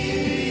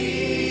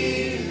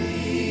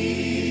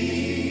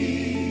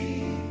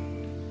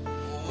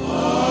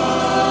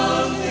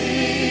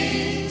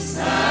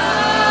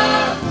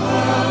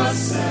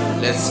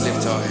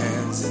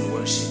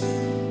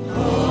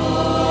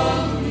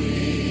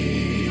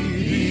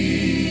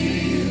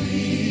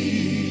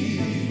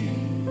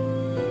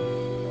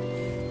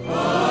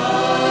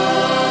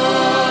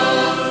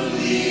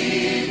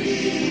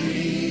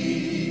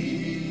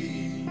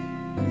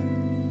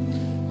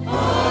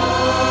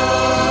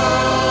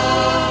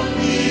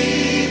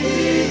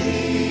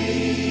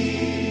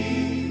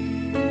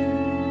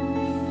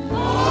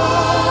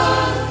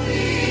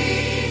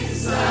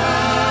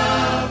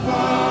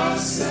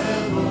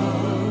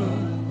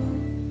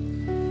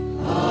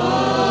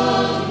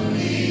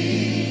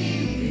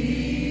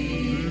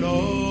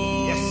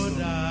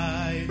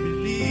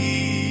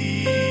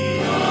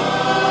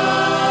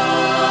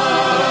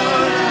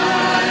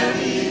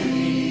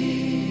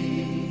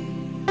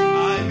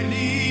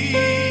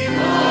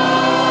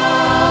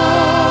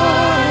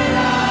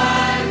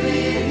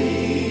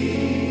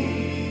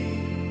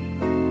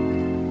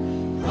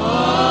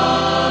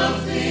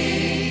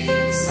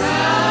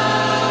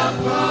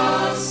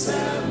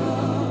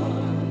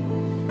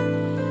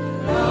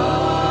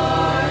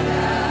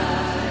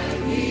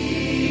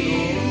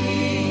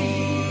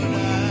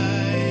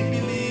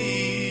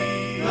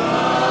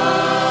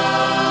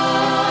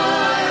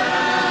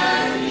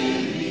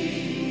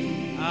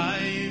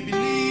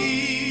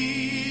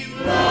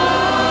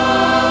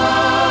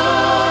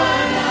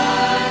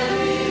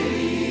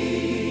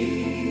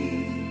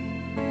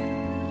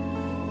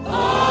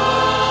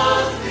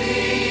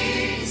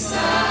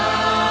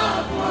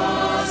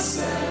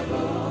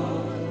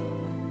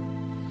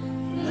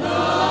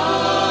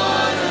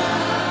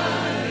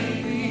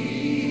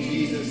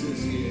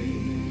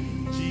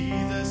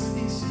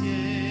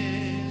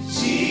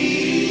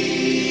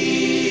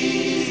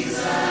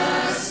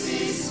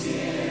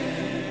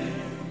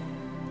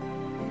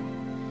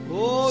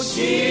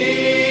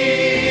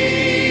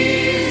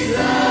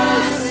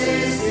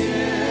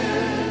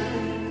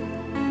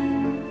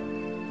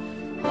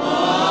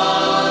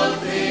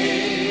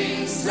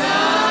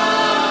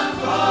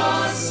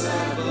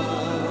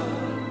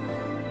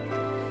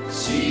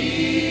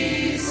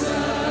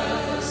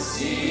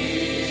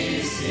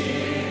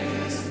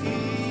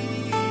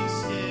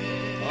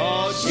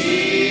Jesus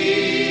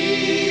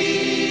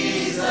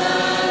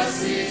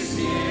is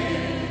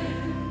here.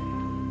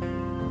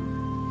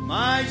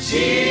 My Jesus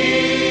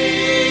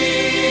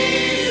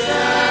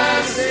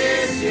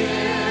is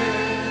here.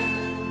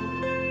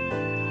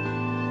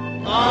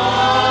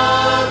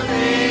 All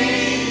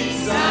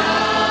things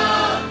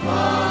are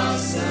possible.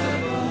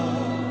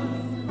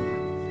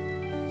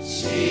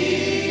 Jesus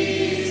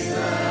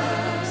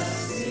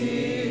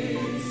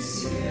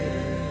is here.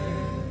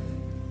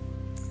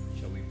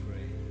 Shall we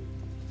pray?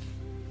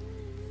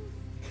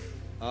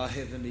 Our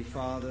Heavenly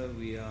Father,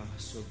 we are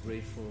so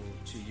grateful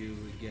to you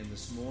again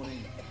this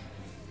morning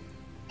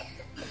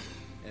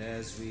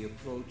as we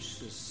approach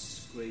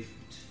this great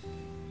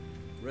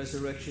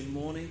resurrection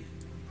morning.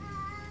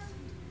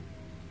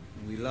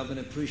 We love and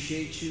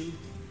appreciate you,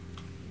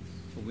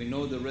 for we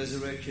know the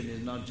resurrection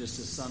is not just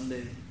a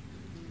Sunday,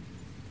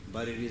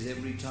 but it is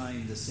every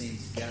time the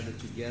saints gather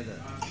together,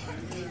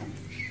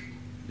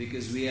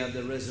 because we have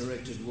the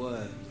resurrected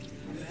Word.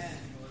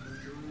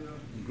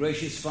 And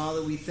gracious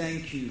Father, we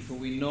thank you, for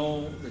we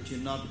know that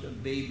you're not a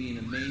baby in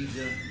a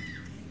manger,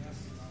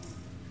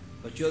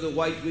 but you're the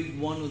white-winged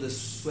one with the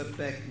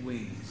swept-back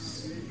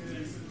wings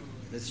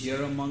that's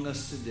here among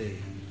us today.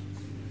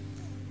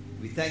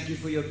 We thank you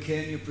for your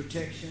care and your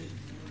protection,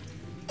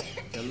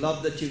 the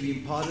love that you've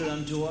imparted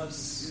unto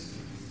us.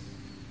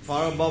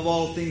 Far above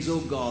all things, O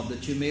God,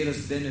 that you made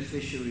us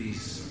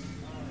beneficiaries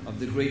of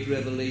the great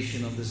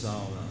revelation of this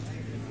hour.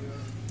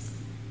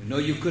 We know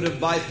you could have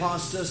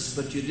bypassed us,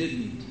 but you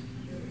didn't,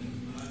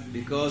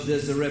 because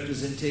there's a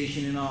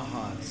representation in our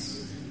hearts.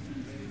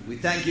 We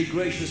thank you,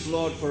 gracious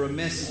Lord, for a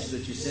message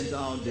that you sent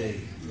our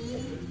day,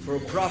 for a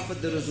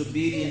prophet that was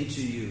obedient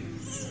to you,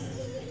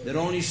 that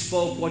only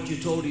spoke what you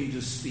told him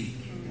to speak.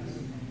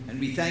 And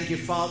we thank you,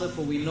 Father,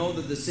 for we know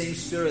that the same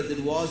Spirit that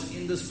was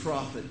in this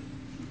prophet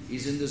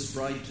is in this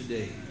bride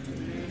today.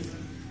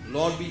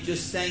 Lord, we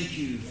just thank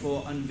you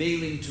for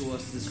unveiling to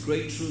us this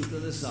great truth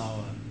in this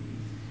hour.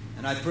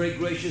 And I pray,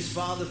 gracious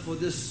Father, for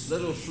this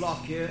little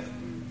flock here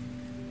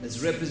that's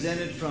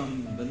represented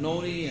from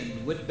Benoni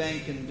and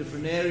Whitbank and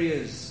different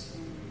areas.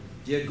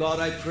 Dear God,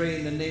 I pray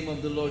in the name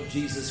of the Lord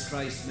Jesus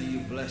Christ, may you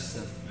bless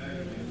them.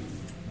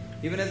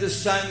 Even at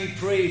this time we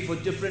pray for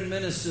different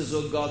ministers,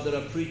 oh God, that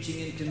are preaching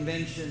in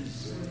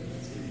conventions.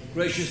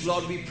 Gracious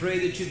Lord, we pray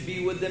that you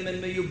be with them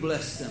and may you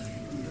bless them.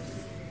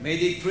 May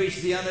they preach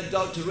the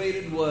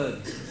unadulterated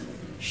word,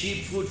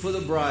 sheep food for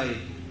the bride.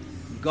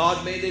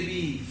 God, may they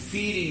be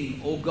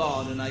feeding, oh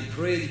God, and I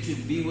pray that you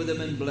be with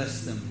them and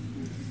bless them.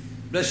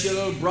 Bless your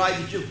little bride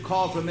that you've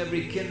called from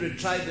every kindred,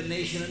 tribe, and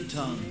nation and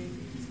tongue.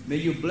 May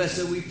you bless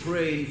her, we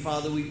pray. And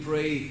Father, we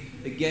pray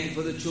again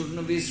for the children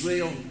of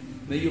Israel.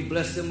 May you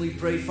bless them, we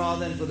pray,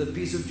 Father, and for the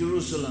peace of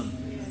Jerusalem.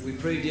 We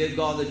pray, dear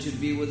God, that you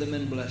be with them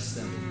and bless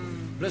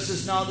them. Bless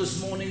us now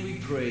this morning, we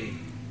pray.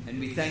 And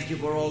we thank you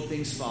for all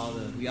things,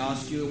 Father. We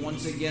ask you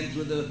once again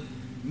through the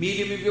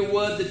medium of your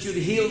word that you'd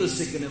heal the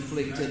sick and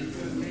afflicted,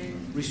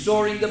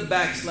 restoring the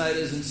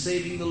backsliders and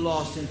saving the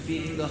lost and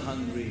feeding the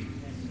hungry.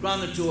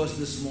 Grant it to us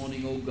this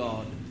morning, O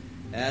God,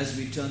 as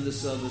we turn the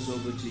service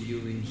over to you.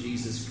 In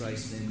Jesus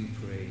Christ's name we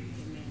pray.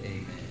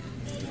 Amen.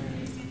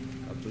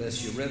 God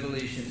bless you.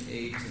 Revelation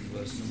 8 and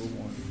verse number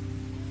 1.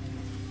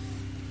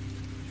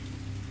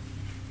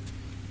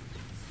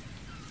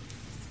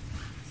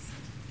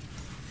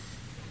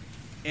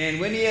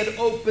 And when he had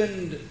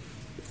opened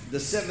the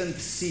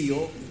seventh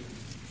seal,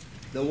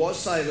 there was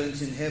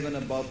silence in heaven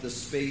about the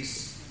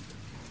space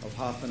of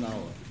half an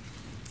hour.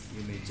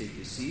 You may take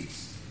your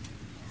seats.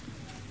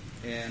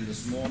 And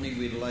this morning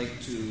we'd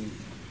like to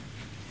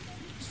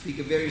speak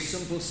a very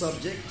simple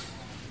subject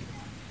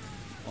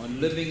on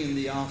living in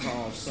the hour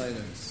of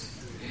silence.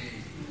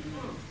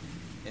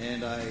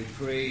 And I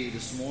pray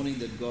this morning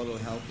that God will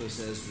help us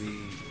as we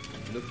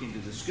look into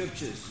the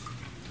scriptures.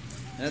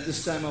 And at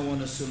this time I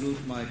want to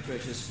salute my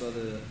precious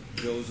brother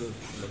Joseph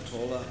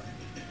Latola.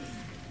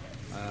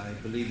 I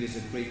believe he's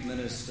a great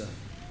minister,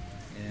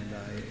 and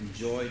I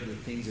enjoyed the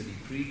things that he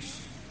preached.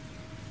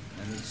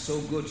 And it's so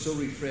good, so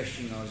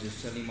refreshing. I was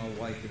just telling my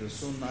wife, it was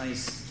so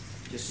nice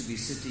just to be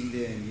sitting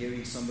there and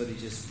hearing somebody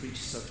just preach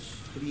such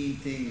clean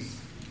things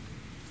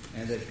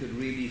and that could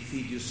really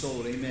feed your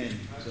soul. Amen.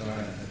 So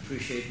I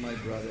appreciate my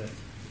brother.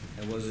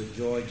 It was a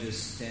joy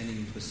just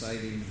standing beside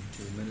him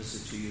to minister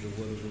to you the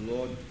word of the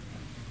Lord.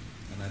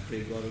 And I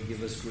pray God will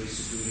give us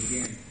grace to do it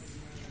again.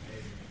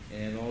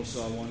 And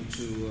also I want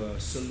to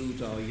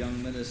salute our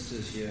young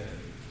ministers here,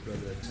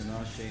 Brother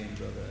Tinashe and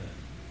Brother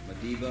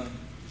Madiba.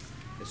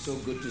 It's so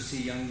good to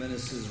see young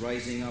ministers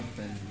rising up,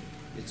 and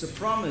it's a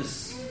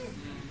promise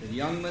that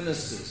young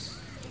ministers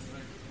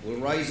will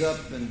rise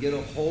up and get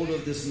a hold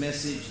of this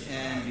message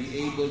and be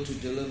able to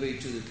deliver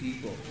it to the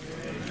people.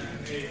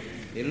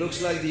 It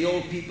looks like the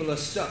old people are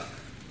stuck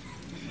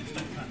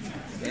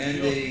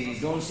and they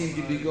don't seem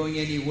to be going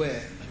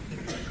anywhere.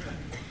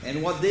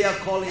 And what they are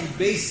calling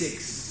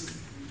basics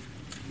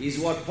is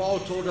what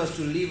Paul told us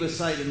to leave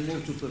aside and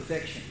move to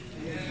perfection.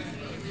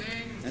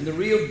 And the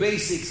real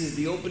basics is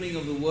the opening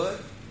of the Word,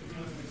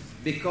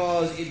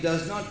 because it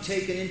does not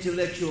take an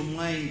intellectual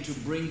mind to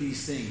bring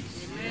these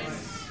things.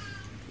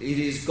 It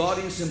is God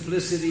in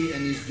simplicity,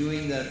 and He's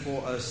doing that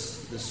for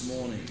us this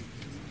morning.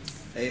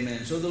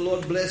 Amen. So the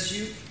Lord bless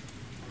you.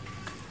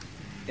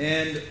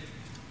 And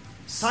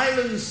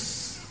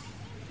silence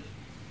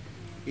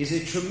is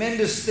a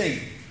tremendous thing,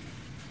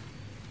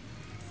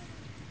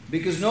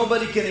 because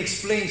nobody can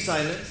explain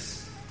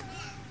silence,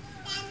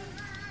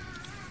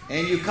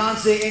 and you can't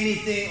say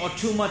anything or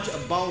too much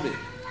about it.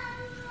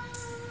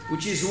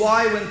 Which is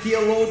why when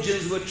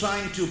theologians were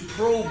trying to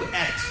probe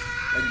at,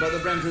 like Brother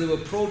Branham said, they were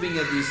probing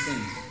at these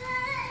things,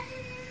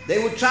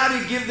 they would try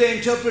to give their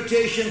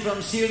interpretation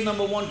from seal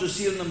number 1 to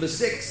seal number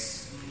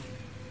 6.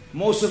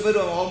 Most of it,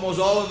 or almost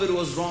all of it,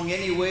 was wrong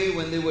anyway.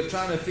 When they were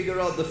trying to figure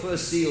out the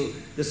first seal,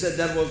 they said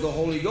that was the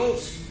Holy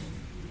Ghost.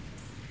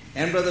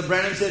 And Brother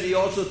Branham said he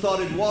also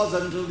thought it was,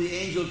 until the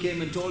angel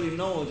came and told him,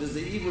 no, it is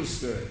the evil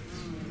spirit.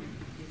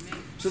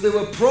 So they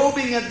were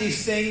probing at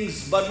these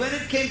things, but when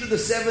it came to the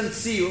 7th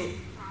seal,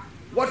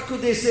 what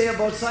could they say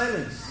about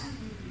silence?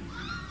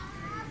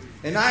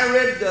 And I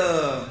read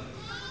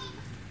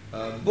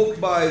a book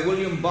by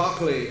William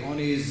Barclay on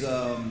his,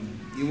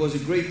 he was a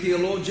great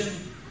theologian,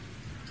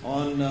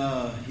 on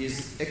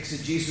his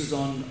exegesis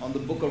on the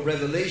book of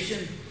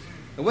Revelation.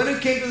 And when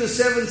it came to the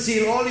 7th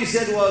seal, all he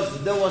said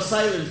was, there was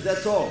silence,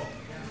 that's all.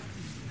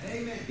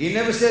 Amen. He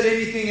never said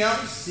anything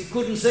else. He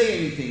couldn't say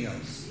anything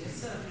else. Yes,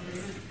 sir.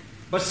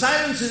 But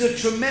silence is a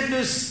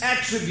tremendous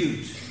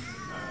attribute.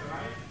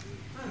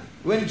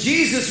 When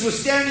Jesus was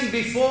standing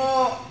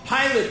before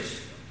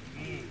Pilate,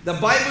 the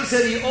Bible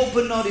said he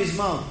opened not his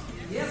mouth.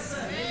 Yes,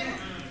 sir.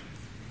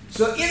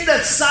 So in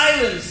that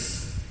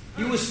silence,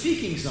 he was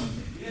speaking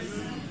something. Yes,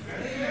 sir.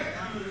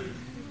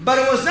 But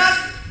it was not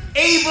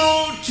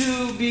able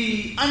to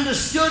be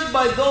understood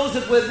by those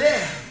that were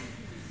there.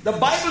 The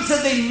Bible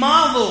said they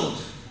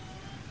marveled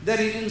that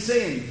he didn't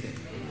say anything.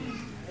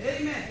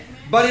 Amen.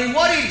 But in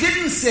what he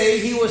didn't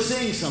say, he was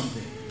saying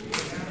something.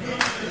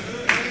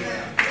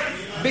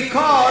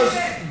 Because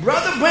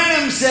Brother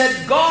Branham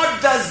said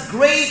God does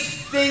great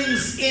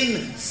things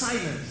in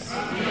silence.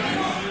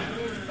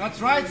 That's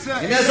right, sir.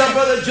 And as our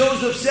Brother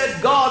Joseph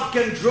said, God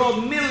can draw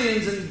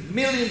millions and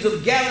millions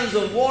of gallons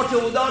of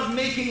water without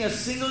making a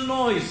single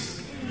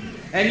noise.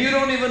 And you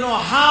don't even know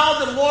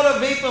how the water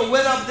vapor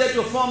went up there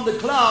to form the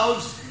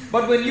clouds.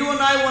 But when you and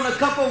I want a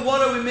cup of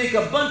water, we make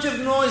a bunch of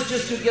noise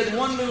just to get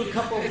one little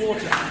cup of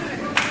water.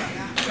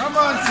 Come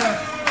on,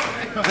 sir.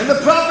 And the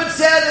prophet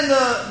said in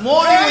the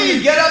morning when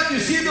you get up, you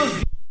see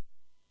those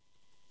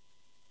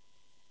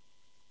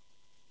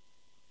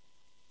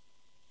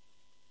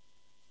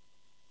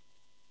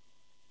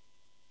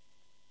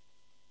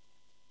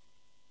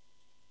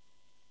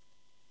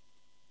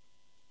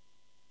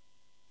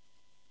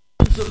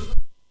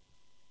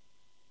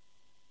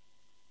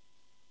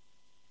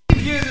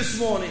here this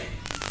morning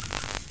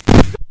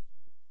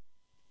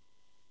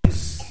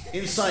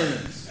in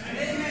silence.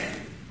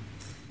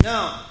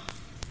 Now,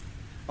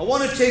 I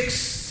want to take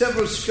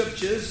several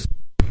scriptures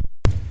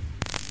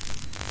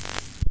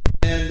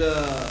and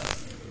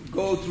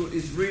go through.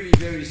 It's really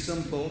very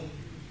simple,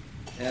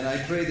 and I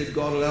pray that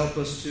God will help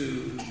us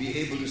to be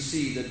able to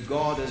see that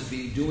God has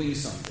been doing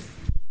something.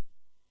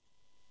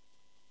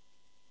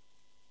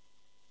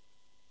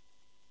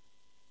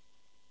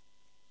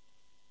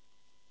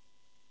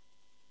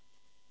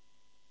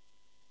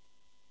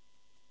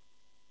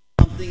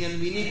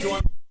 And we need to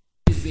understand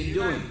what He's been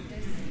doing,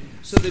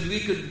 so that we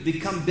could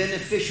become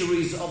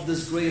beneficiaries of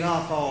this great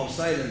half hour of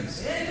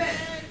silence. Amen.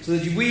 So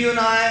that you and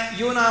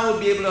I will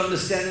be able to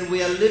understand that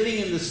we are living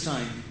in this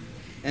time,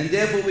 and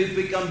therefore we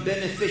become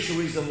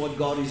beneficiaries of what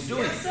God is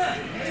doing. Yes, sir.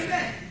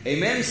 Amen.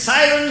 Amen.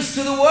 Silence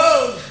to the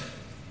world,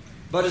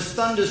 but it's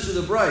thunders to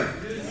the bride.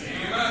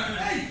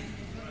 Amen.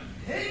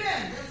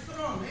 Amen. That's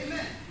strong.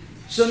 Amen.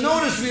 So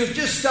notice we have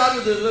just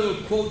started a little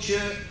quote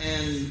here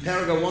in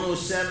paragraph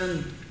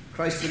 107,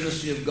 Christ the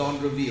mystery of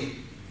God revealed.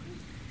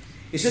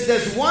 He said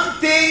there's one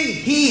thing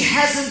He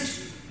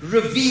hasn't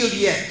revealed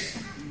yet,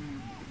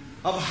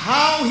 of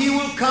how He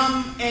will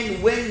come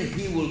and when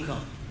He will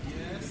come.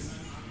 Yes.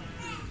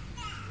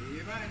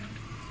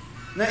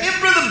 Now if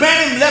Brother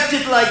Branham left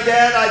it like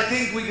that, I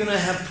think we're going to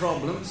have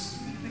problems.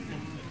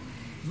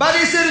 But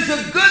he said it's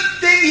a good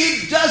thing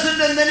He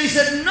doesn't, and then he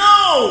said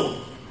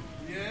no.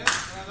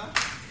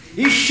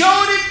 He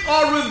showed it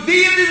or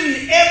revealed it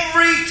in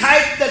every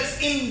type that's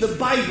in the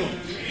Bible.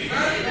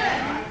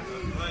 Amen.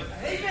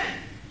 Amen.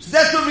 So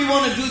that's what we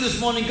want to do this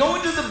morning. Go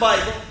into the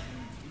Bible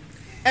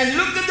and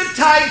look at the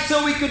types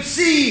so we could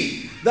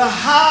see the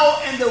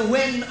how and the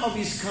when of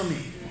His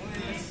coming.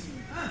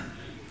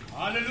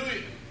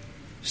 Hallelujah.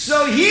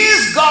 So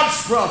here's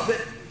God's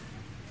prophet,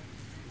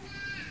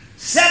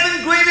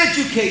 7 great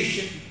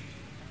education,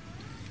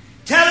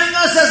 telling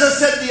us, as I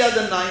said the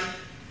other night,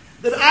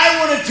 that I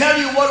want to tell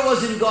you what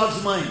was in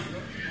God's mind.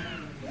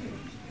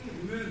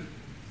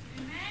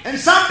 And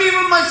some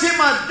people might say,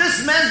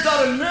 this man's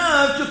got a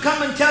nerve to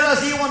come and tell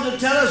us, he wants to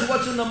tell us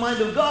what's in the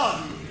mind of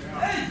God.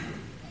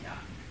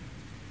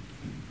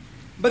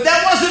 But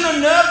that wasn't a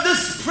nerve.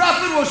 This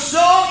prophet was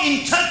so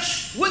in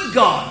touch with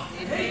God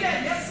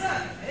Amen. Yes,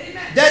 sir.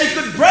 Amen. that he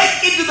could break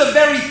into the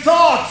very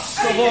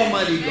thoughts of of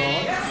Almighty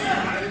God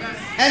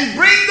and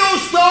bring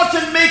those thoughts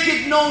and make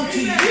it known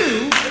to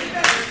you,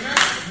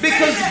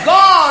 because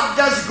God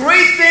does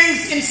great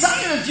things in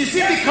silence. You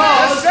see,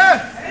 because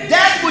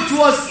that which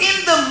was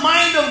in the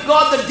mind of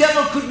God, the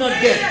devil could not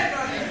get it.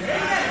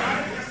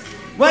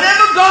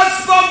 Whenever God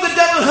spoke, the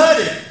devil heard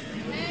it.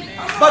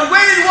 But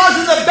when it was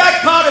in the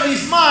back part of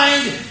his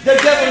mind, the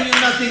devil knew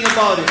nothing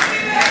about it.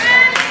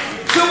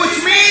 So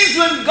which means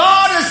when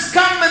God has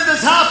come in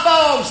this half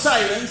hour of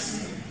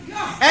silence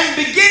and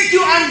begin to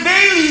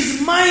unveil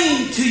his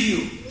mind to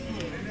you,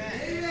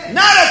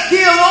 not a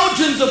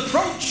theologian's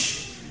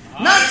approach,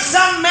 not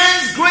some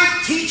man's great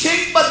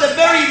teaching, but the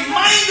very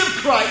mind of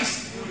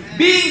Christ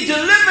being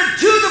delivered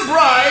to the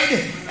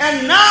bride,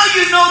 and now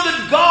you know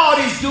that God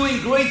is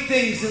doing great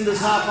things in this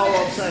half hour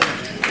of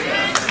silence.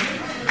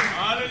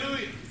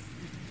 Hallelujah.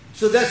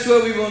 So that's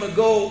where we want to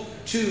go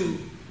to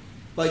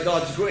by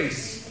God's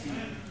grace.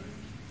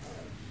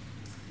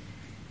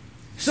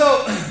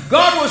 So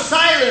God was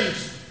silent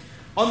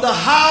on the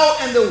how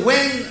and the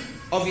when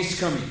of his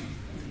coming.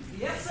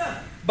 Yes,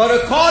 sir.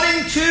 But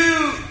according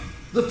to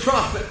the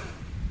prophet,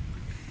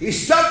 he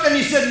stopped and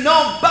he said,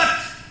 no, but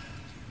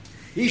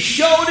he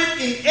showed it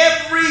in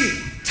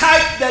every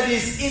type that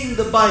is in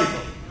the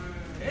Bible.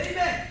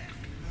 Amen.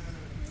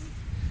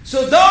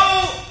 So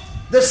though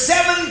the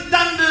 7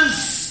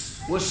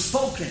 thunders were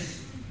spoken,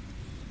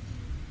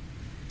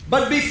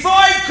 but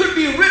before it could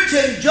be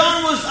written,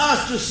 John was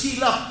asked to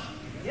seal up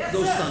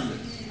those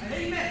thunders.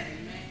 Amen.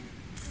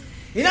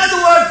 In other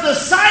words, the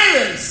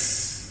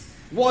silence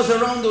was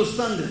around those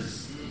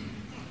thunders,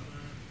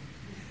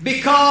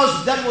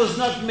 because that was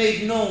not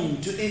made known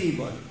to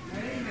anybody.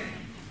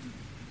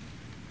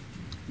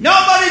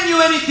 Nobody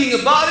knew anything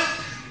about it.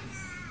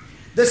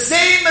 The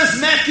same as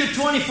Matthew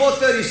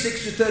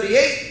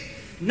 24:36-38.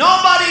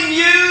 Nobody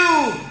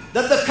knew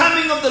that the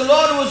coming of the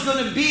Lord was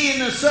going to be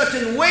in a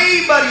certain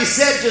way, but he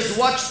said, just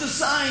watch the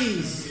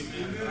signs.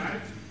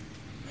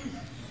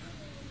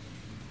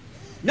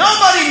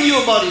 Nobody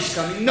knew about his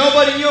coming.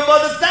 Nobody knew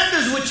about the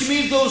thunders, which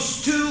means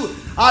those two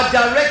are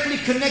directly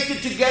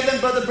connected together,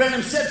 and Brother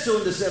Branham said so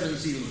in the 7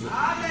 seals.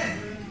 Amen.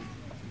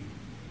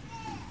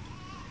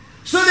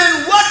 So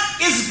then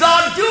what is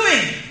God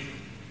doing?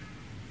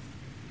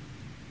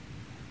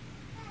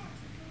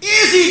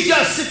 Is he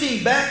just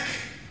sitting back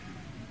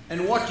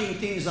and watching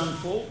things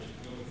unfold?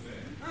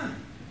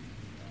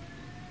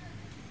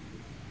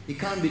 He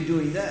can't be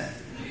doing that.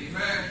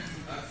 Amen.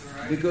 That's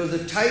right. Because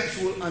the types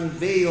will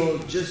unveil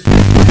just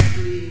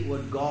exactly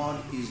what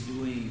God is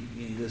doing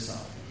in this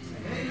hour.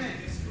 Amen.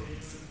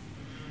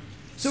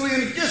 So we're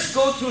going to just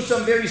go through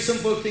some very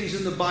simple things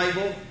in the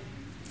Bible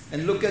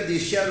and look at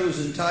these shadows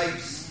and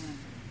types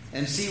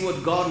and see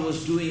what God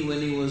was doing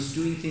when he was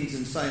doing things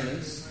in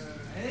silence.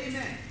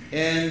 Amen.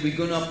 And we're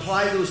going to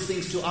apply those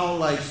things to our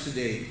lives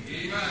today.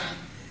 Amen.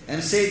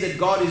 And say that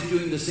God is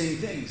doing the same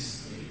things.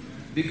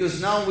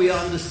 Because now we are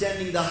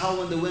understanding the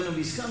how and the when of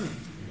his coming.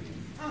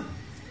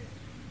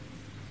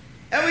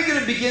 And we're going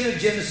to begin with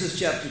Genesis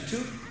chapter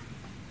 2.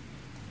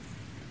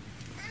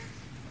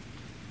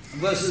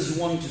 Verses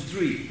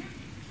 1-3.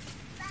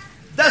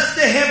 Thus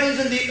the heavens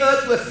and the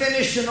earth were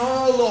finished, and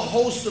all the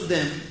host of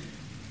them.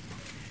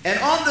 And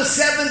on the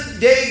 7th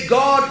day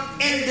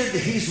God ended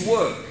his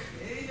work,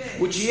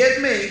 which he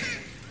had made,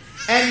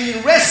 and he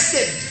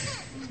rested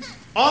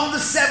on the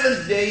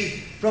 7th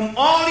day from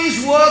all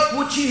his work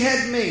which he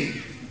had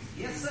made.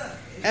 Yes, sir.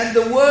 And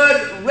the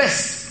word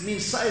rest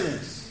means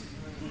silence.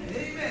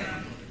 Amen.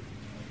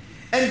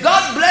 And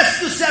God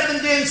blessed the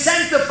 7th day and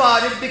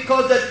sanctified it,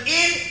 because that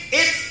in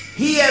it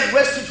he had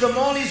rested from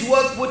all his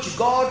work which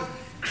God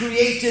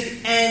created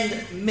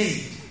and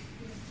made.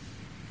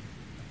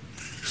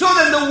 So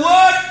then the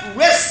word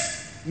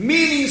rest,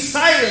 meaning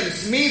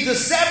silence, means the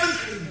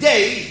 7th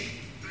day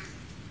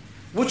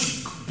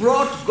which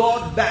brought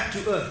God back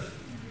to earth.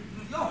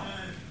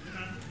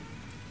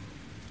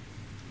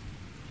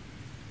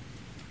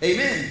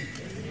 Amen.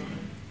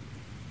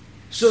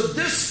 So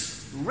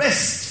this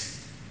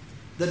rest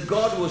that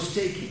God was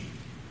taking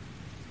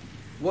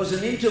was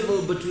an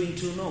interval between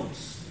 2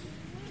 notes.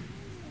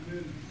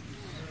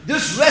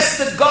 This rest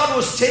that God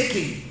was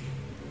taking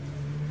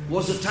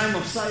was a time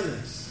of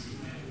silence.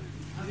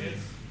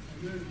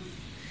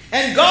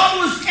 And God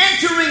was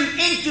entering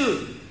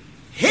into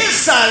his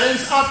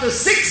silence after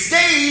 6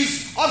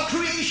 days of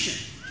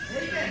creation.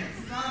 Amen.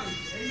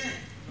 Amen.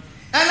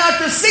 And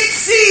after 6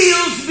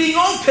 seals being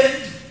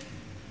opened,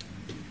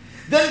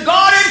 then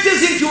God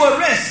enters into a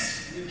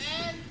rest,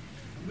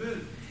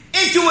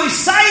 into a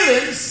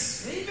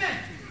silence. Amen.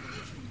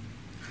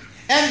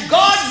 And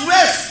God's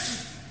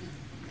rest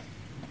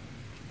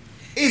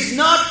is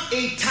not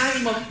a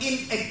time of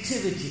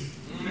inactivity.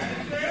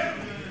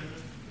 Amen.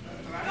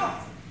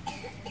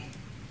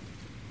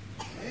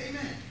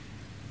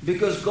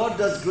 Because God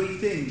does great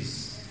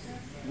things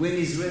when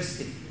he's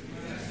resting.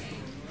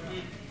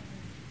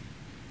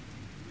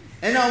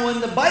 And now when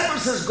the Bible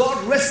says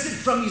God rested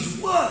from his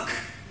work,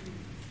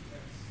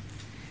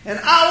 and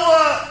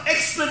our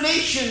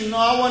explanation,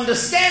 our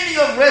understanding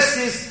of rest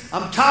is,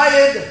 I'm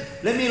tired,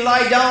 let me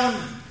lie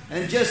down,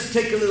 and just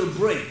take a little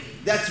break.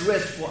 That's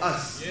rest for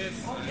us. Yes.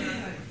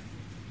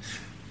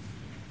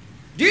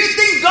 Do you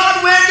think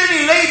God went and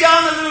He lay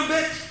down a little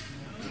bit?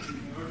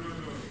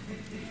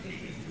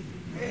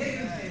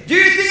 Do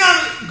you think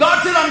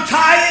God said, I'm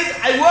tired,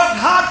 I worked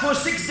hard for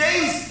 6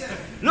 days,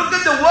 look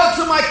at the works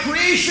of my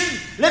creation,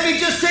 let me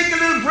just take a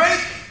little break?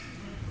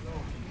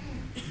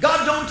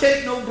 God don't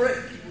take no break.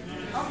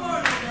 Come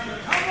on.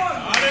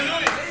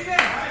 Hallelujah.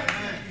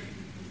 Amen.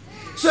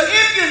 So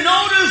if you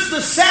notice,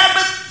 the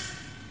Sabbath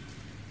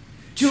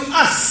to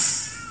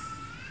us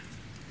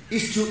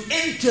is to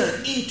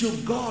enter into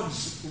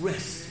God's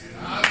rest.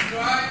 That's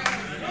right.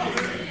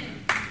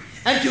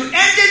 And to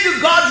enter into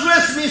God's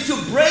rest means to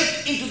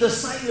break into the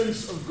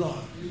silence of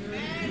God,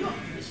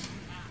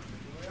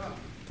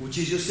 which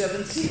is your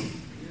seventh seal.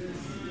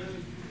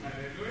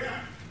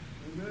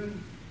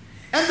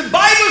 And the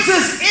Bible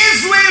says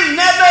Israel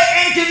never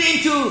entered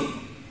into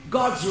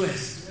God's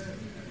rest.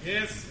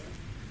 Yes.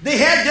 They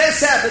had their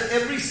Sabbath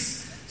every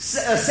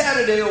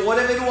Saturday or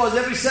whatever it was,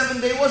 every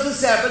 7 day was a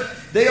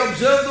Sabbath. They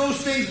observed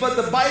those things, but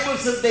the Bible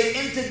says they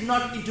entered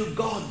not into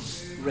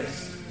God's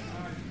rest.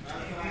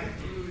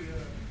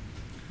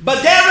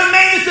 But there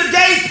remaineth a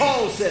day,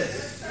 Paul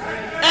says.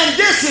 And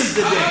this is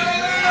the day.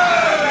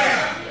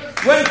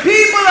 When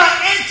people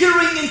are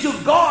entering into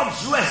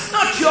God's rest,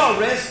 not your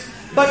rest,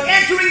 but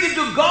entering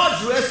into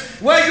God's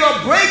rest, where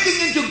you're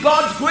breaking into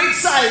God's great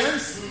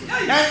silence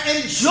and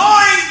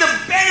enjoying the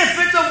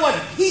benefits of what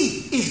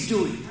He is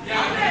doing.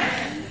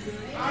 Yes,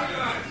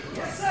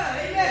 sir.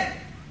 Amen.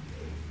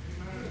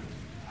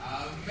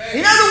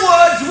 In other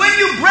words, when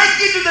you break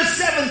into the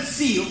seventh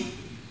seal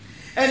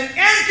and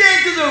enter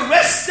into the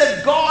rest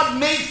that God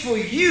made for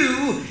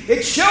you,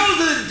 it shows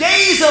that the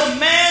days of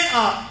man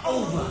are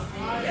over.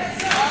 Yes,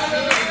 sir.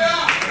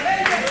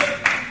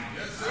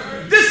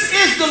 This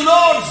is the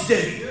Lord's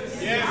day.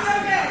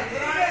 Amen.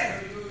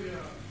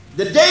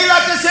 The day,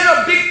 like I said,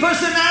 of big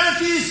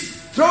personalities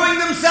throwing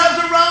themselves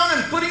around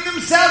and putting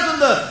themselves on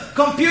the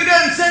computer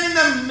and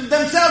sending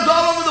themselves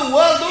all over the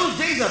world. Those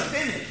days are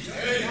finished.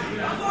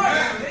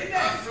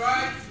 That's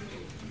right.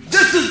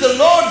 This is the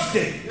Lord's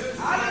day.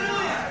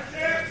 Hallelujah.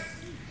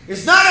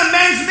 It's not a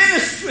man's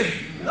ministry.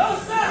 No,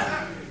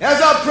 sir.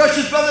 As our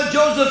precious brother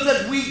Joseph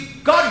said,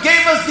 God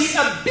gave us the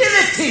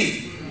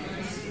ability,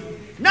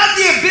 not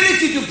the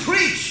ability to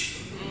preach,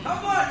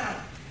 Come on now.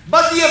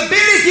 but the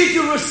ability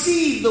to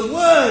receive the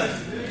word.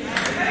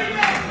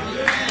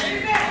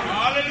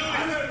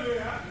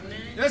 Hallelujah.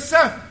 Yes,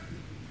 sir.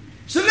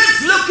 So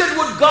let's look at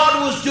what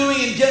God was doing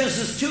in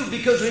Genesis 2,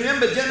 because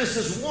remember,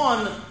 Genesis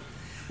 1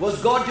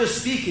 was God just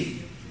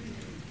speaking.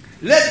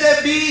 Let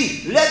there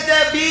be, let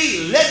there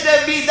be, let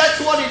there be. That's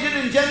what He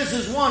did in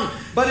Genesis 1.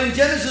 But in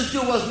Genesis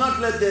 2 was not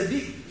let there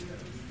be.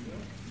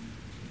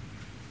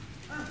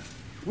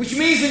 Which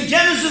means in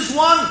Genesis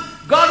 1,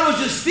 God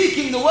was just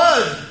speaking the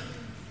word.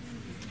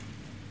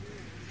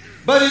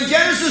 But in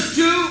Genesis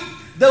 2,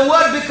 the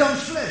word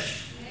becomes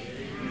flesh.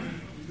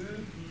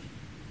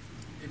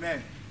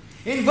 Amen.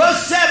 In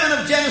verse 7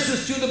 of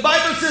Genesis 2, the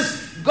Bible says,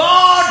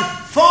 God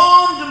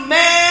formed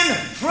man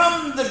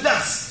from the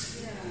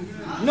dust.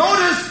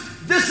 Notice,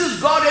 this is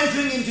God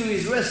entering into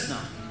His rest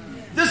now.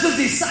 This is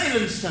His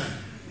silence time.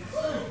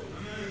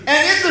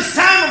 And in this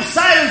time of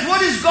silence,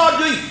 what is God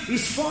doing?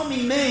 He's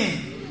forming man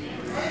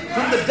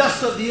from the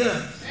dust of the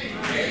earth.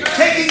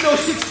 Taking those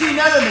 16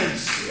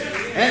 elements.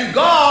 And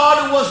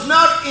God was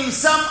not in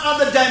some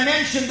other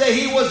dimension there.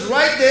 He was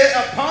right there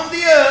upon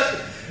the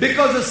earth,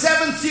 because the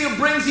seventh seal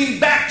brings Him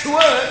back to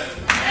earth.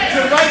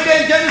 So right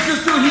there in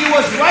Genesis 2, He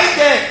was right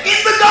there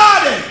in the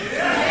garden.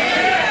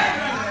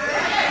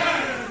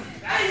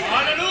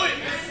 Hallelujah.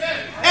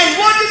 And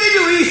what did He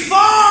do? He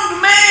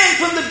formed man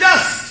from the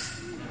dust,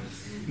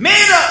 made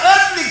an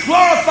earthly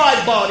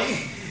glorified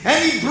body,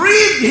 and He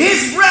breathed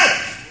His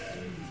breath,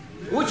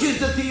 which is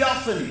the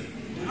theophany.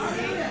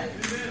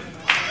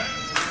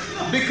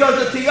 Because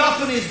the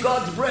theophany is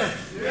God's breath.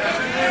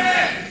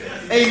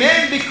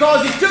 Amen.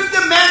 Because He took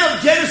the man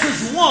of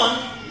Genesis 1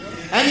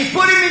 and He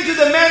put him into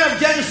the man of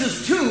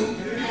Genesis 2,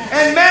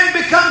 and man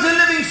becomes a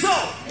living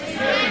soul.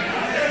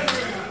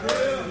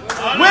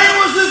 When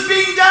was this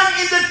being done?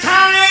 In the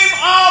time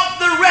of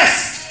the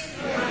rest.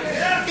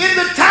 In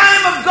the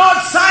time of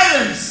God's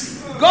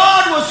silence.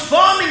 God was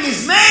forming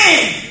His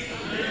man.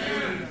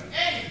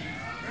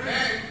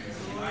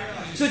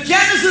 So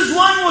Genesis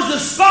 1 was the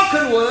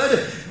spoken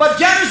word, but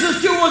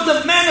Genesis 2 was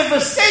the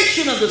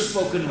manifestation of the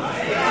spoken word.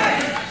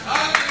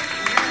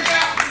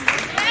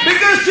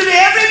 Because today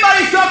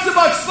everybody talks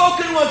about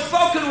spoken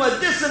word,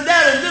 this and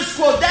that, and this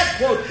quote, that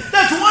quote.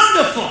 That's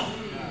wonderful.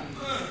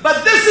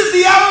 But this is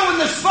the hour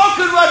when the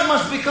spoken word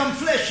must become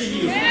flesh in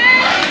you.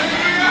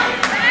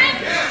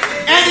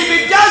 And if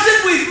it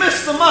doesn't, we've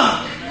missed the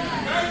mark.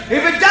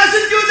 If it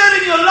doesn't do that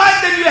in your life,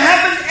 then you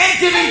haven't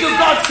entered into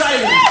God's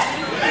silence.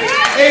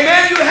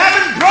 Amen. You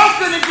haven't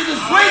broken into this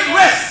great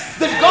rest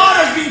that God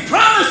has been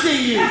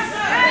promising you.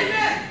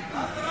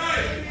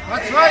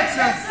 That's right,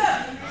 sir.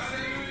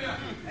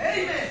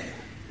 Amen.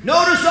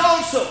 Notice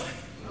also,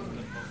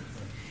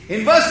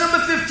 In verse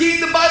number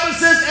 15, the Bible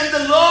says, and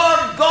the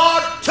Lord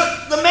God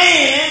took the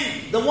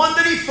man, the one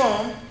that he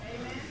formed,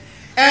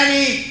 and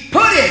he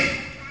put him,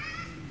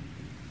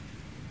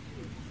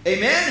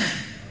 amen,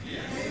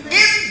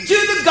 into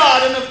the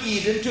Garden of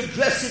Eden to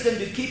dress it and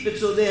to keep it.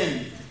 So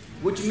then,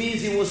 which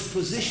means he was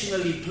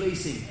positionally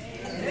placing.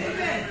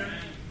 Amen.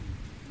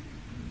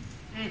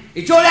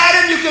 He told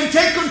Adam, you can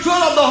take control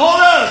of the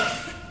whole earth.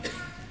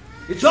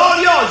 It's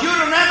all yours. You're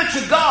an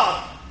amateur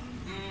God.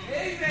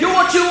 Amen. Do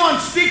what you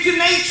want. Speak to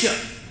nature.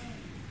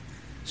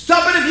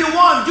 Stop it if you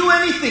want. Do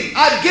anything.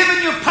 I've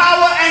given you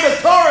power and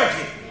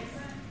authority.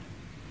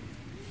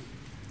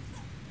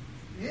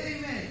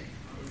 Amen.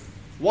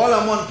 While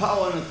I'm on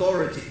power and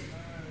authority,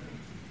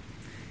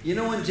 you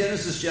know, in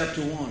Genesis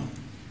chapter 1,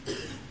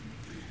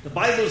 the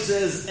Bible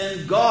says,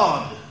 and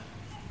God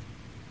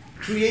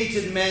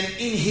created man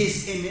in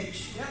his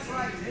image, That's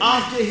right. Amen.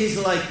 after his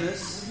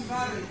likeness. You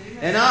got it. Amen.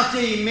 And after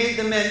he made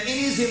the man in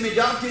his image,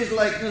 after his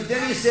likeness,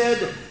 then he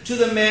said to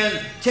the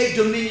man, take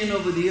dominion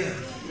over the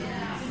earth.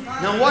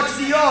 Now watch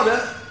the order.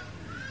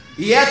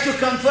 He had to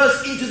come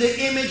first into the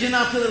image, and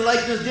after the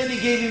likeness, then he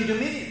gave him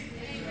dominion.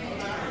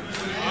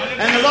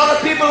 And a lot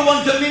of people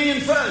want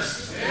dominion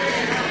first.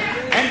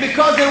 And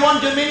because they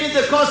want dominion,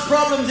 they cause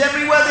problems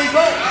everywhere they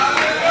go.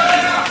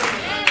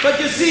 But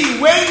you see,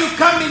 when you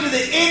come into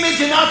the image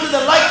and after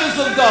the likeness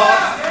of God,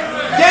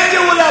 then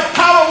you will have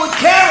power with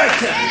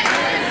character.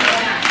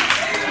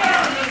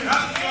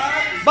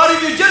 But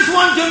if you just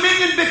want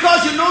dominion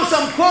because you know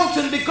some quotes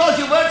and because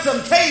you've heard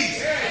some tapes,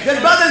 then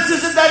brothers and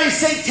sisters, that is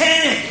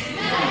satanic.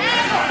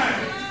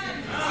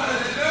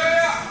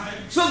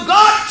 So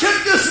God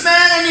took this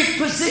man and he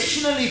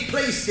positionally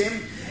placed him,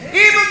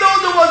 even though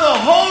there was a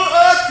whole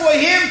earth for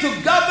him to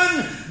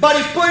govern, but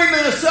he put him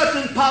in a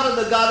certain part of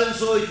the garden,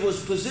 so it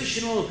was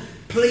positional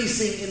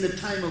placing in the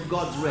time of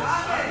God's rest.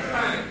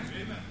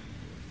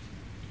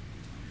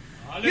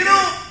 You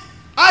know,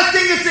 I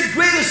think it's the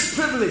greatest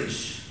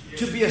privilege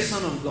to be a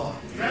son of God.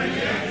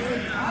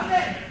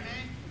 Amen.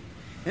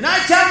 And I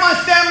tell my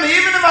family,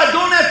 even if I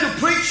don't have to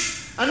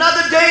preach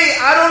another day,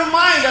 I don't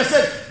mind. I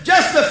said,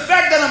 just the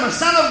fact that I'm a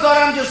son of God,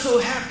 I'm just so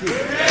happy.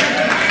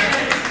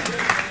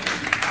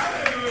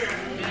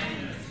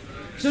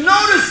 So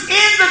notice,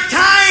 in the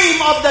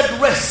time of that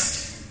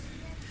rest,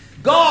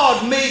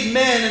 God made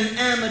man an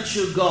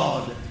amateur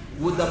God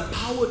with the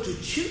power to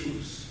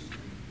choose.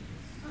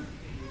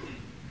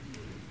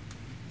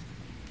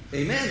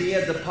 Amen. He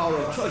had the power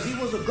of choice. He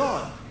was a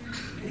God.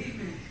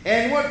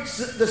 And what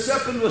the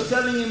serpent was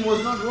telling him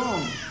was not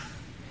wrong.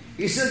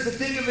 He says the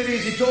thing of it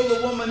is, he told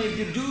the woman, if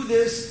you do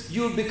this,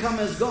 you'll become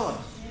as God.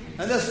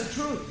 And that's the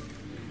truth.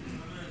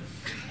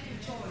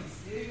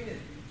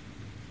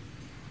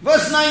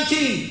 Verse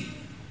 19.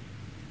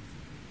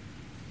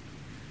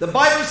 The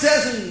Bible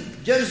says in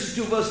Genesis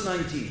 2 verse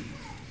 19.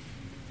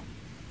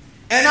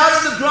 And out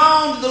of the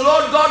ground the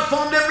Lord God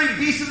formed every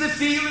beast of the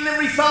field and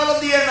every fowl of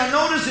the air. Now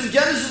notice in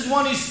Genesis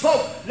 1 he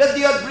spoke, let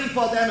the earth bring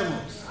forth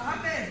animals.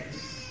 Amen.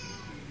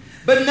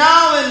 But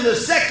now in the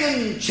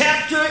second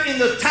chapter, in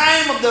the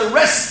time of the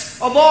rest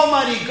of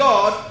Almighty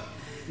God,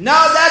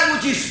 now that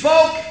which he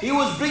spoke, he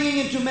was bringing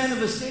into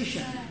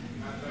manifestation.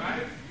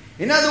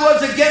 In other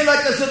words, again, like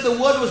I said, the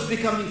word was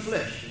becoming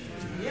flesh.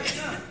 Yes,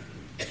 sir.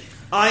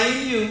 I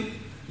in you,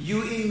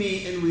 you in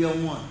me, and we are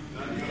one.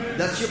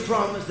 That's your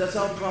promise. That's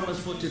our promise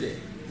for today.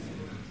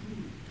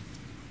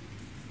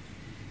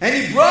 And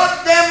he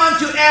brought them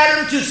unto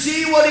Adam to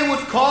see what he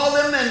would call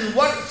them, and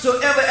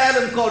whatsoever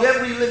Adam called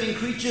every living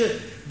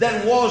creature,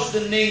 that was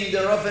the name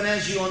thereof. And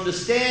as you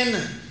understand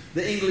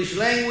the English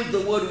language,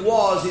 the word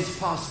was is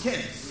past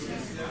tense.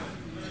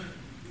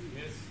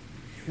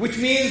 Which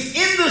means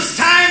in this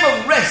time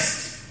of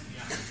rest,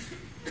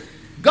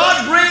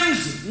 God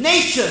brings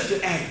nature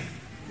to Adam.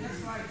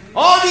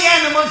 All the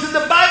animals, and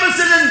the Bible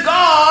says, and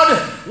God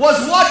was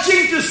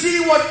watching to see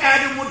what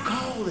Adam would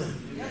call them.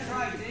 That's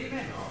right.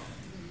 Amen.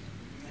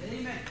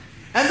 Amen.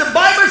 And the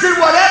Bible said,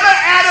 whatever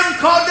Adam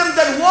called them,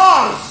 that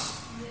was.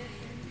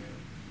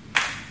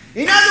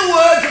 In other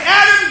words,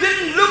 Adam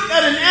didn't look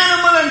at an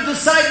animal and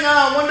decide,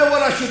 now I wonder what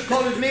I should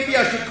call it. Maybe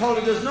I should call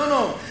it this. No,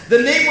 no.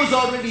 The name was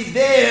already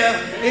there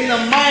in the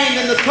mind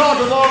and the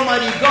thought of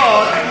Almighty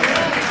God.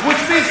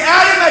 Which means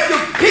Adam had to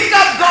pick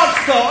up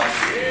God's thoughts.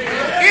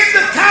 In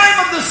the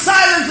time of the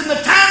silence, in the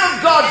time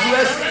of God's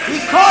rest, he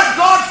caught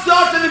God's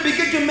thoughts and he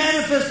began to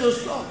manifest those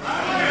thoughts.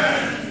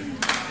 Amen.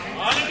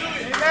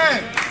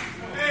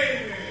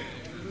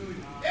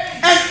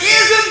 And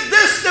isn't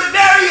this the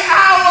very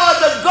hour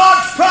that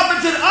God's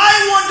prophet said, I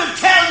want to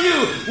tell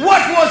you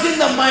what was in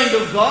the mind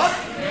of God?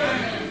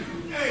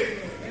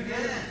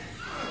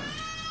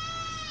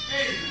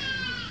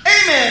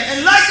 Amen.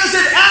 And like I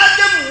said,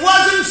 Adam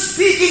wasn't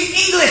speaking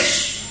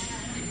English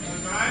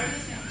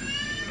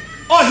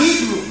or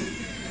Hebrew.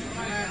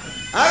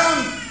 I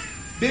don't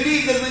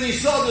believe that when he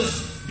saw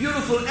this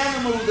beautiful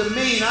animal with the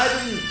mane, I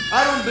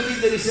don't believe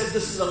that he said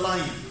this is a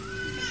lion.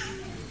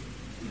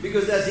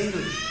 Because that's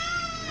English.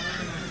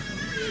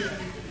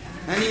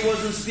 And he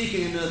wasn't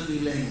speaking an earthly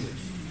language.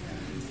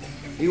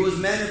 He was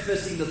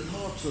manifesting the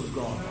thoughts of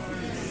God.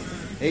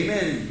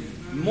 Amen.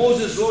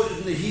 Moses wrote it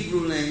in the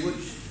Hebrew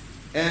language,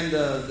 and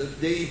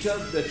they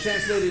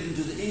translated it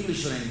into the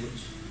English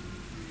language.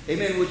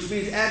 Amen. Which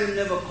means Adam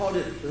never called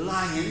it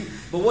lying,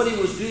 but what he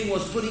was doing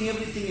was putting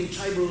everything in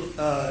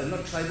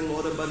not tribal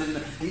order, but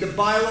in the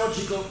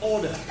biological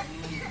order.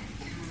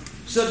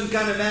 Certain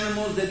kind of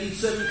animals that eat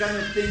certain kind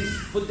of things,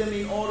 put them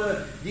in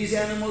order. These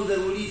animals that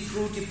will eat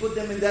fruit, he put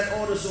them in that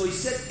order. So he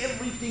set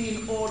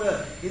everything in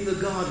order in the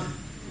garden.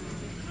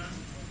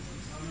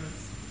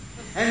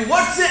 And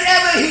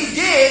whatsoever he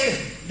did,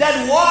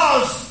 that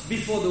was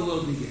before the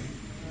world began.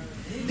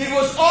 It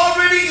was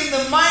already in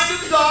the mind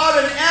of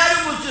God, and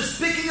Adam was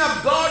just picking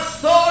up God's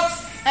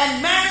thoughts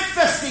and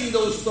manifesting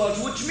those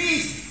thoughts, which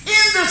means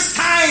in this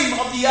time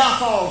of the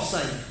hour of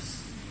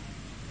silence,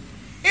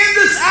 in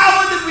this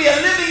hour that we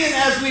are living in,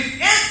 as we've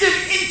entered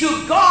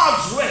into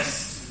God's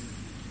rest,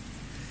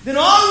 then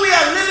all we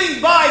are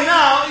living by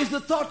now is the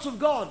thoughts of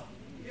God.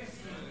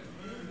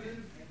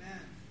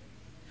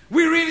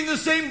 We're reading the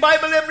same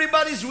Bible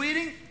everybody's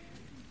reading,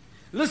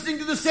 listening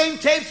to the same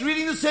tapes,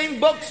 reading the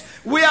same books.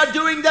 We are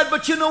doing that,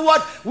 but you know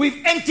what?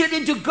 We've entered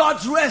into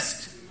God's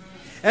rest.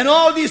 And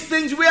all these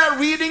things we are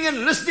reading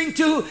and listening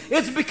to,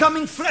 it's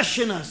becoming flesh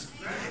in us.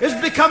 It's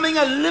becoming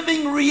a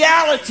living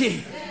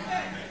reality.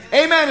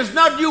 Amen. It's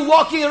not you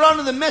walking around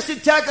with a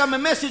message tag, I'm a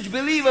message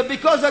believer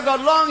because I got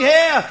long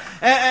hair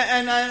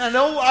and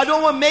I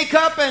don't want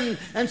makeup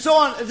and so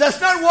on. That's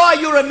not why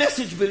you're a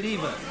message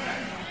believer.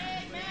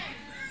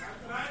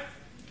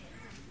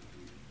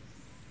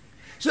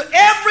 So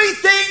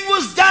everything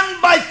was done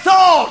by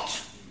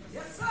thought.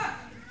 Yes, sir.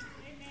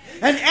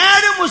 And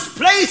Adam was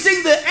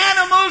placing the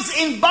animals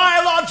in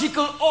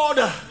biological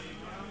order.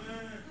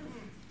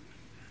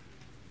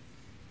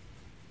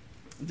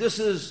 This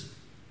is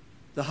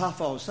the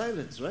half-hour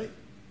silence, right?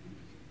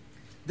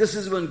 This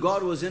is when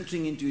God was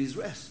entering into his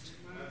rest.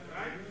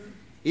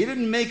 He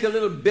didn't make a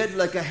little bed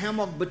like a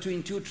hammock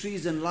between two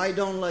trees and lie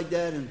down like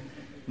that. And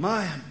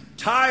I'm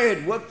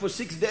tired, worked for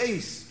 6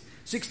 days.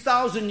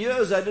 6,000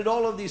 years I did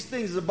all of these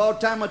things. It's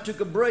about time I took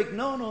a break.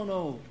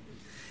 No.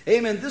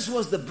 Amen. This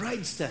was the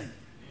bride's time.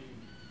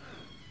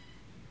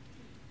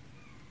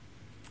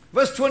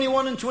 Verse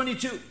 21 and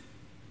 22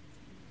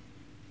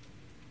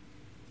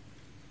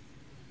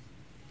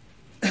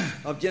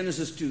 of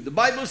Genesis 2. The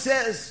Bible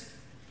says,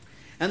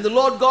 and the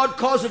Lord God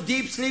caused a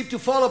deep sleep to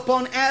fall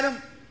upon Adam,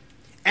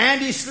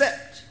 and he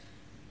slept.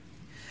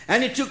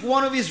 And he took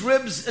one of his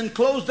ribs and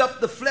closed up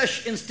the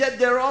flesh instead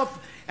thereof,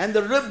 and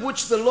the rib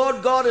which the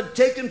Lord God had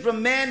taken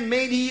from man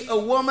made he a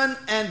woman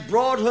and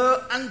brought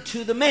her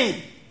unto the man.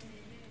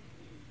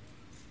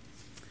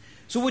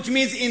 So which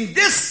means in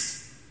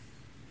this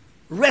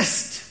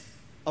rest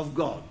of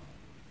God,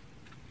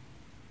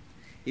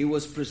 he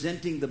was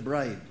presenting the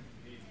bride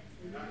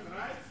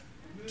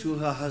to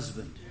her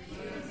husband.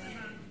 It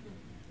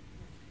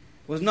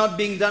was not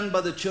being done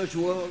by the church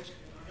world,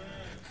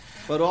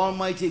 but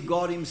Almighty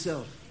God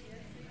himself.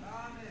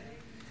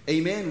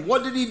 Amen.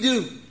 What did he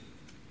do?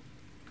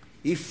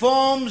 He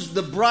forms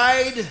the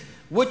bride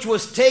which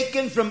was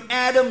taken from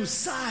Adam's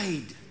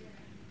side.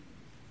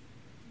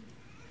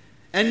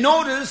 And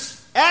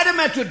notice, Adam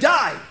had to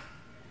die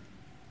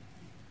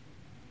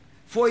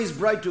for his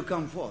bride to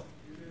come forth.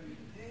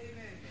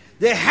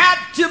 There had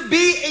to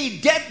be a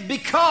death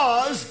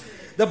because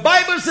the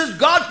Bible says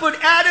God put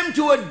Adam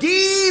to a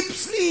deep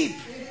sleep.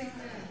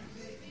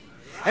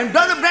 And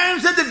Brother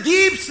Branham said the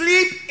deep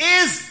sleep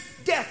is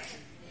death.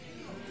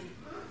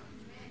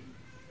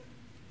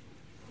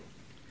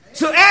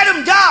 So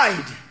Adam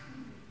died.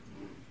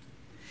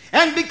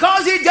 And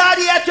because he died,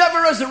 he had to have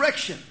a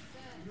resurrection.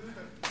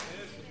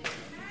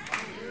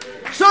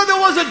 So there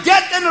was a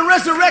death and a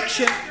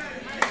resurrection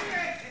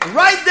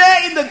right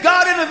there in the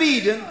Garden of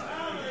Eden,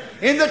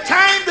 in the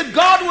time that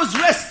God was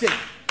resting.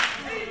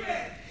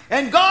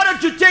 And God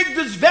had to take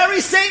this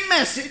very same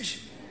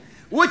message,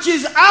 which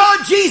is our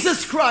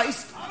Jesus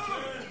Christ,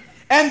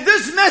 and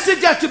this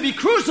message had to be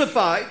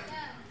crucified.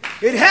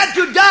 It had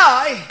to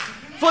die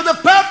for the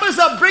purpose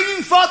of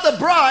bringing forth the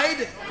bride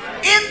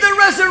in the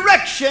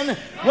resurrection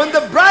when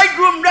the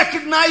bridegroom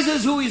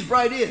recognizes who his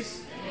bride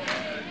is.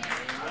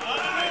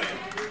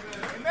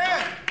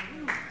 Amen.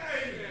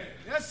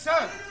 Yes,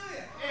 sir.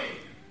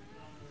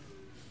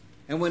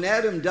 And when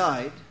Adam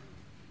died,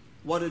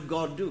 what did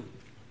God do?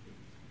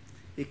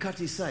 He cut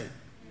his side.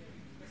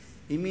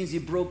 It means he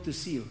broke the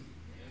seal.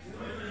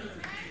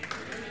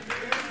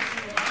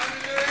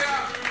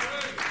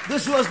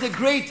 This was the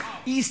great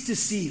Easter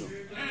seal.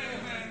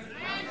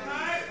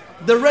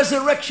 The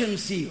resurrection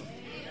seal.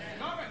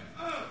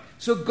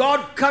 So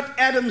God cut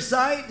Adam's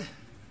side,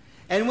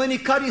 and when he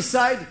cut his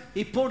side,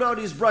 he pulled out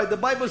his bride. The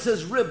Bible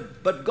says rib,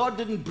 but God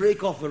didn't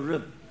break off a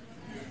rib.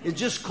 It's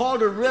just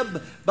called a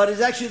rib, but it's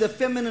actually the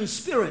feminine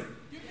spirit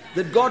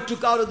that God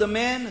took out of the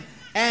man,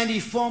 and he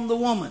formed the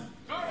woman.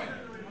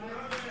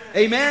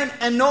 Amen.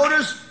 And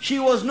notice, she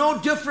was no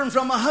different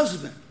from her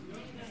husband.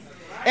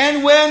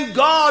 And when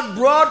God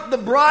brought the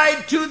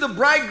bride to the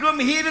bridegroom,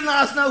 he didn't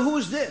ask, now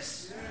who's this?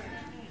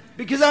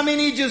 Because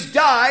he just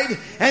died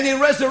and he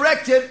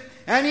resurrected.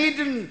 And he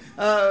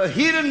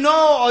didn't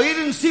know, or he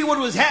didn't see what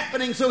was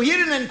happening, so he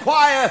didn't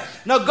inquire,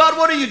 now God,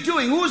 what are you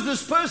doing? Who is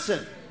this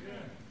person?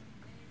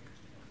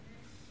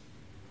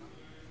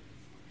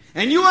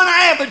 And you and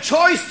I have a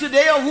choice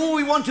today of who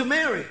we want to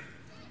marry.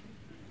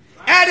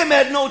 Adam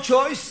had no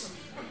choice,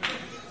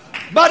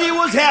 but he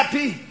was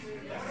happy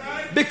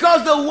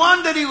because the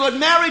one that he got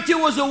married to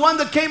was the one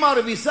that came out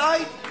of his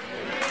side.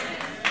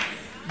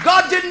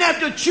 God didn't have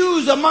to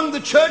choose among the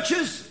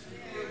churches.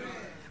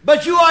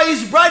 But you are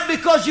his bride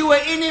because you were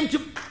in him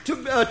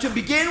to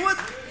begin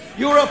with.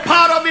 You were a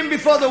part of him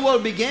before the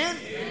world began.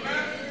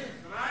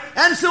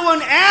 And so when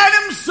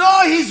Adam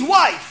saw his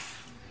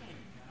wife,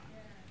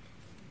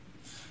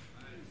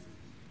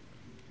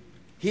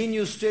 he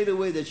knew straight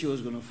away that she was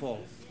going to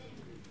fall.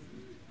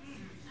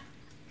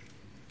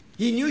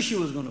 He knew she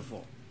was going to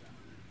fall.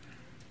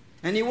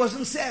 And he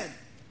wasn't sad.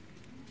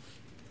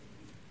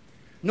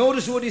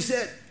 Notice what he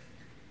said.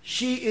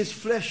 She is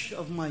flesh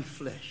of my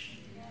flesh,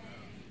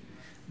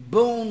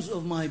 bones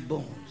of my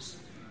bones.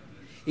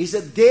 He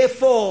said,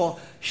 therefore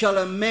shall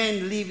a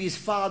man leave his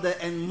father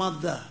and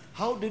mother.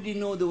 How did he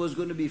know there was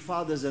going to be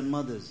fathers and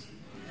mothers?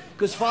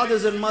 Because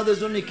fathers and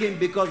mothers only came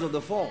because of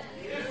the fall.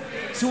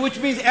 So which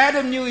means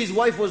Adam knew his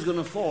wife was going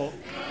to fall,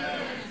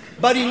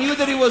 but he knew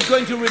that he was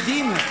going to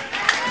redeem her.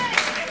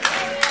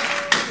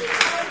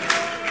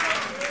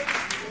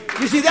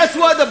 You see, that's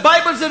why the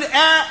Bible said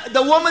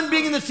the woman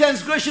being in the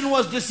transgression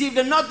was deceived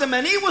and not the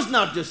man. He was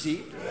not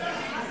deceived.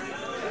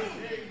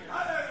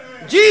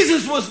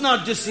 Jesus was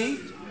not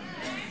deceived.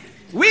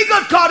 We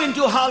got caught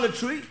into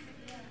harlotry.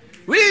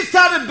 We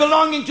started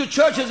belonging to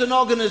churches and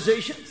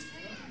organizations.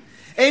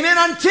 Amen.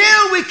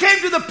 Until we came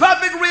to the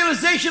perfect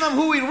realization of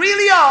who we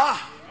really are.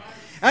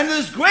 And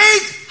this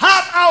great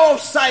half hour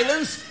of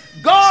silence,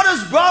 God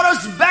has brought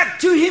us back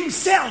to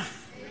himself.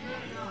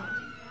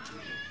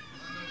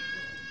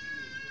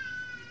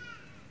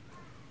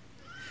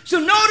 So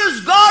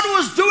notice God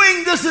was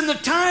doing this in the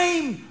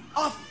time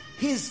of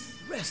his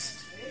rest.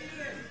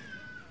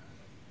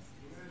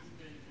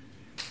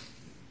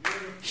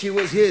 She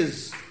was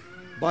his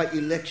by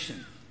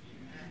election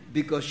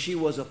because she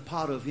was a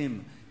part of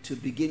him to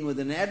begin with.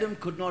 And Adam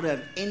could not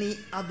have any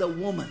other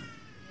woman.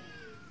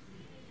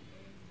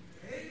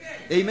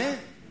 Amen.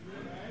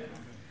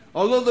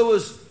 Although there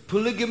was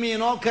polygamy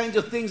and all kinds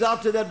of things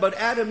after that, but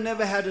Adam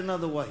never had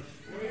another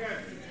wife.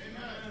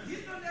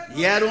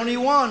 He had only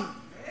one.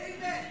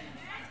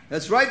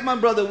 That's right, my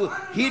brother.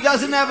 He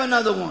doesn't have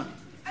another one.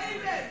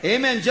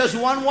 Amen. Just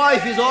one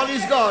wife is all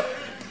he's got.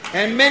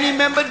 And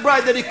many-membered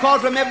bride that he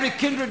called from every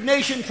kindred,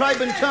 nation,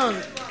 tribe, and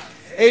tongue.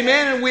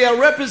 Amen. And we are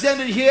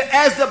represented here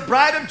as the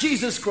bride of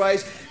Jesus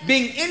Christ,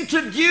 being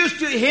introduced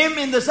to him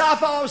in this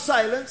half hour of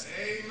silence.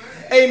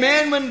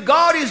 Amen. When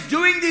God is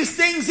doing these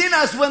things in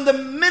us, when the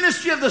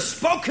ministry of the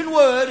spoken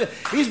word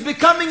is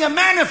becoming a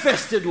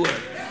manifested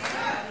word.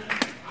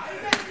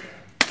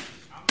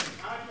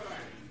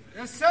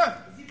 Yes, sir.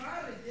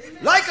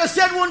 Like I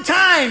said one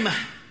time,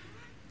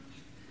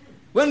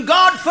 when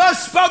God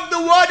first spoke the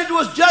word, it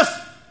was just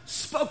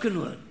spoken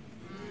word.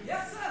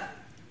 Yes, sir.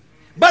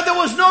 But there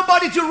was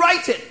nobody to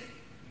write it.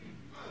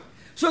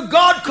 So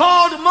God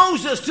called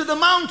Moses to the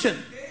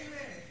mountain.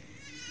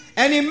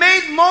 And he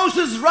made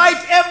Moses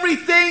write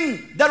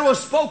everything that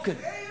was spoken.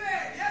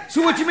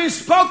 So which means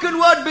spoken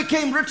word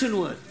became written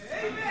word.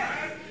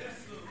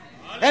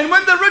 And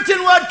when the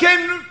written word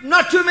came,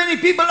 not too many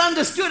people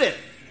understood it.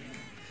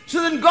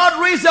 So then God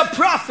raised up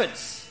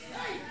prophets.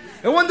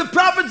 And when the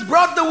prophets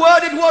brought the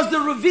word, it was the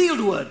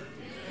revealed word.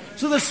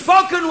 So the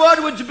spoken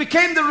word, which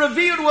became the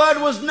revealed word,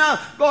 was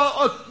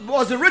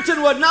the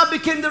written word, now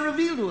became the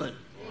revealed word.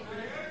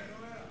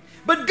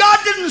 But God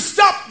didn't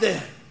stop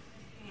there.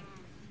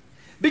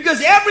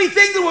 Because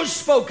everything that was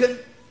spoken,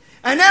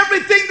 and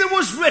everything that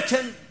was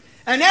written,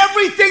 and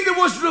everything that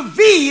was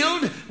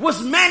revealed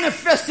was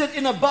manifested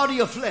in a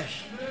body of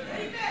flesh.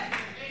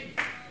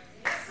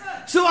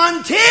 So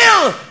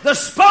until the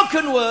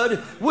spoken word,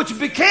 which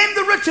became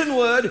the written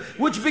word,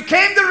 which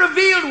became the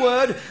revealed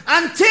word,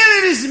 until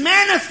it is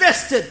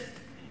manifested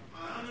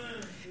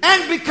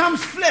and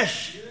becomes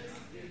flesh,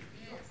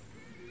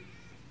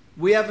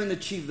 we haven't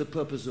achieved the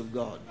purpose of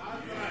God.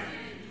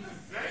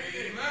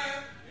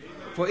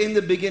 For in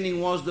the beginning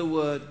was the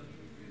Word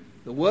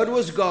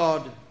was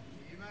God,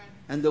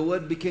 and the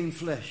Word became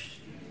flesh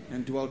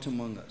and dwelt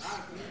among us.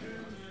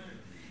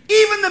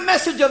 Even the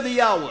message of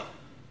the hour,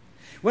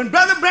 when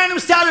Brother Branham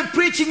started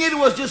preaching, it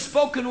was just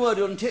spoken word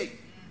on tape.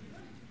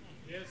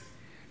 Yes.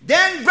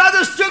 Then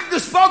brothers took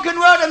the spoken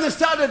word and they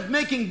started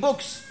making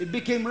books. It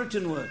became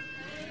written word.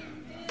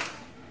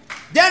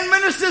 Then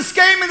ministers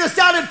came and they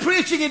started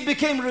preaching. It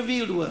became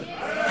revealed word.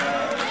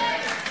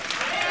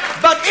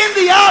 But in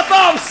the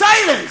hour of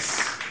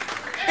silence,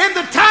 in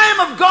the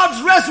time of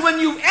God's rest, when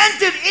you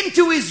entered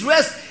into his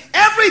rest,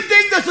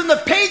 everything that's in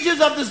the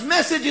pages of this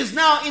message is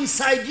now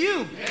inside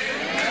you.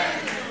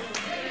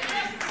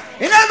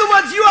 In other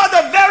words, you are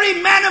the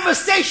very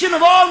manifestation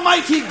of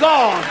Almighty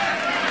God.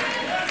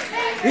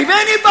 If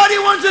anybody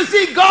wants to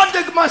see God,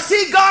 they must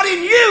see God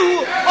in you,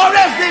 or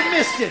else they've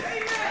missed it.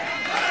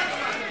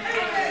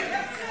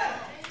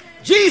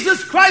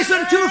 Jesus Christ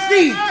on 2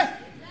 feet. Amen.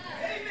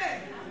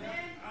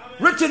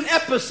 Written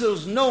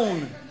epistles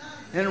known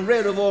and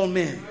read of all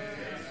men.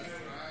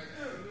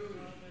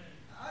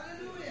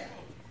 Hallelujah.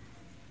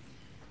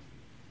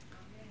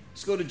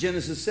 Let's go to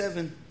Genesis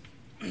 7,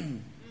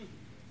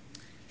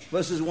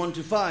 verses 1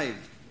 to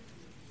 5.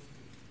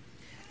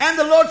 And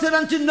the Lord said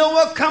unto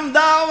Noah, Come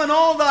thou and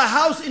all thy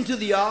house into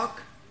the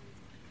ark,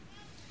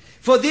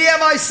 for thee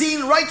have I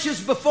seen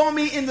righteous before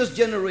me in this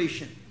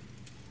generation.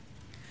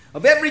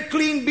 Of every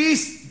clean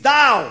beast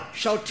thou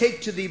shalt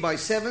take to thee by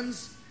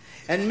sevens,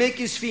 and make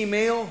his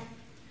female,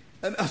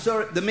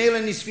 the male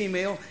and his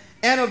female,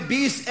 and of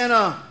beasts and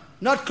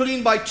not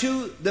clean by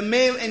two, the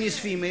male and his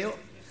female,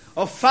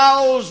 of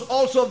fowls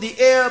also of the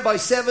air by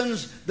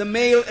sevens, the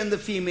male and the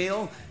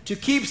female, to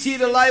keep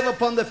seed alive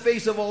upon the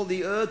face of all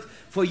the earth,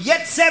 for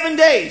yet 7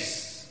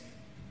 days.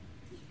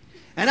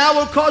 And I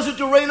will cause it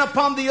to rain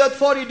upon the earth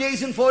 40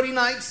 days and 40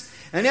 nights,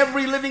 and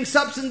every living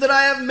substance that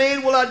I have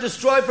made will I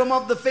destroy from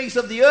off the face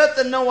of the earth.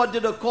 And Noah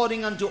did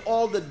according unto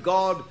all that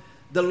God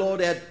the Lord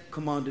had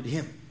commanded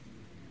him.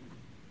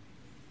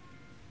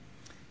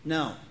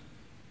 Now,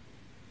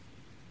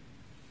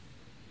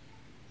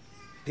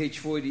 page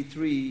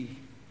 483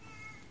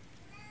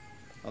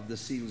 of the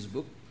Seals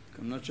book.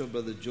 I'm not sure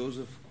Brother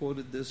Joseph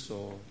quoted this,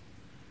 or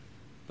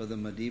Brother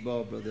Madiba,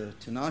 or Brother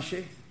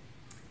Tinashe.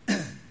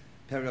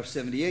 Paragraph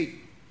 78.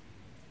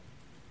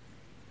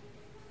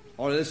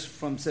 Or this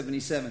from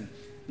 77.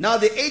 Now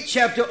the 8th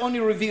chapter only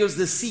reveals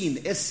the scene,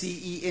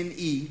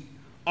 S-C-E-N-E,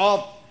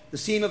 of the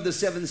scene of the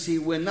 7th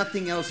seal, where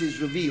nothing else is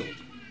revealed.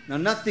 Now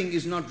nothing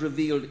is not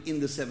revealed in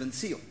the 7th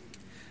seal.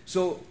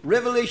 So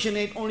Revelation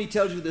 8 only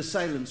tells you the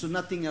silence, so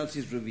nothing else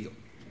is revealed.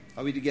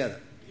 Are we together?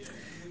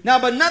 Now,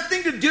 but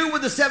nothing to do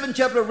with the 7th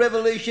chapter of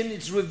Revelation.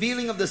 Its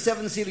revealing of the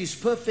 7th seal is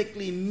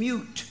perfectly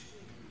mute.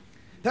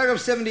 Paragraph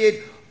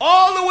 78.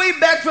 All the way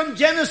back from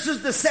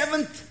Genesis, the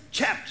 7th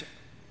chapter,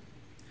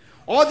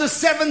 or the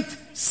 7th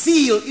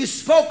seal, is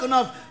spoken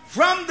of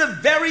from the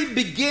very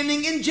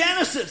beginning in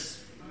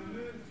Genesis.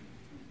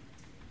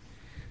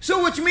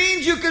 So which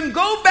means you can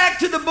go back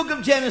to the book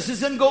of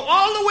Genesis and go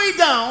all the way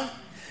down.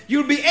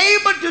 You'll be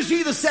able to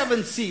see the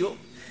 7th seal.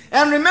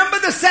 And remember,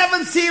 the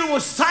 7th seal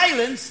was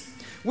silence,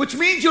 which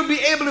means you'll be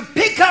able to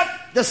pick up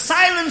the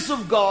silence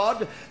of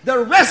God, the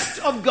rest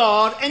of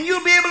God, and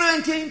you'll be able to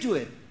attain to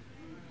it.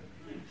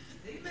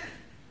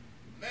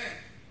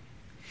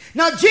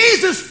 Now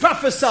Jesus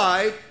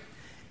prophesied,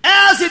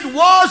 as it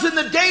was in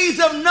the days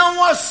of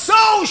Noah,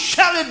 so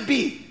shall it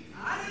be.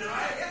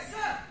 Hallelujah. Yes,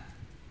 sir.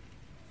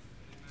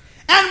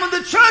 And when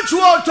the church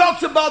world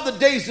talks about the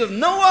days of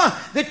Noah,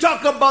 they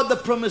talk about the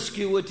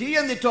promiscuity,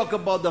 and they talk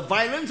about the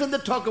violence, and they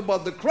talk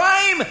about the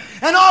crime,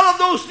 and all of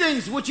those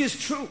things, which is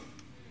true.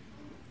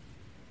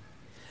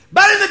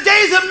 But in the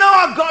days of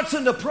Noah, God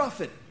sent a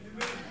prophet.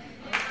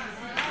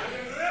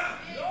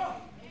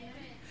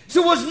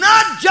 So it was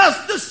not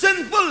just the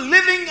sinful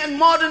living and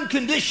modern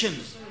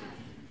conditions.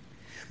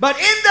 But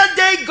in that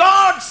day,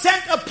 God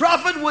sent a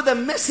prophet with a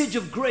message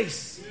of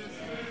grace.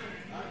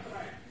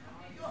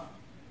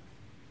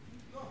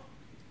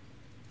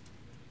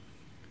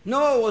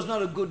 Noah was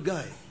not a good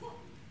guy.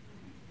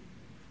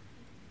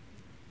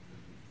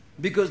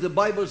 Because the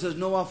Bible says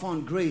Noah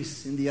found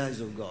grace in the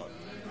eyes of God.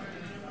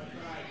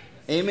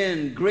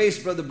 Amen.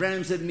 Grace, Brother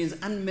Branham said, means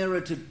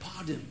unmerited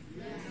pardon.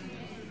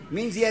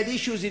 Means he had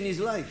issues in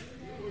his life.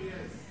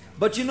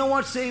 But you know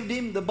what saved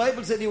him? The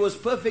Bible said he was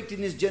perfect in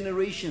his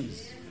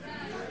generations.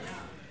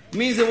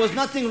 Means there was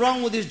nothing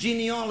wrong with his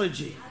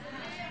genealogy.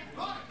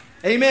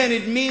 Amen.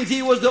 It means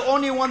he was the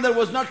only one that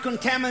was not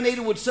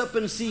contaminated with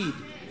serpent seed.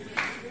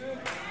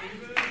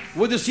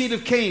 With the seed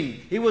of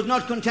Cain. He was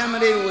not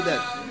contaminated with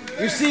that.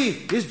 You see,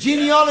 his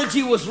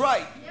genealogy was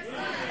right.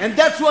 And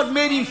that's what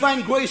made him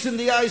find grace in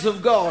the eyes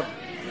of God.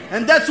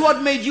 And that's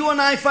what made you and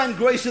I find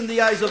grace in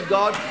the eyes of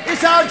God.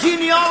 It's our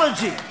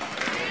genealogy.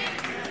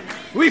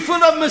 We're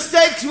full of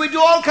mistakes. We do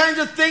all kinds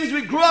of things.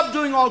 We grew up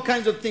doing all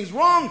kinds of things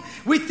wrong.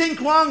 We think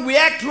wrong. We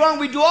act wrong.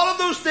 We do all of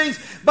those things.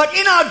 But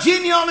in our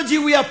genealogy,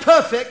 we are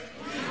perfect.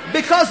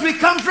 Because we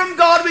come from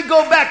God, we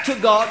go back to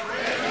God.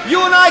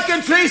 You and I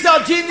can trace our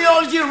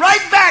genealogy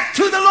right back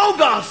to the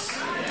Logos.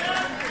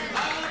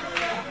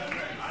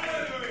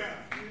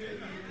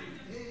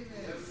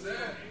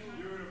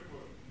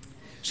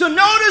 So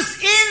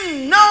notice,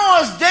 in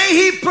Noah's day,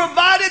 he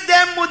provided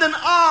them with an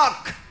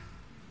ark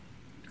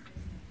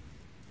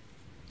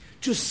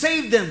to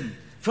save them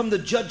from the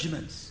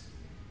judgments.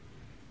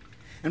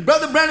 And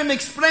Brother Branham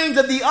explains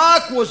that the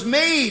ark was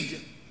made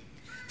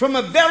from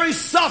a very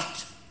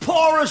soft,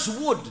 porous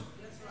wood.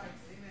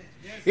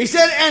 He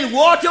said, and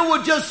water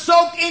would just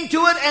soak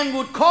into it and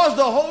would cause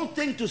the whole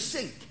thing to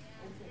sink.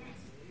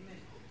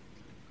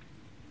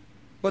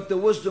 But the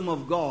wisdom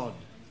of God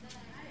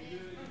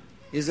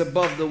is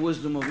above the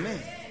wisdom of man.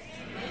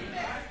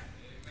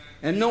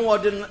 And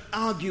Noah didn't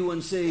argue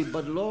and say,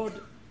 but Lord,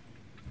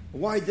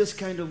 why this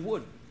kind of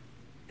wood?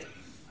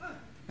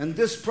 And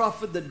this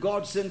prophet that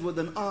God sent with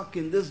an ark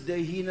in this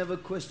day, he never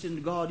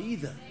questioned God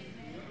either.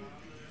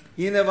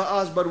 He never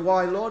asked, but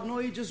why, Lord? No,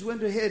 he just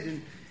went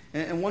ahead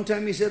And one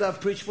time he said,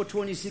 I've preached for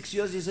 26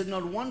 years. He said,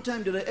 not one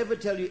time did I ever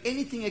tell you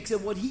anything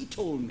except what he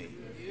told me.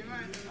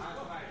 Amen.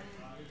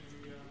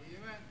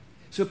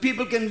 So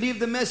people can leave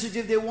the message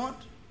if they want.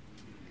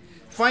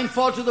 Find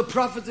fault to the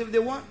prophets if they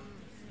want.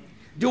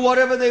 Do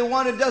whatever they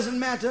want. It doesn't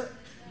matter.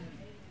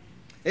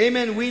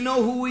 Amen. We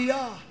know who we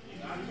are.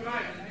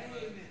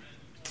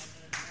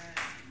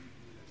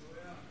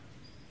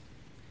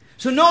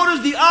 So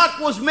notice the ark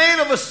was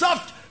made of a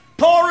soft,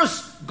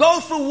 porous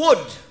gopher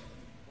wood,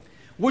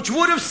 which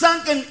would have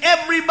sunk and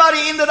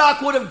everybody in that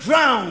ark would have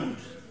drowned.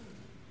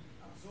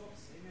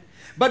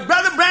 But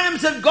Brother Branham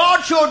said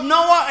God showed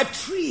Noah a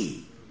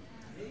tree.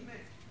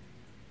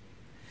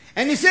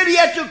 And he said he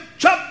had to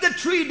chop the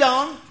tree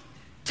down,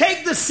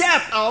 take the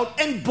sap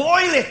out and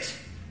boil it.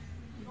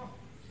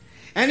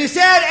 And he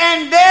said,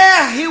 and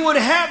there he would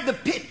have the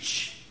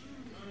pitch.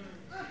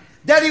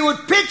 That he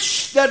would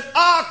pitch that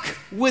ark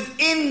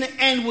within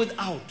and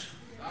without.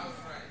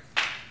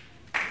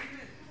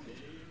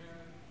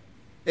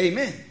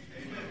 Amen.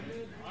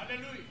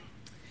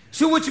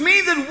 So which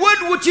means that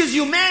wood, which is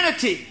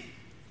humanity,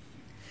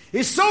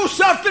 is so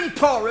soft and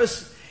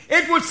porous,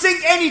 it would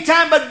sink any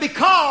time, but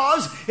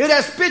because it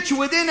has pitch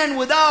within and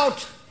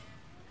without,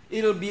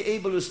 it'll be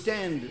able to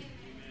stand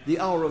the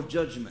hour of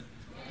judgment.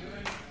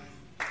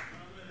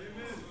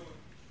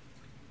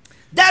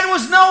 That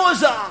was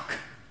Noah's ark.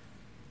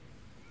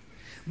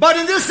 But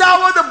in this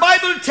hour, the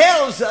Bible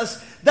tells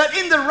us that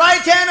in the right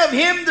hand of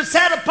him that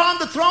sat upon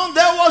the throne,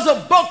 there was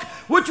a book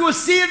which was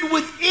sealed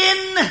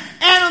within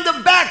and on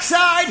the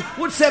backside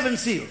with 7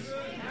 seals.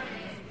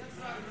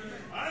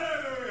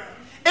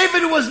 If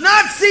it was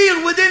not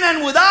sealed within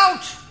and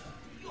without,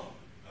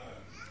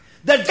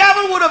 the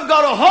devil would have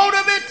got a hold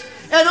of it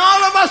and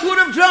all of us would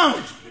have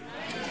drowned.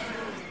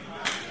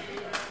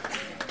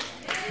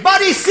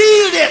 But he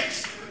sealed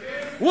it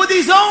with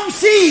his own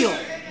seal.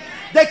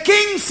 The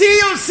king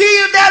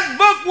sealed that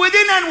book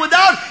within and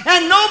without,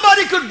 and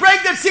nobody could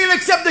break that seal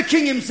except the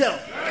king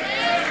himself.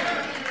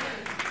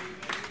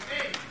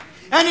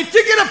 And he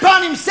took it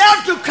upon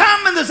himself to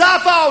come in this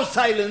half-hour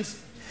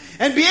silence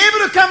and be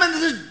able to come in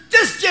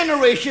this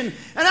generation.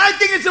 And I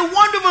think it's a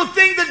wonderful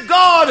thing that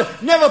God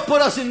never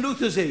put us in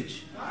Luther's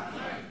age,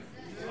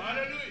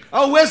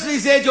 or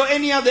Wesley's age, or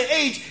any other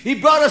age. He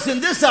brought us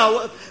in this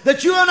hour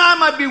that you and I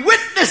might be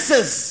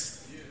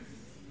witnesses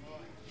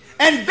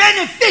and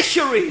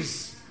beneficiaries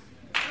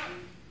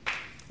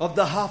of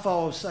the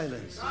half-hour of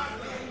silence.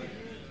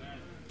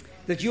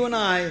 That you and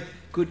I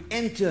could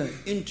enter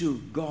into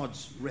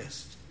God's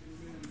rest.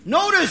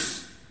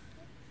 Notice,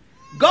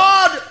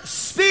 God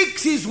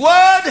speaks His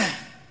word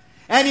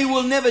and He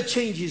will never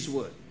change His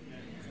word.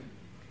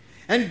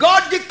 And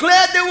God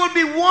declared there will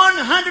be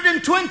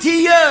 120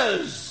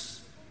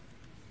 years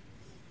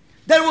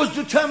that was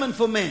determined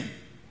for man.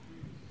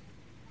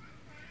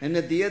 And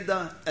at the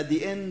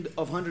end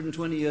of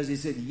 120 years, He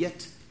said,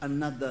 yet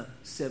another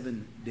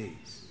 7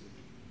 days.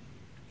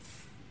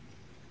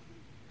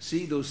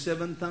 See, those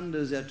 7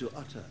 thunders had to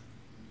utter.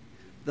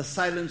 The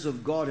silence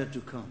of God had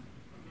to come.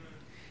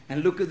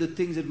 And look at the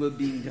things that were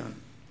being done.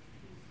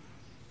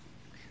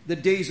 The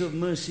days of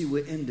mercy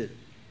were ended.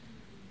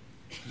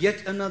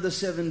 Yet another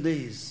 7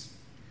 days.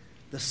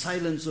 The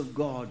silence of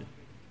God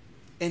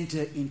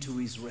entered into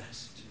His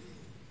rest.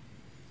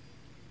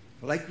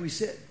 Like we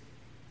said,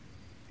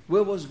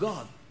 where was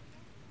God?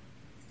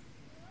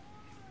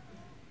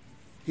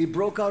 He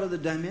broke out of the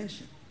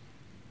dimension.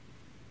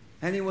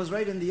 And He was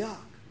right in the ark.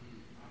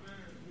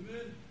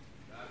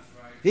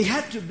 He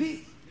had to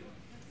be.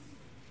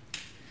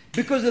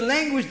 Because the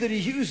language that He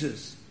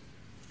uses,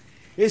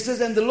 it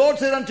says, and the Lord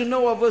said unto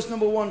Noah, verse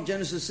number 1,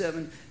 Genesis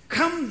 7,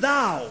 come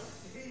thou,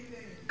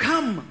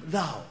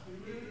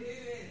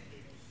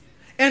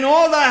 and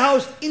all thy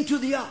house into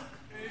the ark.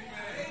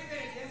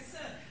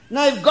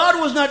 Now if God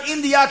was not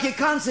in the ark, He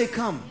can't say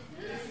come.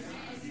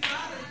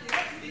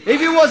 If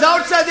He was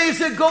outside there, He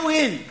said go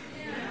in.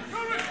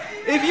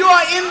 If you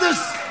are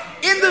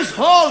in this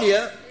hall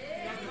here,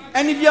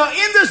 and if you're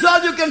in this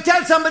hall, you can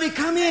tell somebody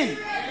come in.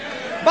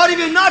 But if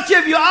you're not here,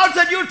 if you're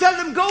outside, you'll tell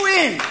them go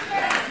in.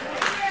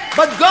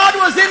 But God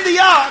was in the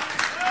ark.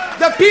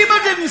 The people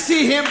didn't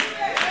see Him.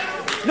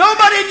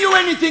 Nobody knew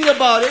anything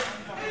about it.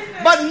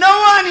 But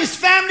Noah and his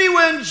family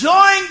were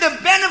enjoying the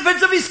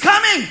benefits of His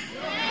coming.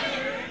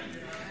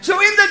 So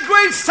in the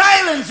great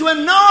silence,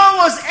 when Noah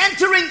was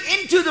entering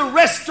into the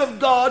rest of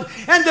God,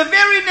 and the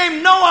very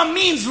name Noah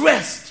means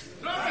rest.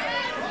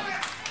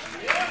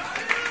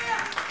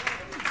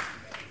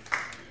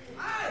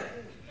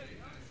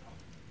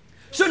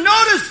 So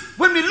notice,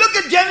 when we look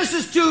at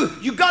Genesis 2,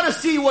 you got to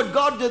see what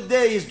God did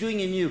there is doing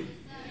in you.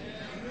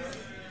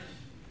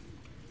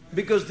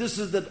 Because this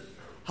is the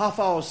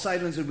half-hour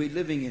silence that we're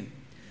living in.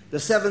 The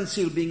 7th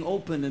seal being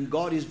opened, and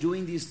God is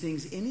doing these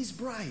things in His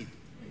bride.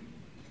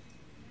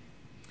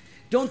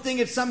 Don't think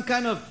it's some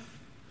kind of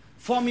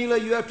formula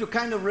you have to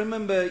kind of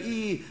remember.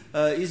 E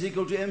is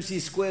equal to MC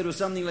squared or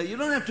something like that. You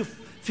don't have to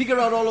figure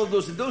out all of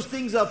those. Those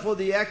things are for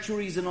the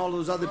actuaries and all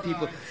those other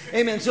people.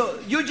 Amen. So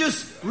you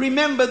just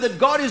remember that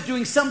God is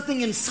doing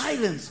something in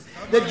silence.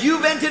 That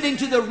you've entered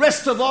into the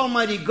rest of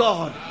Almighty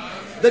God.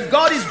 That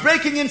God is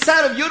breaking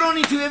inside of you. You don't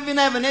need to even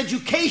have an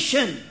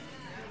education.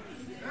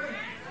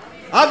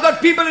 I've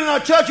got people in our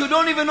church who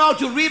don't even know how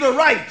to read or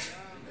write.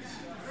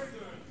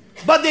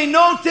 But they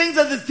know things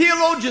that the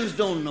theologians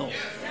don't know.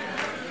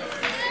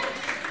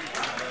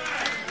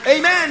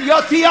 Amen.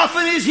 Your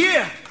theophany is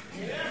here.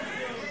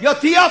 Your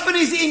theophany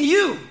is in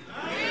you.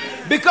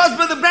 Because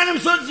Brother Branham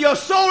says your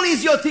soul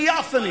is your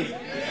theophany.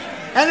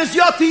 And it's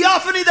your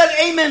theophany that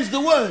amens the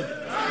word.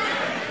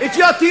 It's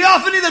your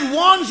theophany that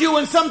warns you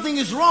when something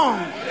is wrong.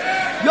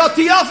 Your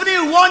theophany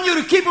will warn you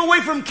to keep away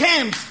from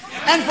camps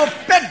and for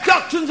pet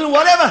doctrines and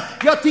whatever.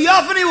 Your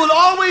theophany will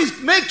always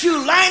make you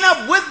line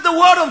up with the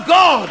word of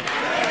God.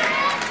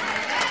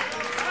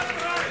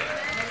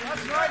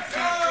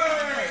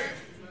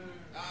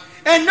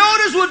 And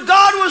notice what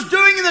God was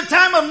doing in the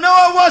time of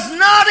Noah was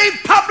not a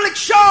public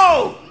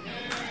show.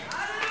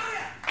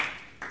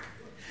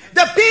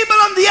 The people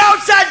on the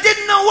outside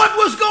didn't know what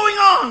was going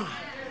on.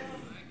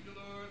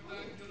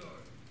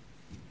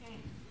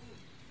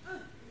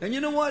 And you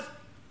know what?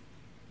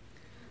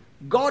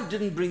 God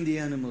didn't bring the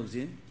animals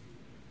in.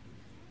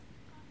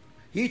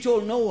 He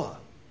told Noah,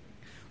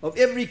 of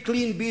every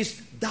clean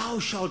beast thou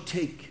shalt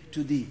take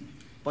to thee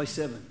by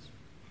sevens.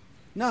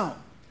 Now,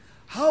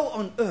 how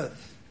on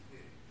earth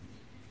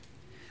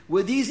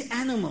were these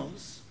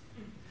animals,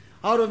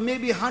 out of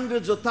maybe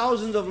hundreds or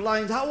thousands of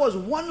lions, how was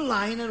one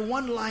lion and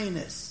one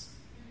lioness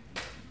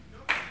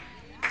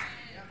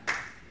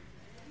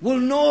will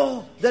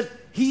know that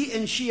he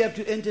and she have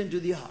to enter into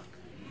the ark?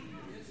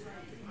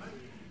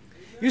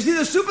 You see,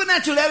 the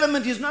supernatural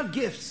element is not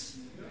gifts.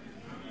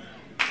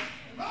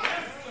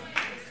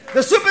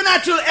 The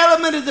supernatural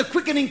element is the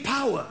quickening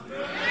power.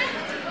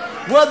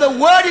 Where the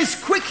word is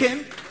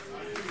quickened,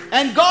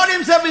 and God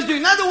himself is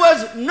doing. In other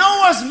words,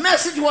 Noah's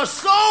message was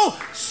so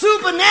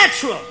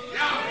supernatural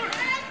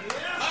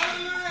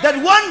that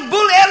one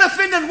bull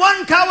elephant and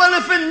one cow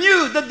elephant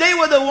knew that they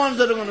were the ones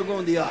that are going to go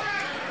in the ark.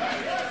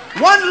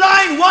 One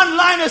lion, one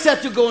lioness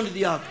had to go into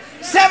the ark.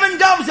 7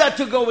 doves had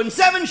to go in.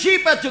 7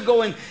 sheep had to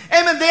go in.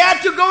 Amen. They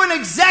had to go in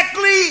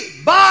exactly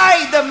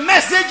by the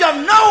message of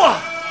Noah.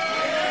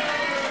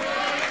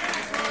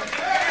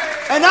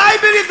 And I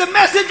believe the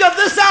message of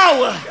this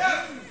hour,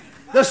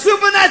 the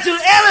supernatural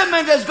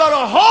element has got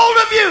a hold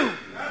of you.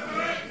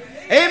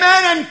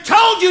 Amen. And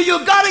told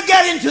you got to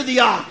get into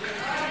the ark.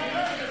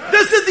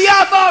 This is the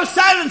hour of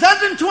silence.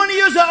 120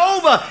 years are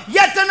over.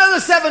 Yet another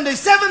 7 days.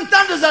 7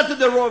 thunders after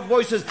their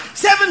voices.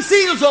 7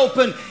 seals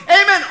open.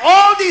 Amen.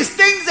 All these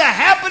things are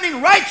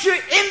happening right here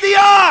in the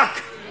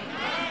ark.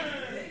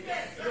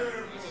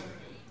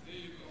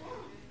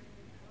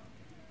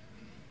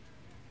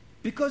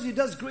 Because he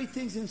does great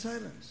things in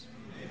silence.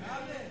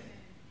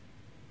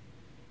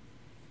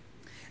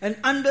 And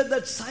under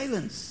that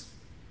silence,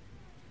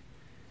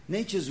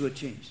 natures were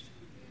changed.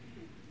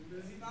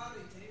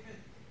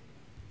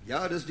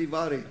 Yeah, that's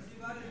dividing.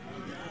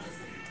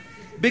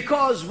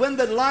 Because when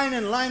the lion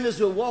and lioness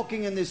were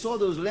walking and they saw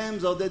those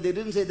lambs out there, they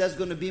didn't say, that's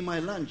going to be my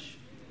lunch.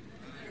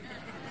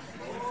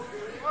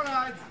 All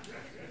right.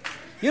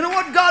 You know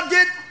what God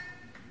did?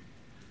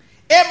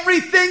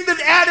 Everything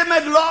that Adam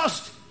had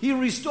lost, he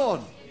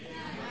restored.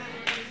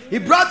 He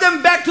brought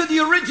them back to the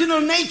original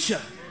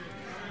nature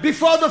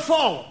before the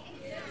fall.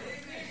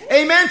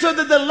 Amen. So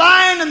that the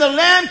lion and the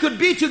lamb could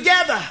be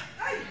together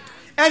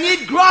and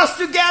eat grass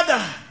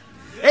together.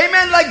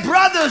 Amen. Like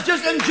brothers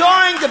just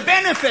enjoying the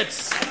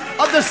benefits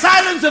of the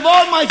silence of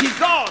Almighty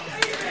God.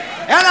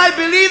 And I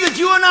believe that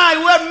you and I,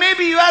 well,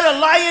 maybe you had a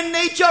lion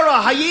nature or a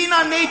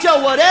hyena nature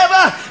or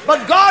whatever,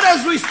 but God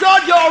has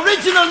restored your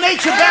original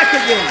nature back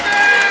again.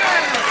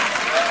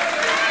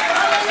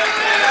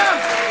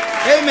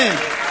 Amen.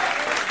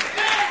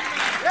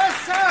 Yes,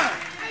 sir.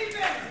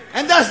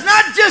 And that's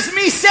not just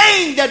me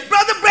saying that.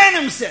 Brother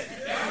Branham said.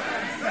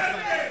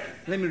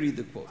 Let me read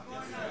the quote.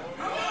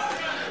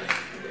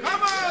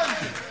 Come on.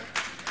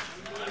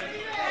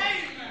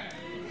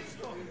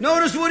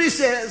 Notice what he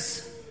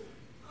says.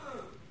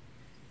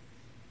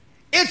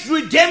 Its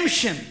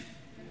redemption.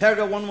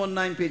 Paragraph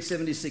 119, page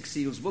 76,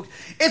 Seals book.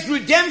 Its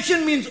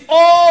redemption means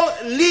all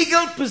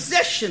legal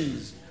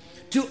possessions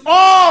to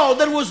all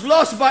that was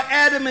lost by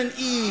Adam and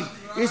Eve.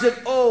 He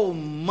said, oh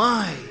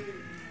my.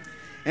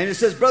 And it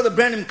says, Brother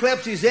Branham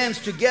claps his hands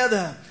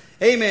together.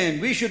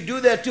 Amen. We should do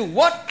that too.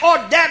 What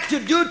ought that to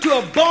do to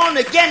a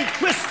born-again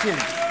Christian?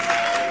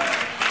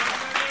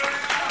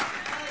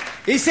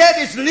 He said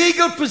it's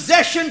legal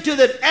possession to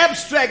that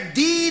abstract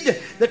deed.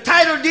 The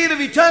title deed of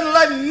eternal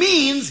life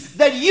means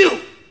that you,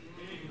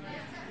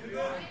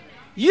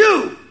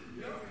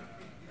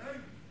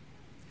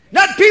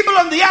 not people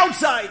on the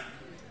outside,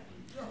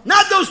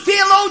 not those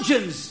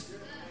theologians,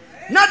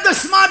 not the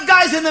smart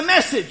guys in the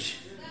message.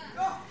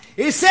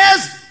 He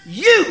says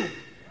you.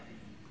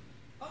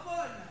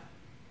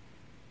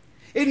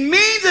 It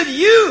means that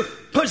you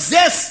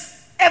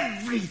possess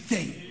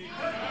everything.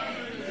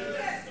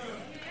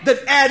 that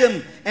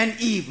Adam and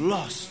Eve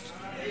lost.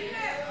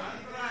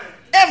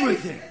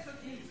 Everything.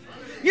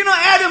 You know,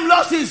 Adam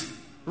lost his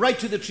right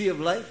to the tree of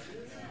life.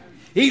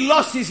 He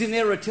lost his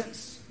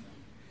inheritance.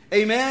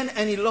 Amen.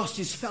 And he lost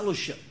his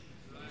fellowship.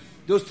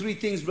 Those three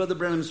things Brother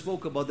Branham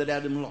spoke about that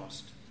Adam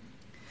lost.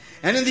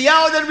 And in the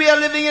hour that we are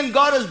living in,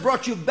 God has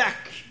brought you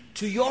back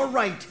to your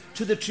right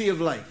to the tree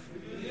of life.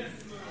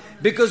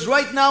 Because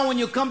right now when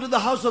you come to the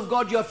house of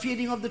God, you are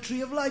feeding of the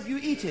tree of life. You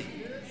eat it.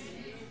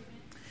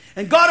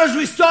 And God has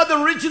restored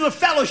the original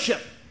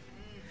fellowship.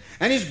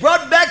 And He's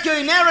brought back your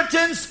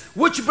inheritance,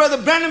 which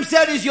Brother Branham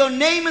said is your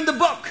name in the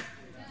book.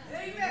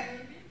 Amen.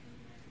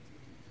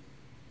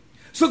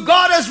 So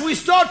God has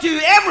restored to you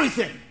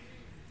everything.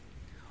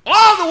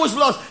 All that was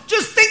lost.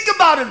 Just think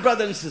about it,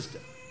 brother and sister.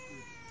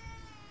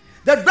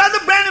 That Brother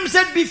Branham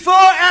said before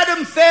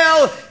Adam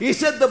fell, he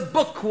said the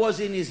book was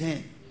in his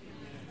hand.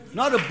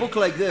 Not a book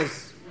like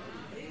this.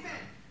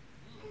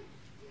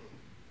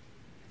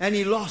 And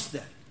he lost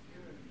that.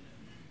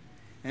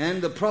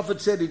 And the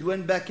prophet said it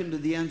went back into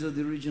the hands of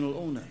the original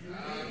owner.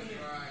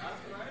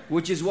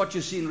 Which is what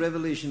you see in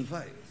Revelation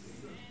 5.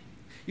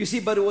 You see,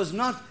 but it was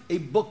not a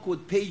book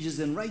with pages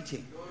and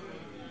writing.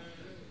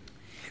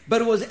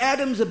 But it was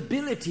Adam's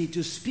ability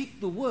to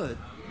speak the word.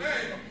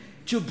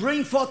 To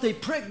bring forth a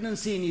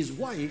pregnancy in his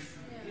wife.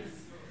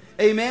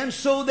 Amen.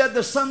 So that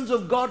the sons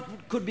of God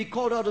could be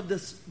called out of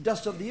the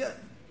dust of the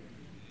earth.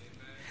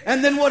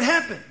 And then what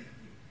happened?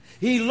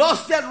 He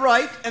lost that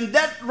right, and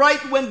that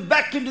right went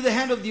back into the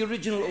hand of the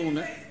original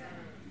owner.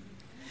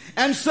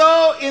 And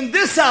so in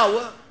this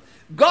hour,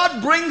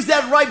 God brings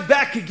that right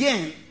back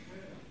again.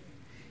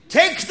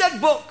 Takes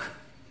that book,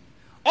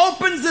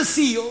 opens the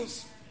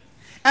seals,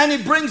 and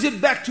He brings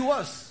it back to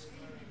us.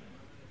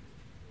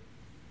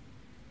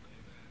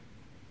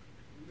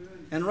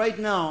 And right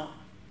now,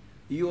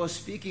 you are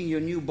speaking your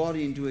new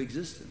body into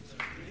existence.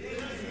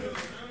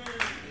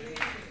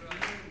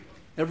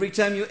 Every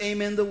time you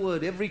amen the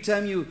word, every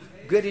time you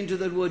get into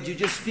that word, you're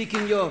just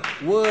speaking your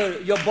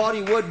word, your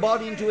body, word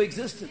body into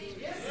existence.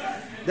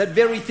 That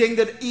very thing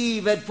that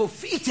Eve had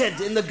forfeited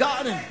in the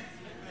garden.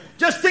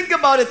 Just think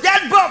about it.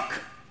 That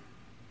book,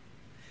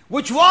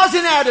 which was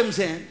in Adam's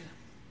hand,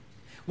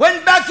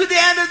 went back to the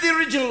hand of the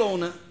original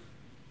owner.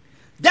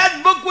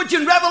 That book which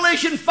in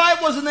Revelation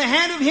 5 was in the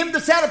hand of Him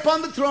that sat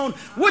upon the throne,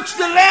 which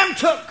the Lamb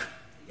took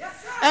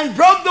and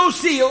broke those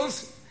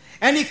seals.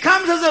 And He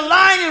comes as a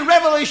lion in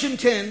Revelation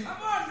 10.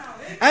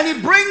 And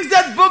He brings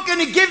that book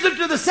and He gives it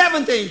to the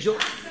seventh angel.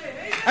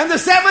 And the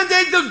seventh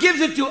angel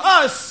gives it to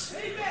us.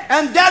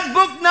 And that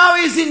book now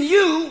is in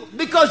you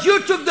because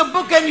you took the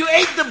book and you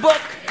ate the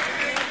book.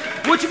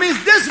 Which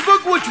means this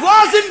book which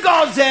was in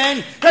God's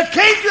hand, that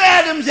came to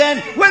Adam's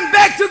hand, went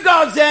back to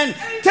God's hand,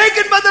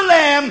 taken by the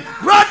Lamb,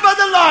 brought by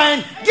the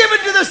lion, given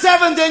to the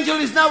seventh angel,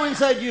 is now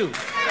inside you.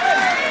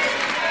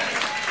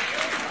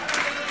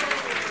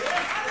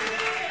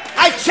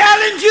 I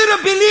challenge you to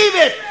believe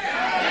it.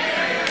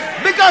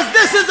 Because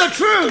this is the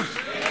truth.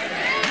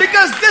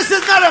 Because this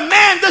is not a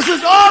man, this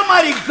is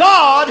Almighty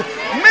God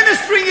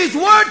ministering His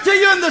word to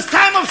you in this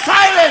time of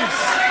silence.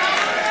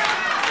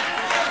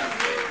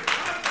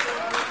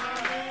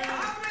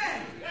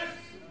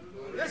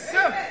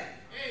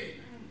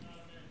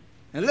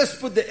 And let's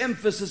put the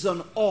emphasis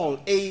on all,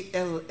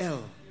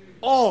 A-L-L.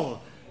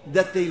 All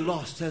that they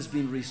lost has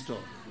been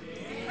restored.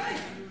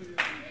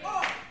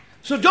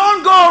 So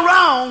don't go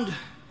around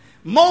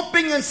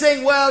moping and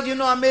saying, well, you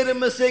know, I made a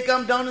mistake.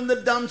 I'm down in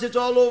the dumps. It's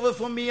all over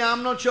for me.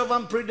 I'm not sure if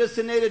I'm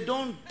predestinated.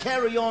 Don't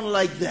carry on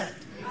like that.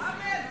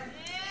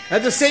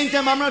 At the same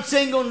time, I'm not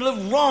saying don't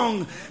live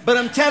wrong, but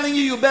I'm telling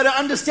you, you better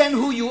understand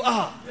who you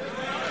are.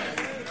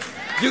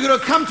 You're going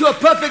to come to a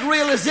perfect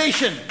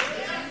realization.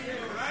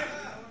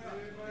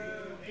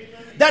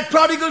 That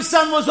prodigal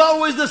son was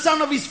always the son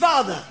of his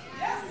father.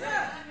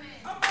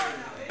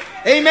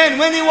 Amen.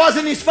 When he was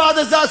in his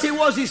father's house, he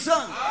was his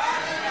son.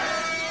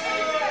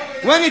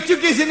 When he took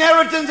his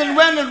inheritance and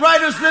went and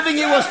riotous living,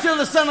 he was still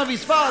the son of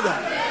his father.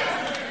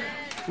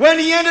 When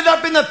he ended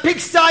up in the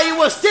pigsty, he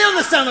was still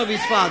the son of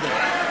his father.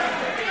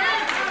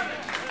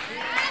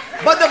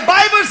 But the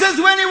Bible says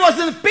when he was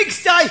in the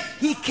pigsty,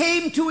 he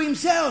came to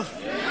himself.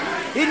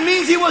 It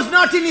means he was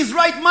not in his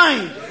right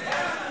mind.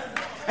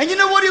 And you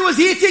know what he was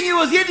eating? He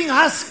was eating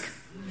husk.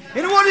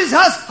 You know what is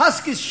husk?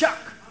 Husk is shuck.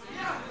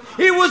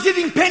 He was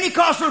eating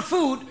Pentecostal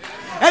food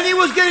and he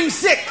was getting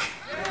sick.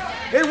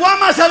 And why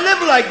must I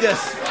live like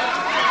this?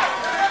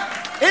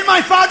 In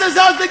my father's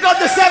house they got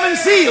the 7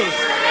 seals.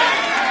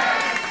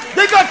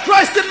 They got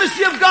Christ, the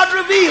mystery of God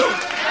revealed.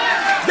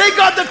 They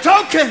got the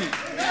token.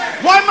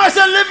 Why must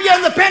I live here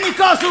in the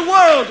Pentecostal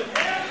world?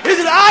 He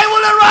said, I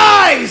will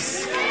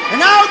arise and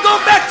I'll go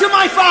back to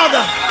my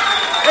Father.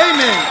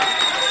 Amen.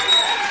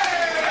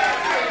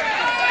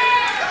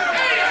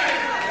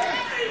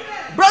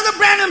 Brother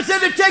Branham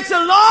said it takes a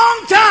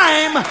long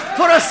time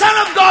for a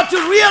son of God to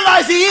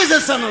realize he is a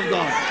son of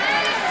God.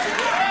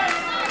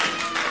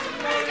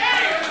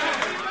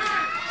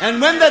 And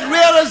when that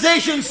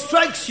realization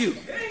strikes you,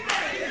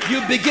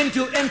 you begin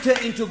to enter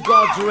into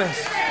God's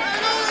rest.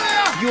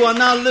 You are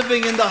now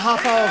living in the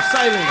half hour of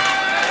silence.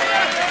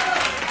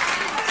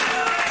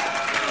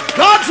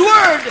 God's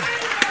word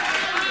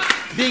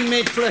being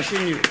made flesh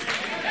in you.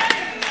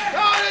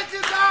 Glory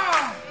to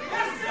God.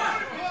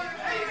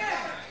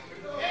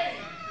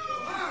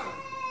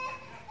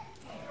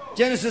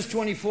 Genesis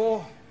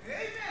 24,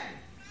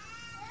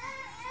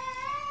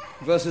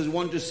 verses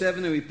 1 to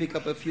 7, and we pick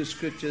up a few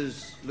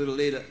scriptures a little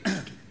later.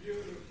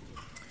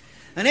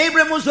 And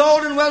Abram was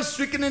old and well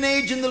stricken in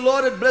age, and the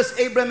Lord had blessed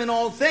Abram in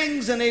all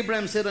things. And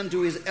Abram said unto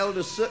his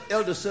elder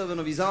servant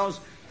of his house,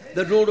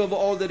 that ruled over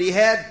all that he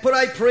had, Put,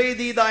 I pray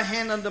thee, thy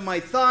hand under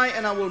my thigh,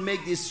 and I will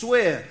make thee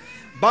swear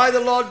by the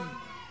Lord,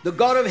 the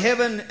God of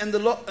heaven and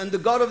the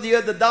God of the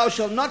earth, that thou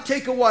shalt not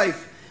take a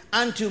wife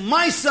unto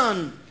my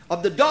son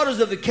of the daughters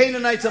of the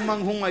Canaanites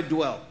among whom I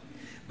dwell.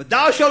 But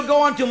thou shalt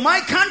go unto my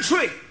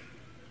country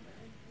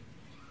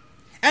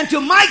and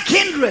to my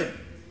kindred,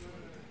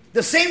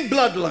 the same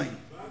bloodline,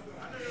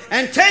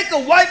 and take a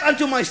wife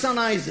unto my son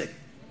Isaac.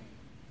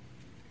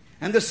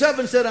 And the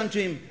servant said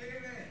unto him,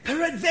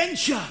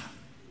 Peradventure,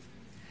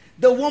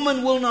 the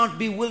woman will not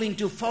be willing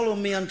to follow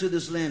me unto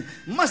this land.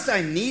 Must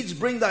I needs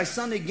bring thy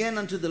son again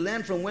unto the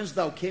land from whence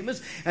thou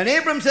camest? And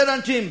Abram said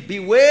unto him,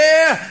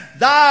 Beware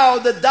thou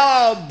that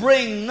thou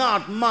bring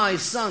not my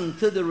son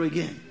thither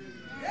again.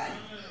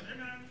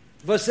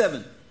 Verse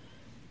 7.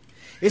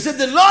 He said,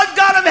 The Lord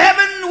God of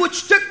heaven,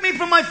 which took me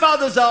from my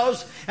father's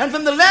house, and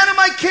from the land of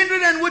my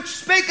kindred, and which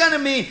spake unto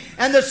me,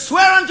 and that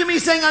sware unto me,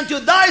 saying, Unto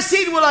thy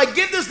seed will I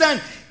give this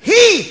land,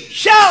 he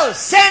shall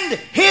send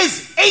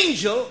his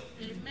angel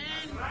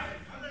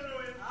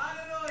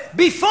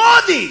before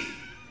thee,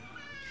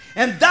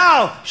 and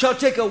thou shalt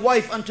take a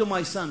wife unto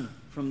my son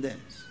from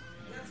thence.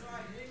 That's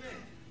right. Amen.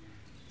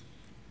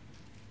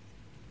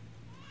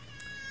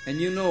 And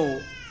you know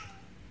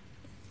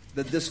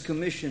that this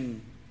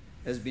commission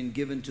has been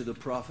given to the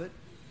prophet.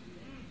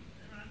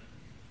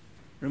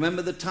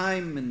 Remember the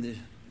time when the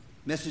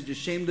message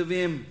ashamed of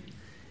him,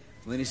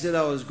 when he said,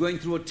 I was going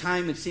through a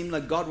time, it seemed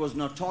like God was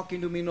not talking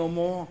to me no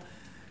more,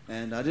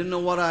 and I didn't know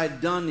what I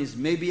had done. Is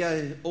maybe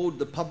I owed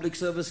the public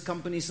service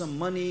company some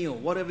money or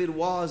whatever it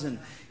was, and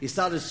he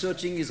started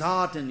searching his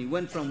heart, and he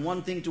went from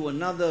one thing to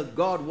another.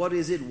 God, what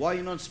is it? Why are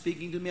you not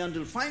speaking to me?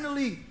 Until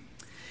finally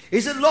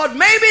he said, Lord,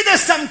 maybe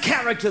there's some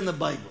character in the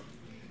Bible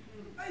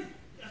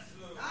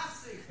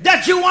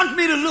that you want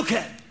me to look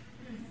at.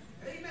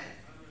 Amen.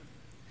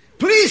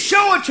 Please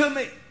show it to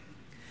me.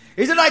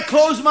 He said, I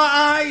closed my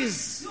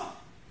eyes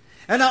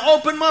and I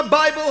opened my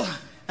Bible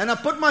and I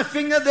put my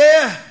finger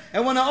there,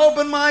 and when I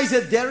opened my eyes,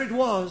 there it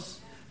was,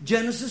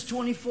 Genesis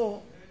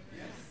 24,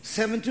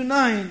 7 to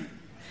 9.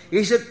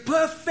 He said,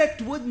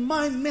 perfect with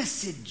my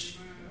message.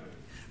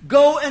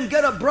 Go and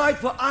get a bride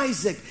for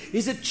Isaac.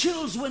 He said,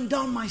 chills went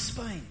down my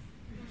spine.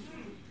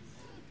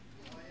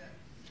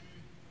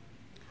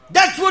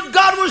 That's what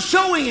God was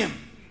showing him.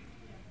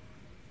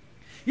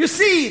 You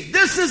see,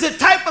 this is a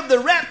type of the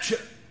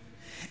rapture.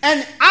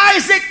 And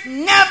Isaac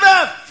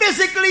never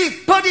physically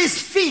put his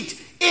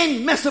feet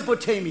in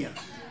Mesopotamia.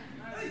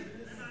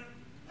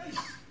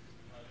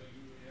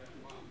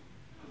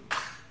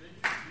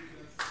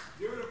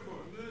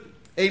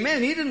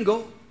 Amen. He didn't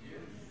go.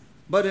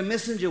 But a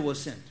messenger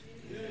was sent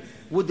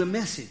with the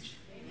message.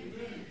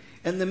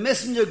 And the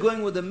messenger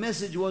going with the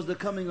message was the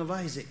coming of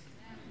Isaac.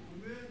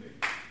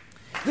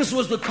 This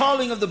was the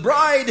calling of the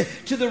bride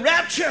to the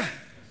rapture.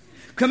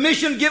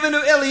 Commission given to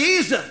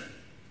Eliezer.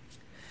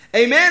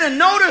 Amen. And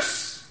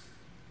notice,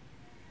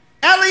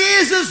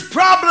 Eliezer's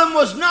problem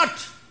was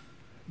not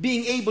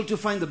being able to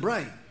find the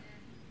bride.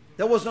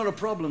 That was not a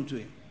problem to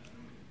him.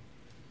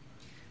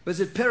 But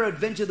he said,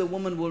 peradventure the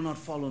woman will not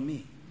follow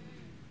me.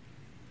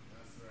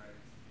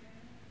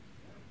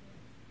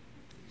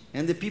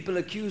 And the people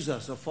accuse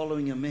us of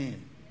following a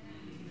man.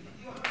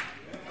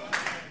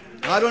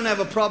 I don't have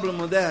a problem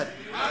with that.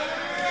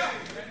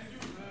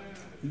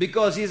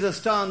 Because he's a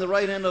star on the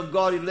right hand of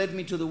God, he led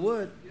me to the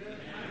word.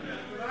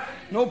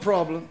 No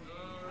problem.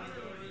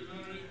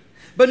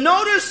 But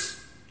notice,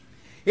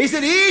 he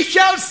said, he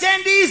shall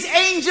send his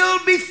angel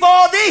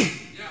before thee.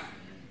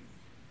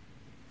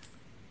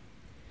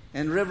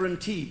 And Reverend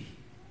T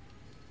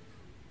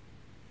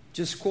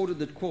just quoted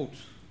that quote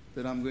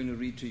that I'm going to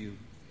read to you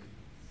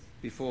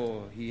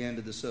before he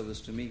handed the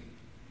service to me.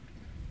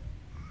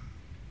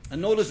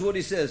 And notice what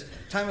he says,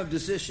 time of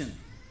decision.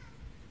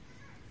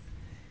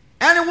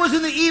 And it was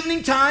in the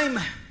evening time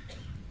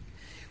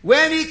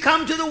when he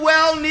come to the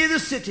well near the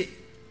city.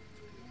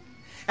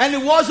 And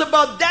it was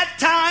about that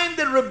time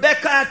that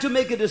Rebekah had to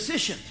make a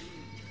decision.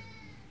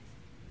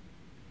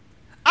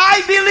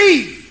 I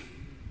believe.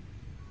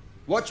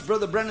 Watch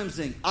Brother Branham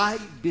sing. I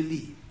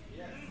believe.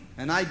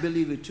 And I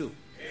believe it too.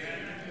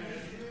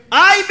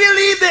 I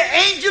believe the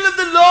angel of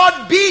the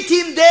Lord beat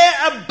him there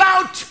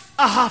about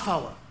a half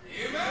hour.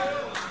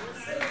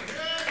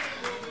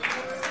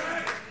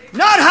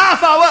 Not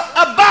half hour,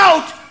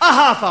 about a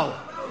half hour.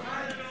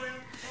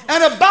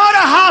 And about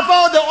a half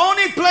hour, the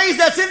only place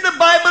that's in the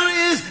Bible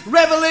is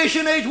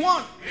Revelation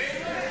 8:1.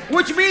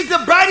 Which means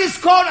the bride is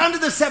called under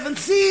the seventh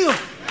seal.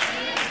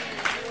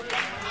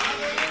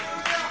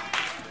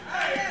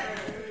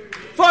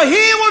 For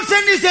he will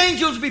send his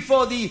angels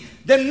before thee,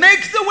 that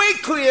makes the way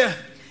clear.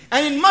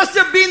 And it must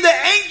have been the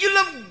angel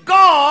of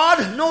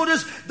God,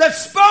 notice, that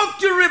spoke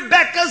to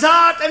Rebekah's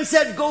heart and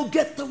said, go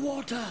get the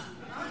water.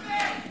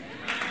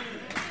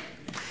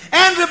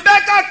 And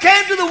Rebekah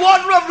came to the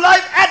water of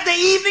life at the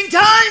evening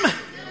time.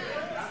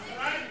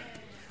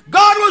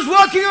 God was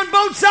working on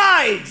both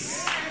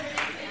sides.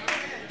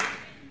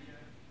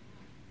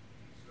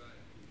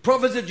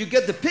 Prophet, did you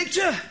get the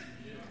picture?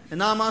 And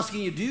now I'm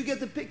asking you, do you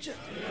get the picture?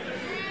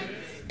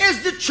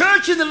 Is the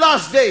church in the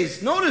last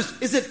days? Notice,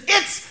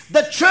 it's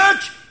the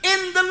church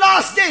in the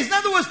last days. In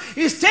other words,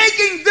 he's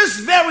taking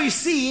this very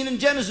scene in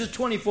Genesis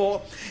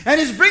 24 and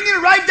he's bringing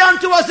it right down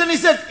to us, and he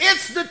said,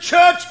 it's the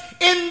church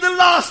in the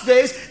last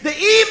days. The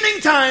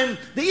evening time,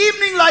 the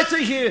evening lights are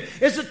here.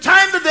 It's the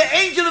time that the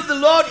angel of the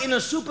Lord in a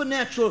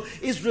supernatural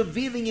is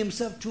revealing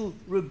himself to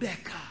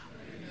Rebekah,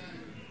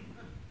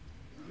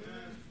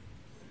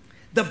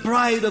 the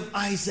bride of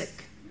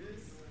Isaac.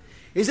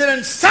 He said,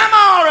 and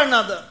somehow or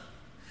another,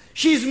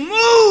 she's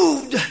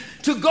moved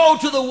to go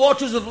to the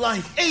waters of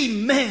life.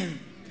 Amen.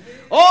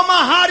 Oh,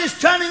 my heart is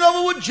turning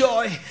over with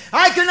joy.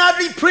 I can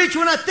hardly preach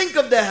when I think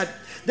of that.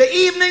 The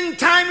evening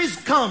time is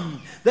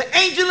come. The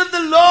angel of the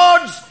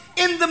Lord's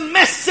in the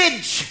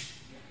message.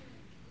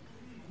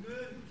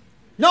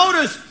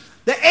 Notice,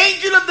 the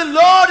angel of the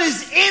Lord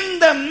is in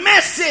the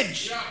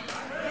message.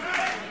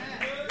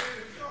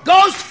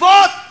 Goes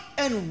forth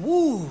and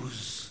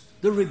woos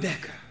the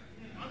Rebekah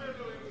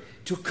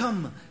to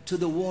come to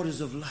the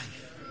waters of life.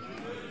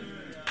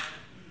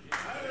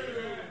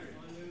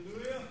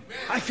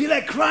 I feel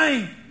like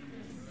crying.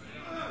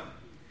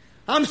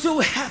 I'm so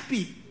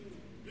happy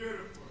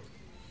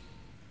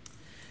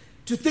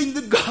to think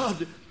that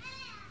God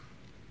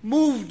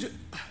wooed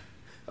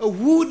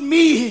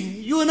me,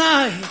 you and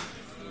I,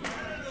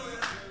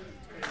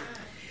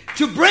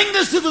 to bring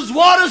us to those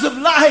waters of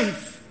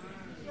life,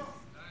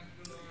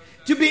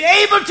 to be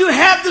able to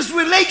have this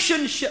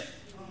relationship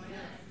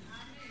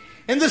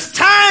in this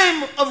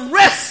time of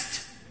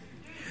rest,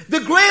 the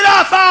great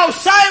half-hour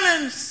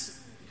silence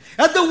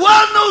that the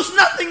world knows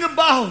nothing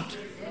about.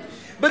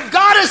 But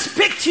God has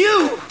picked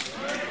you.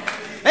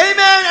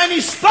 Amen. And he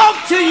spoke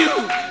to you.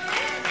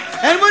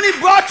 And when he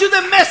brought you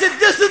the message,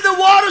 this is the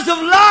waters of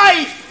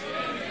life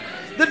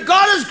that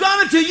God has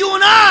granted to you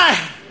and I.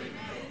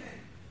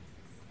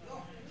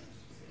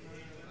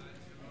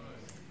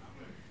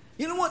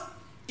 You know what?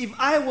 If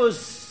I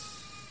was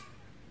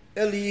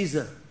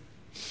Eliezer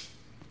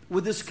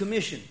with this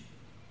commission,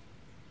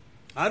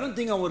 I don't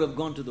think I would have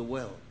gone to the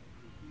well.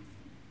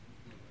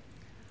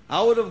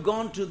 I would have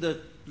gone to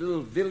the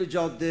little village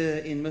out there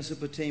in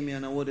Mesopotamia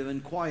and I would have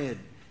inquired.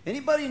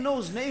 Anybody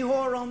knows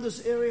Nahor around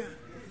this area?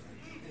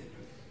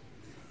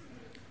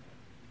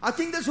 I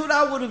think that's what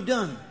I would have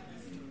done.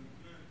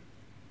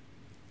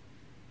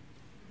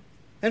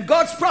 And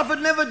God's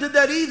prophet never did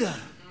that either.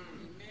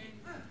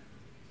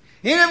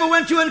 He never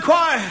went to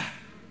inquire.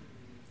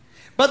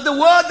 But the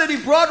word that he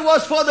brought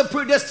was for the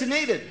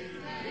predestinated.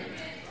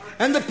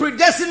 And the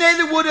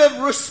predestinated would have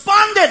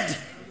responded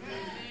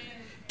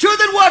to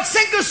the word,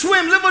 sink or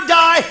swim, live or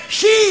die.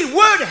 She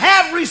would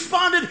have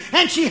responded,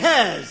 and she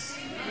has.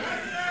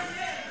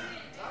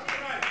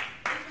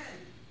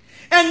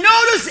 And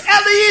notice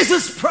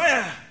Eliezer's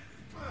prayer.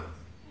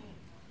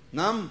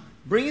 Now I'm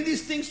bringing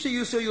these things to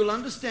you so you'll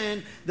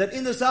understand that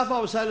in this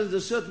half-hour silence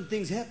there's certain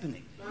things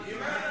happening.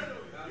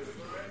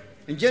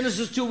 In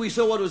Genesis 2 we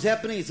saw what was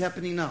happening, it's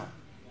happening now.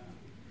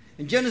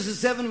 In Genesis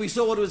 7 we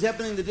saw what was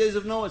happening in the days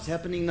of Noah, it's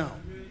happening now.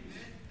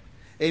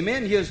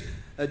 Amen. Here's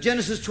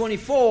Genesis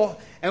 24,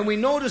 and we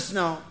notice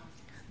now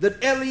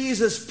that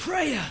Eliezer's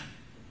prayer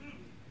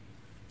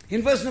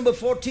in verse number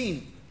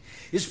 14,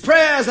 his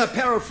prayer, as I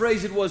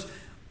paraphrase it, was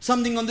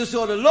something on this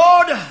order: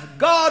 Lord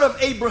God of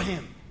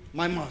Abraham,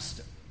 my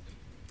master,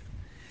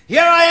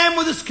 here I am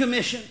with this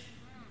commission,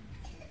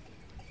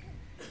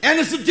 and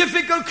it's a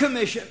difficult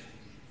commission,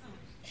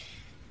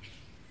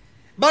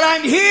 but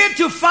I'm here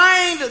to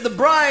find the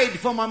bride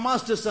for my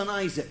master's son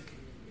Isaac.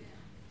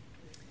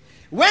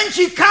 When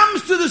she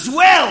comes to this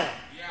well,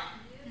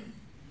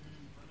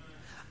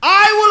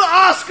 I will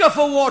ask her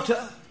for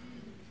water,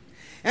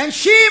 and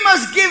she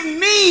must give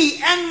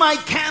me and my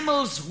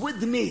camels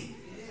with me.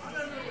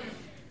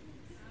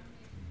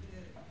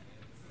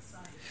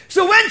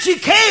 So when she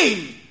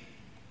came,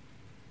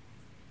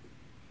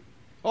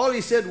 all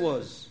he said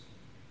was,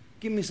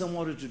 give me some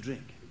water to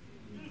drink.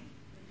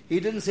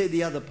 He didn't say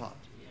the other part.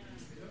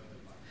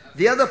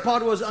 The other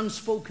part was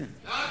unspoken.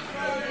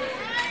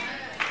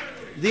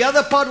 The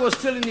other part was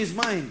still in his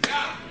mind.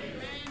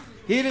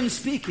 He didn't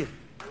speak it.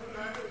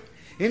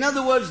 In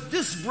other words,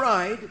 this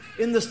bride,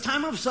 in this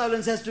time of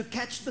silence, has to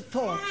catch the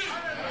thoughts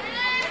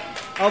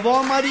of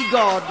Almighty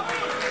God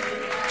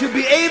to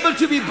be able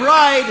to be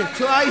bride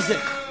to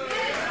Isaac.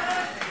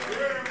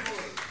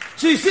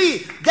 So you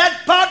see,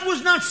 that part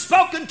was not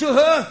spoken to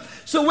her.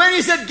 So when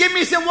he said, give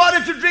me some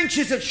water to drink,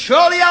 she said,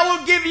 surely I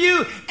will give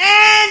you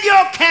and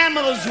your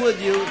camels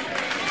with you.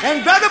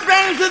 And Brother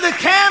Branham said the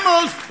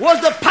camels was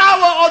the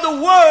power or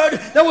the word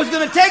that was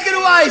going to take her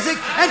to Isaac,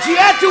 and she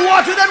had to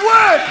water that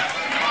word.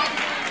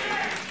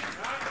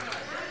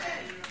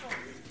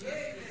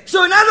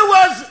 So in other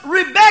words,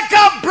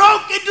 Rebecca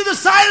broke into the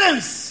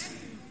silence.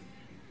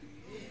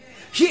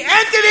 She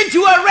entered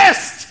into a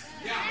rest,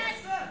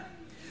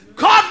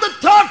 caught the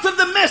thoughts of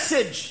the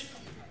message,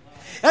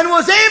 and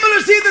was able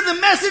to see that the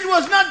message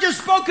was not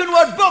just spoken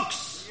word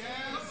books.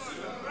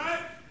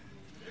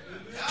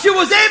 She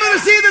was able to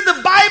see that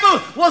the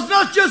Bible was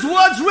not just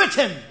words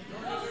written.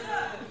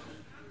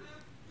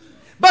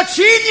 But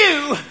she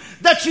knew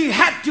that she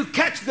had to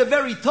catch the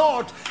very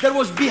thought that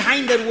was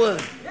behind that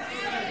word.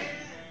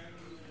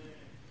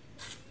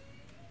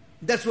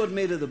 That's what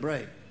made her the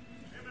bride.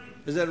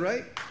 Is that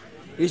right?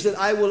 He said,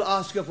 I will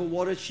ask her for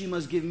water, she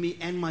must give me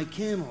and my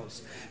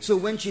camels. So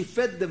when she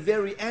fed the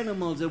very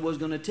animals that was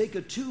going to take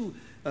her to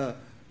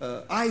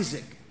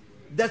Isaac,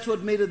 that's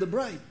what made her the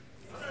bride.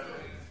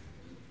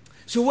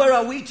 So where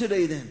are we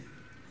today then?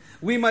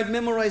 We might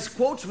memorize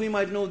quotes, we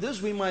might know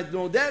this, we might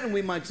know that, and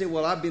we might say,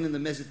 well, I've been in the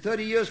message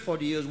 30 years,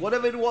 40 years,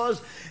 whatever it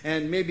was,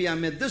 and maybe I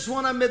met this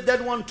one, I met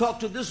that one, talked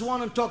to this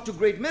one, and talked to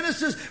great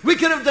ministers. We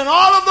could have done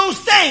all of those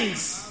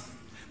things,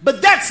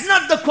 but that's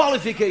not the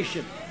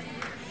qualification.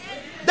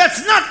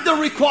 That's not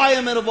the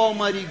requirement of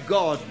Almighty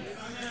God.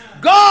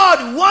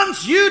 God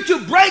wants you to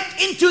break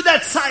into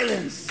that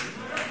silence.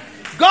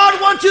 God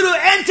wants you to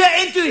enter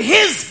into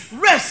His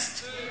rest.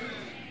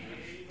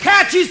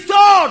 Catch His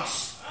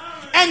thoughts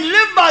and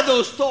live by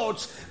those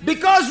thoughts.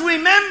 Because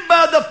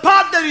remember, the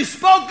part that is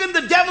spoken,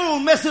 the devil will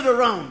mess it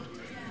around.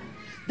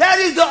 That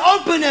is the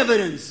open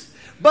evidence.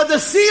 But the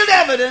sealed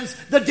evidence,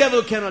 the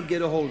devil cannot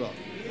get a hold of.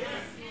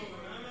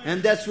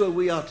 And that's where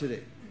we are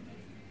today.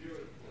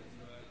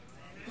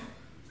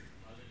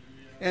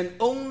 And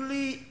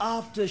only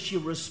after she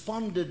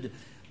responded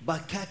by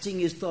catching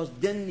his thoughts,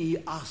 then he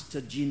asked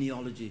her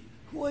genealogy.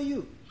 Who are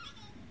you?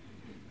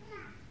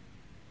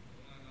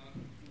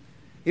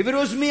 If it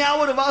was me, I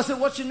would have asked her,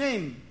 what's your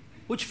name?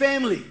 Which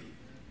family?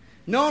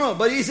 No,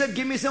 but he said,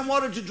 give me some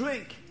water to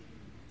drink.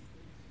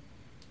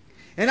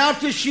 And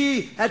after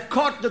she had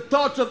caught the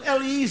thoughts of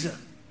Eliezer,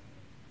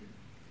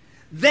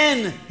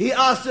 then he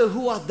asked her,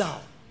 who art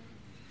thou?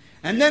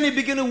 And then he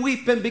began to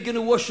weep and began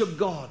to worship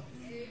God.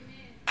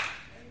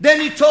 Then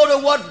he told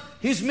her what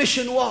his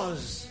mission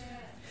was.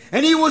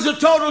 And he was a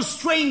total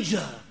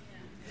stranger.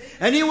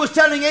 And he was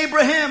telling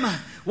Abraham,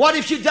 what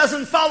if she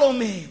doesn't follow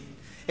me?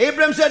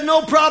 Abraham said,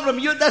 no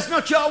problem. That's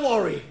not your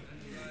worry.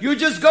 You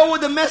just go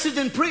with the message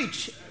and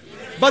preach.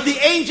 But the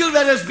angel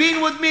that has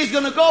been with me is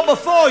going to go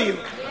before you.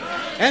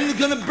 And he's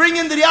going to bring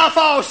in the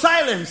half-hour of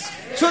silence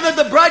so that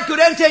the bride could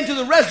enter into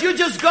the rest. You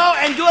just go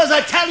and do as I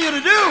tell you to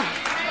do.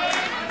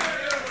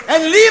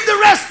 And leave the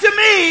rest to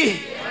me.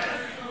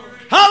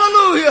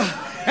 Hallelujah.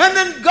 And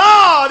then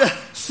God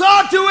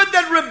saw to it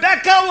that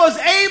Rebecca was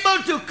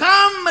able to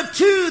come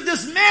to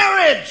this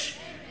marriage.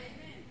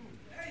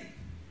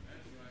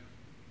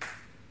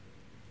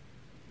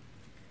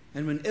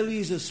 And when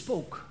Eliezer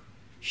spoke,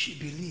 she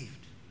believed.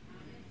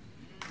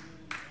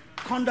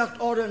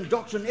 Conduct, order, and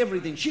doctrine,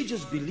 everything. She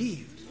just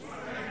believed.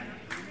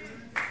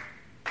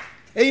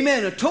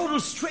 Amen. A total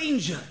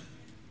stranger.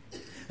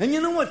 And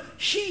you know what?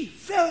 She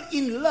fell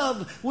in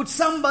love with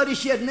somebody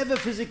she had never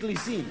physically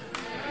seen.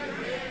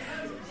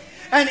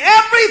 And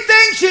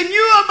everything she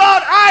knew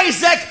about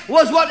Isaac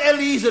was what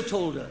Eliezer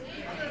told her.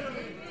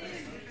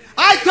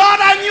 I thought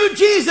I knew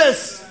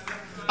Jesus.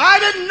 I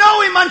didn't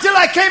know him until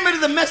I came into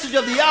the message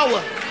of the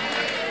hour.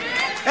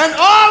 And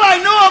all I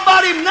know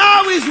about him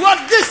now is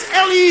what this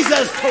Eliezer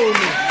has told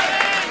me.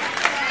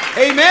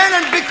 Amen.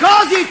 And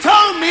because he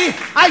told me,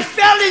 I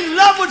fell in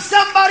love with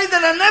somebody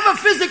that I never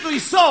physically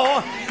saw.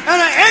 And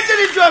I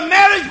entered into a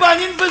marriage by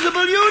an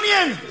invisible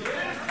union.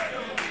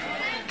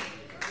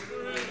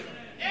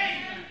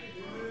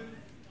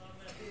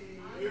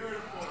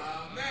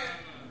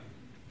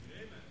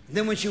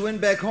 Then when she went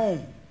back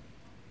home,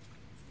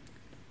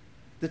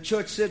 the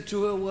church said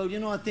to her,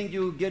 well, I think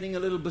you're getting a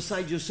little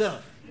beside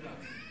yourself.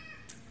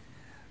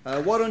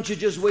 Why don't you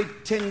just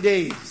wait 10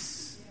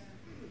 days,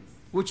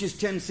 which is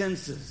 10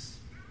 senses,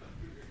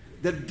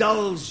 that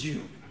dulls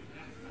you,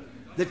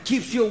 that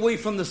keeps you away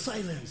from the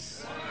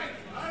silence,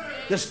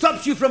 that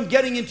stops you from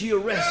getting into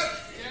your rest.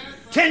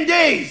 10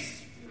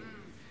 days.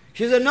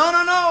 She said,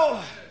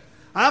 no.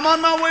 I'm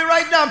on my way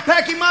right now. I'm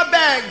packing my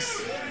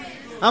bags.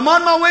 I'm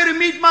on my way to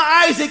meet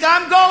my Isaac.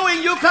 I'm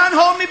going. You can't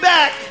hold me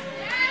back.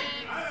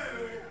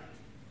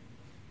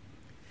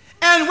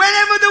 And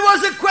whenever there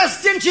was a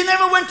question, she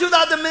never went to the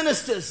other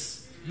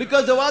ministers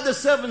because there were other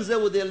servants there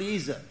with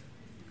Eliezer.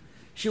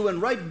 She went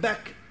right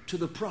back to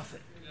the prophet.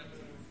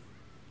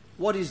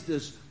 What is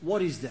this?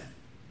 What is that?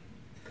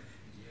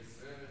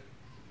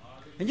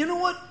 And you know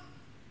what?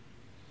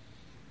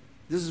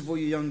 This is for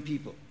you young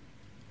people.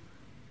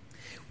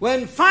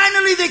 When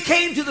finally they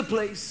came to the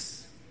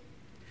place,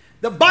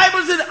 the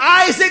Bible said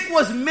Isaac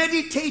was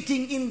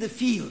meditating in the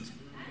field.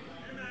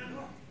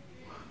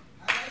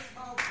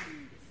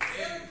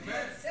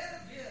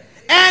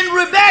 And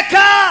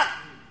Rebecca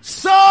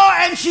saw,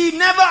 and she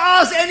never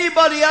asked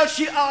anybody else?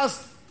 She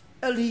asked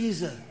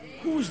Eliezer.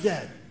 Who's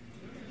that?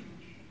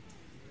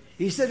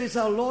 He said, it's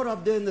our Lord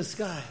up there in the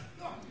sky.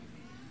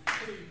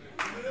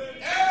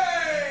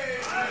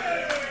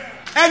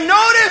 And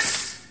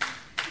notice,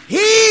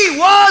 he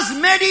was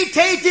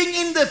meditating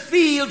in the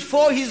field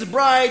for his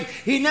bride.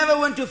 He never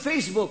went to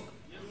Facebook.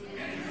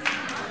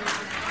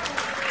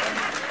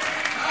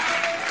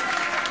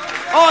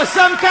 Or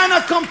some kind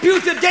of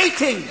computer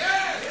dating.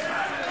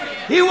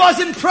 He was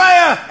in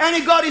prayer and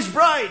he got his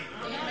bride.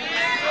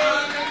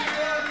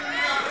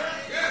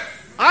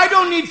 I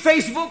don't need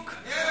Facebook.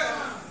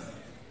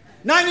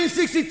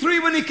 1963,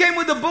 when he came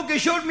with the book, he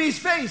showed me his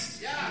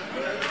face.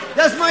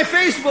 That's my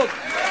Facebook.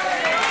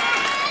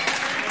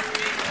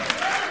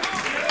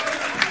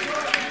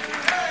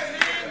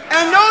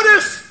 And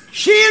notice,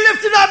 she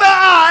lifted up her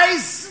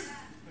eyes.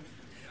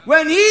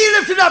 When he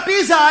lifted up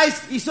his eyes,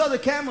 he saw the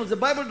camels. The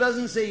Bible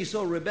doesn't say he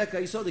saw Rebecca,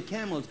 he saw the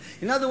camels.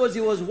 In other words,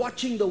 he was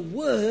watching the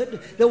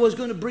word that was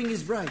going to bring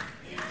his bride.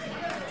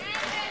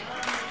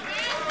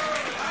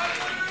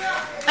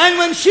 And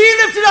when she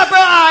lifted up her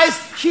eyes,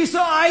 she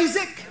saw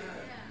Isaac.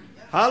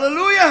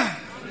 Hallelujah.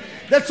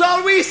 That's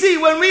all we see.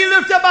 When we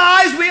lift up our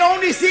eyes, we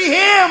only see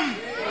him.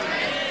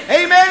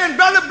 Amen. And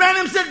Brother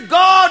Branham said,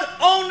 God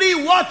only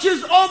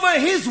watches over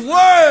his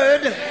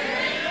word.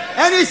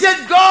 And he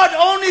said, God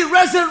only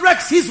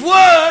resurrects his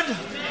word.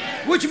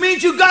 Which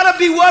means you got to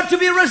be word to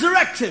be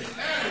resurrected.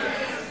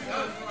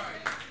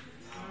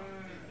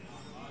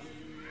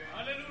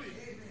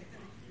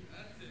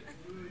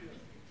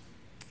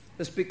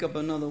 Let's pick up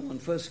another one.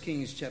 1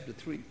 Kings chapter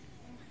 3.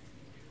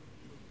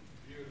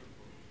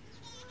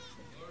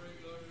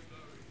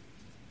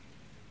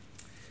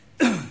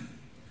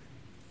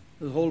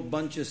 There's a whole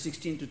bunch of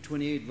 16 to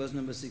 28, verse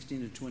number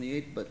 16 to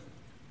 28, but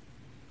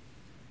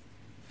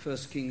 1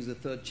 Kings, the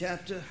 3rd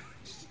chapter.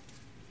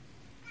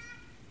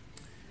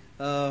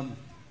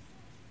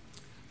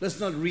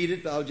 Let's not read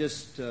it, I'll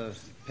just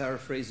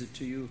paraphrase it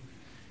to you.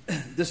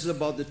 This is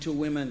about the two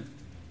women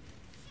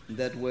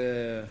that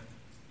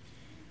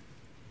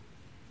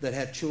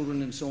had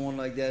children and so on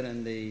like that,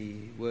 and they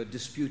were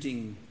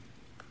disputing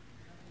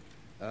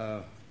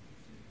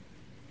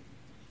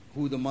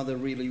who the mother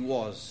really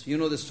was. You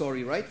know the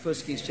story, right? 1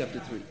 Kings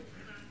chapter 3.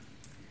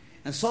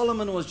 And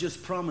Solomon was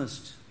just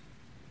promised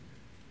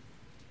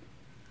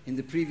in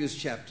the previous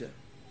chapter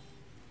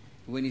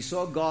when he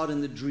saw God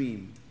in the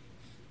dream.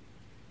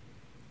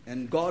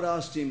 And God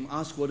asked him,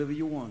 ask whatever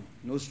you want.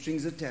 No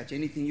strings attached.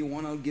 Anything you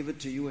want, I'll give it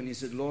to you. And he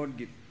said, Lord,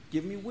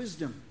 give me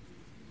wisdom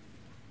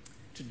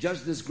to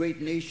judge this great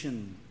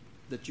nation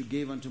that you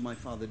gave unto my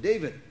father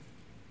David.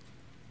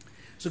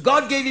 So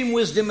God gave him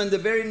wisdom, and the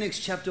very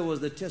next chapter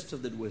was the test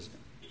of that wisdom.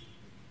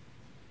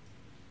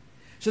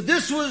 So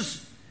this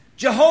was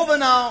Jehovah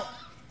now,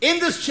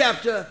 in this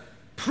chapter,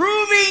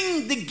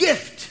 proving the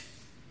gift.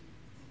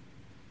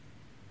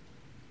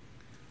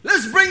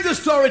 Let's bring the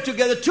story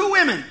together. Two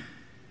women,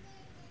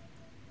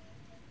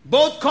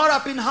 both caught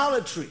up in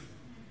harlotry.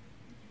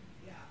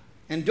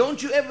 And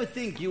don't you ever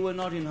think you were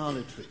not in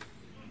harlotry.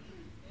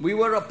 We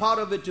were a part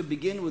of it to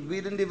begin with.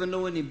 We didn't even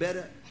know any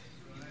better.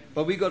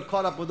 But we got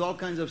caught up with all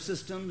kinds of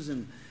systems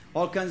and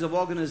all kinds of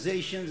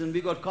organizations, and we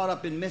got caught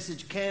up in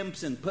message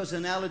camps and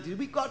personalities.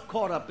 We got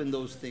caught up in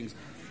those things.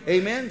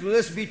 Amen?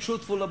 Let's be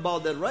truthful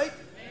about that, right?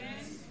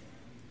 Amen.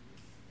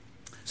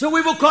 So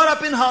we were caught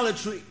up in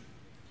harlotry.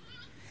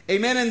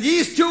 Amen? And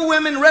these two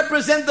women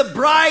represent the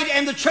bride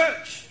and the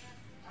church.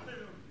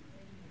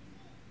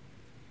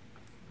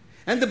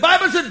 And the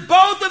Bible said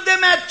both of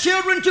them had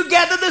children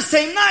together the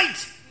same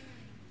night.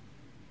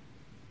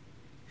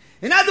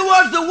 In other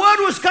words, the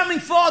word was coming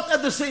forth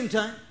at the same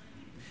time.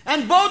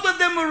 And both of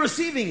them were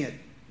receiving it.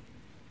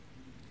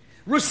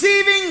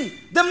 Receiving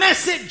the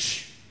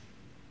message.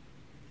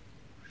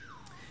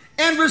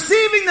 And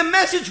receiving the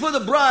message for the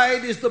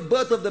bride is the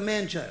birth of the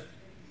man-child,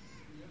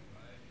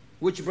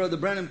 which Brother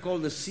Branham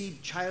called the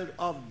seed child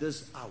of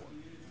this hour.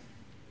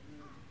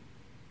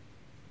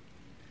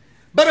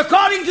 But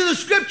according to the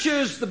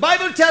scriptures, the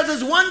Bible tells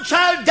us one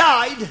child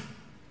died.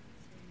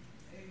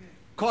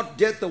 Caught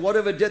death or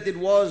whatever death it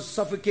was,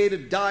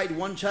 suffocated, died.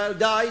 One child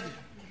died.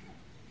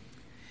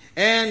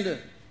 And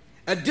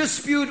a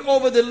dispute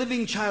over the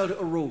living child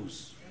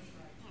arose.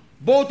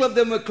 Both of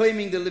them were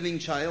claiming the living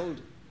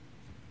child,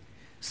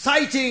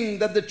 citing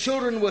that the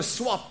children were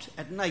swapped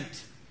at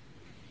night.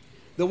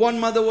 The one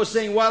mother was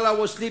saying, while I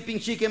was sleeping,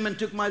 she came and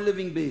took my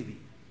living baby.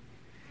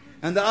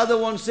 And the other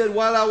one said,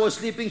 while I was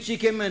sleeping, she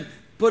came and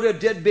put a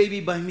dead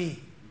baby by me.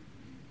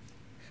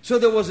 So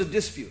there was a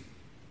dispute.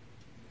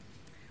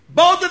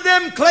 Both of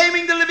them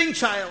claiming the living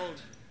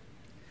child.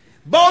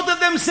 Both of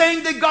them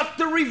saying they got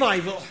the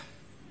revival.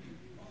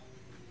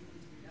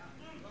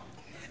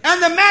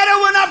 And the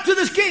matter went up to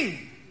this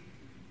king.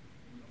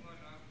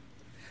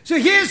 So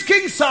here's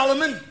King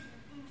Solomon.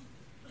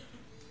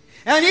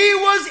 And he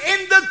was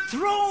in the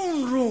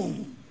throne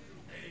room.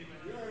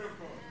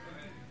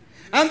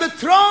 And the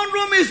throne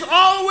room is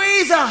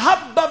always a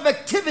hub of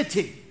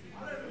activity.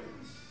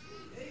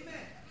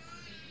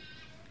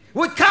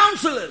 With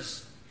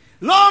counselors,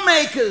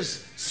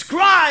 lawmakers,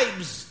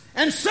 scribes,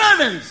 and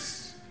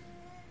servants.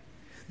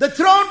 The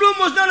throne room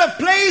was not a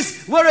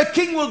place where a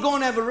king will go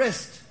and have a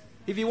rest.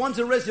 If he wants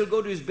a rest, he'll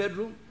go to his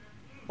bedroom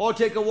or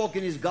take a walk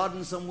in his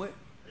garden somewhere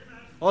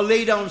or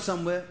lay down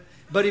somewhere.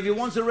 But if he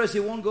wants a rest, he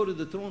won't go to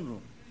the throne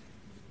room.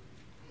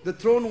 The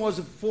throne was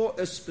for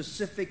a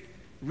specific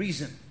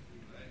reason.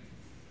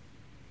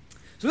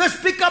 So let's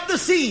pick up the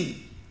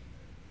scene.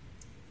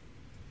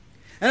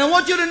 And I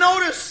want you to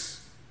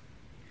notice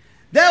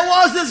there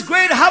was this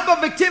great hub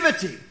of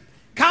activity.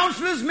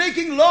 Counselors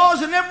making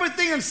laws and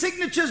everything, and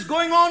signatures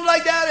going on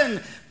like that,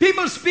 and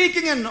people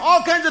speaking, and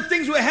all kinds of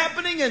things were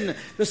happening, and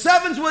the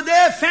servants were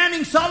there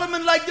fanning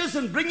Solomon like this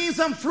and bringing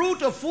some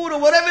fruit or food or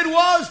whatever it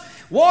was,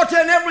 water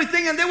and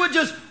everything, and there were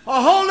just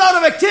a whole lot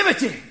of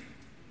activity.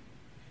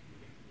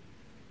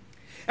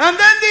 And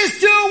then these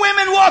two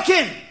women walk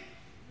in.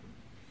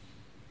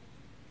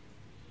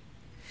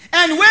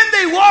 And when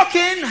they walk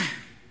in,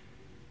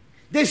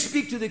 they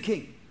speak to the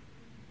king.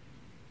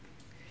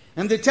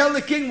 And they tell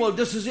the king, well,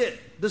 this is it.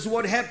 This is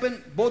what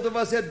happened. Both of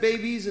us had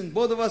babies and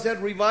both of us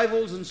had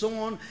revivals and so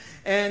on.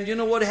 And you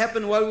know what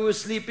happened while we were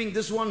sleeping?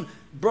 This one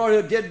brought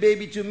her dead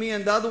baby to me,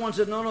 and the other one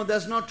said, no,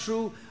 that's not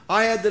true.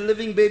 I had the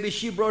living baby.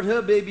 She brought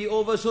her baby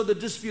over, so the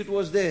dispute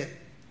was there.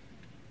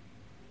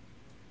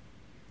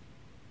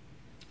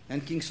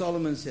 And King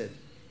Solomon said,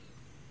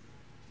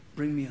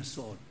 bring me a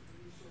sword.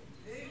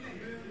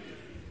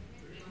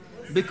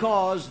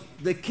 Because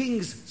the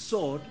king's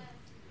sword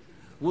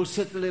will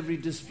settle every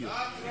dispute.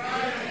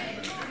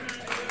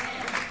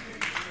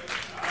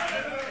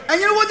 And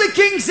you know what the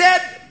king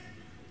said?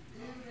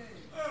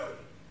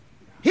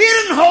 He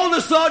didn't hold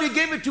the sword, he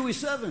gave it to his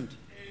servant.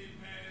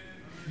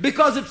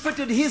 Because it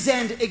fitted his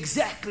hand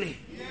exactly.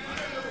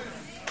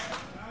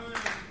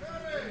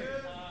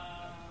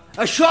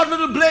 A short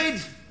little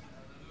blade,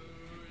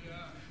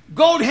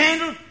 gold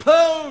handle,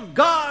 pearl,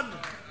 guard,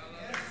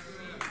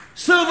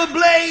 silver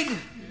blade,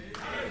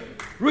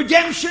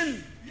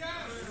 redemption,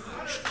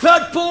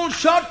 third pull,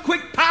 short,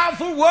 quick,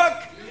 powerful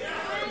work.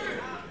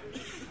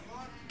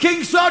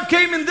 King's sword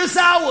came in this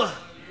hour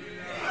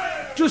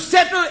to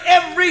settle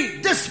every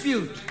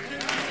dispute.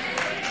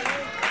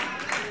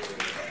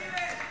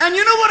 And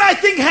you know what I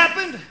think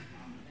happened?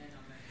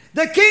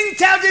 The king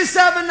tells his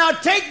servant, now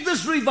take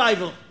this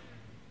revival.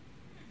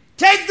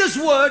 Take this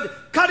word,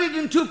 cut it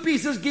in two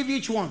pieces, give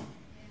each one.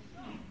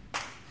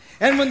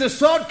 And when the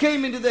sword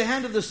came into the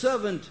hand of the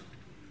servant,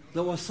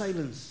 there was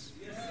silence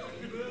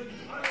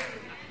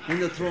in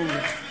the throne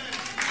room.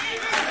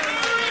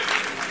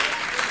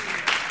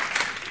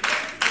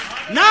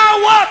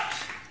 Now what?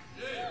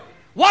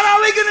 What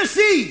are we going to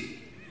see?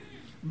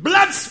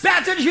 Blood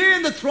spattered here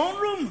in the throne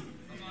room?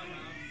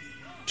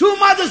 Two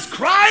mothers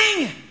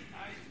crying?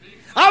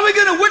 Are we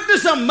going to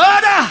witness a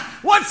murder?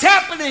 What's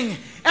happening?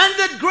 And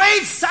the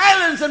great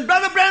silence, and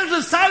Brother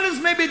Branham's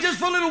silence maybe just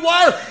for a little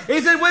while,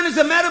 is that when it's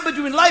a matter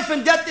between life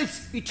and death,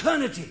 it's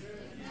eternity.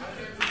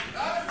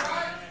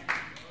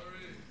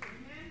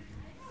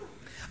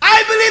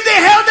 I believe they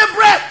held their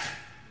breath.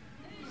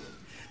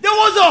 There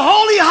was a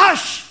holy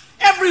hush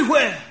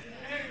everywhere.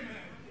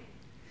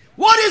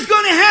 What is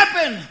going to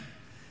happen?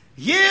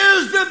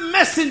 Here's the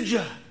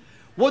messenger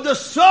with the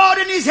sword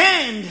in his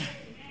hand.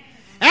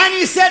 And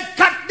he said,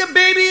 cut the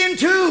baby in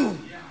two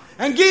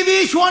and give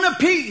each one a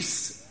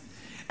piece.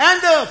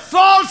 And the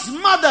false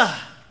mother,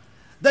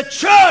 the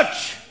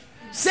church,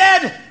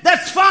 said,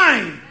 that's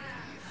fine.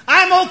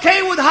 I'm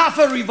okay with half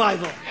a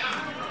revival.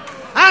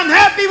 I'm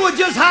happy with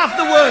just half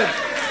the word.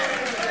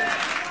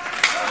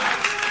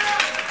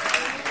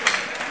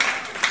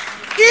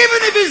 Even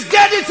if he's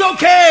dead, it's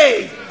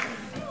okay.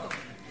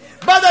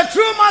 But the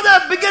true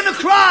mother began to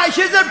cry.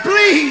 She said,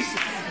 please,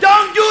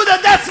 don't do that.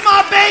 That's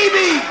my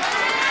baby.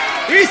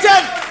 He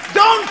said,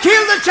 don't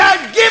kill the child.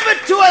 Give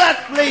it to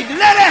that lady.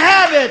 Let her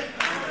have it.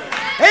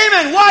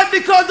 Amen. Why?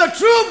 Because the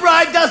true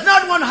bride does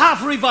not want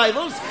half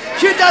revivals.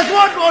 She does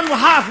not want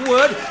half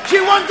word.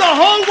 She wants the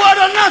whole word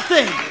or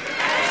nothing.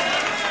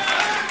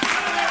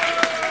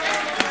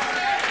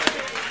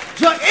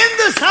 So in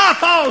this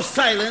half-hour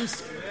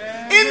silence,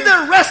 in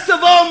the rest of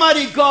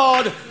Almighty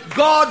God,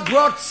 God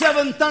brought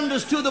seven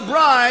thunders to the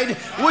bride,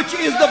 which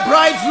is the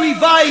bride's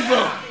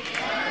revival.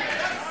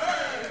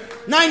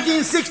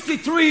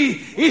 1963,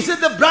 he said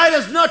the bride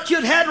has not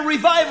yet had a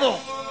revival.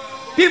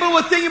 People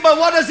were thinking about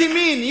what does he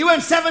mean? He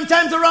went 7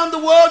 times around the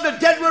world, the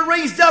dead were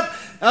raised up,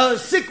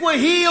 sick were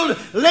healed,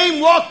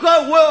 lame walked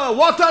out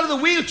of the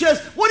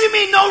wheelchairs. What do you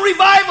mean no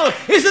revival?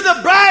 He said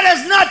the bride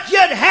has not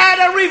yet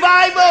had a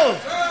revival.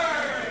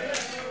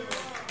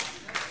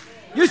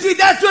 You see,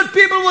 that's what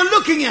people were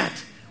looking at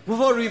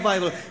before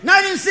revival.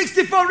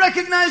 1964,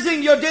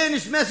 recognizing your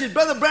Danish message,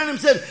 Brother Branham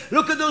said,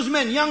 look at those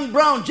men, Young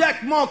Brown,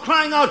 Jack Moore,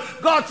 crying out,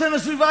 God send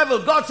us revival,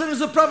 God send us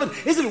a prophet.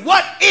 He said,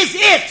 what is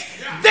it?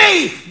 Yeah.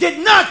 They did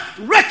not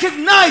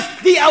recognize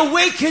the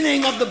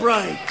awakening of the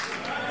bride.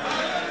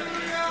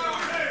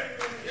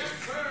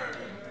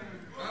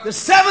 The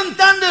seven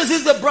thunders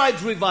is the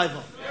bride's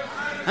revival.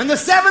 And the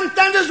seven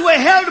thunders were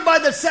held by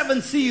the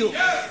seventh seal.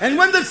 And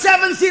when the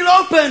seventh seal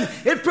opened,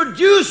 it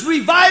produced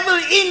revival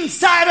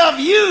inside of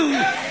you.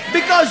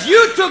 Because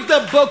you took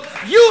the book,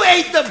 you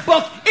ate the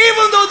book.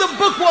 Even though the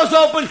book was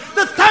open,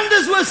 the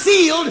thunders were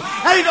sealed,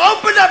 and it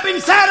opened up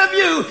inside of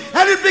you,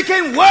 and it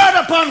became word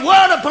upon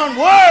word upon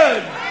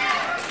word.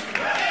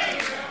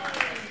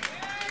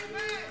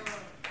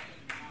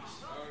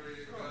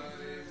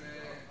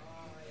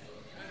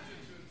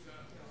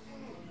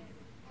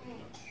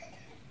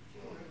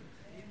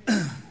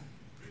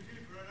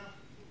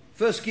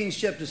 1 Kings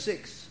chapter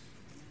 6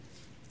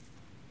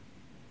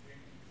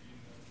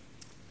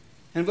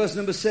 and verse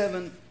number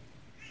 7.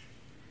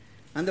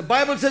 And the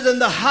Bible says, and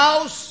the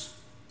house,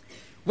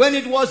 when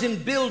it was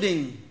in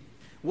building,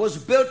 was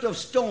built of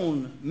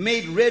stone,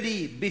 made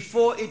ready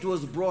before it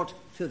was brought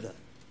thither.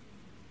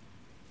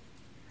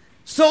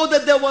 So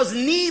that there was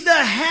neither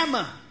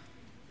hammer,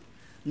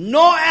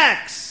 nor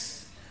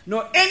axe,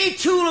 nor any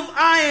tool of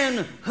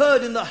iron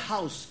heard in the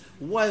house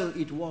while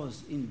it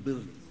was in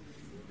building.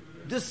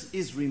 This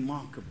is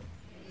remarkable.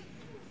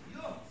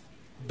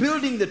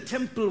 Building the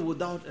temple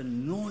without a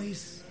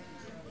noise.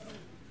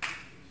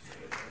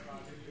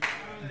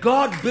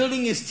 God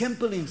building his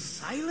temple in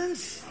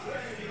silence.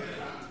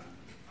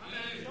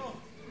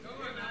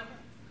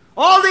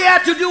 All they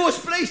had to do was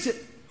place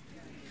it.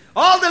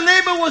 All the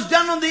labor was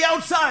done on the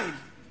outside.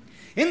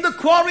 In the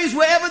quarries,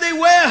 wherever they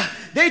were,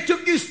 they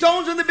took these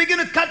stones and they began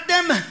to cut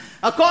them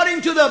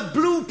according to the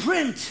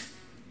blueprint.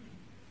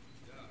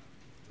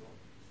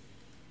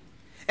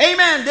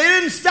 Amen. They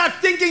didn't start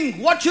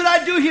thinking, what should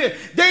I do here?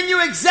 They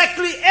knew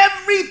exactly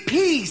every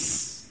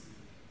piece.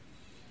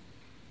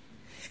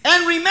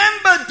 And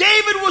remember,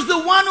 David was the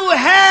one who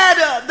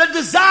had the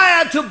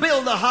desire to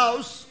build the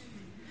house.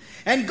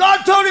 And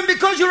God told him,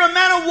 because you're a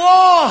man of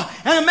war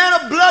and a man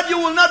of blood, you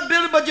will not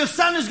build it, but your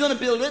son is going to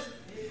build it.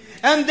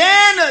 And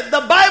then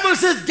the Bible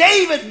says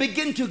David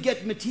began to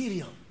get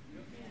material.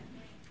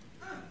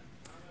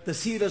 The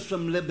cedars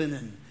from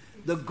Lebanon,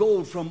 the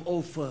gold from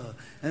Ophir,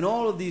 and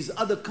all of these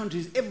other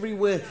countries,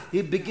 everywhere,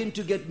 he began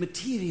to get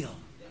material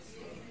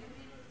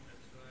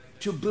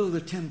to build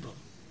the temple.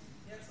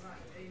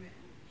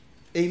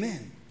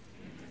 Amen.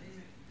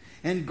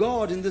 And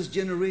God in this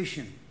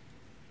generation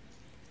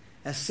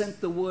has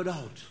sent the word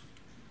out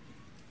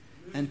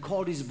and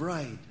called his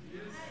bride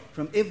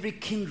from every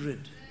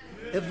kindred,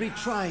 every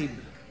tribe,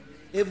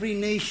 every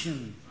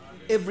nation,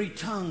 every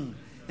tongue,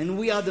 and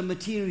we are the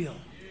material.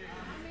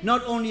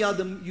 Not only are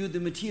you the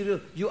material,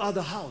 you are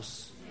the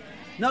house.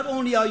 Not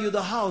only are you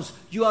the house,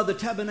 you are the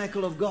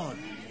tabernacle of God.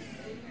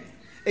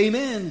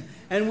 Amen.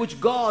 And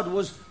which God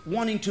was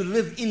wanting to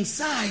live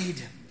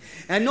inside.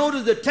 And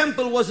notice the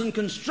temple was in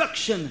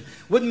construction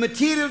with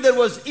material that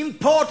was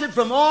imported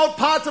from all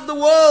parts of the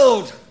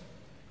world.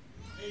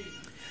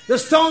 The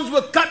stones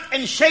were cut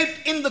and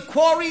shaped in the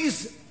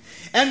quarries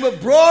and were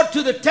brought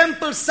to the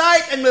temple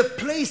site and were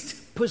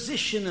placed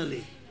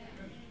positionally.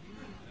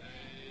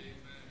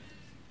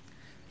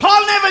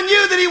 Paul never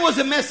knew that he was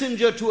a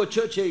messenger to a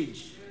church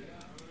age.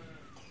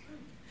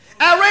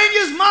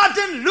 Irenaeus,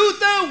 Martin,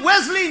 Luther,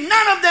 Wesley,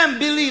 none of them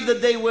believed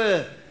that they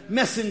were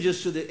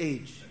messengers to the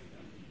age.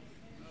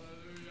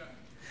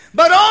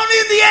 But only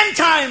in the end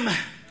time,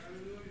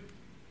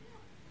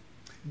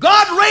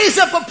 God raised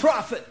up a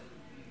prophet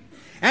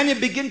and he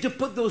began to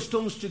put those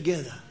stones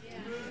together.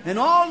 And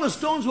all the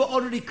stones were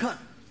already cut.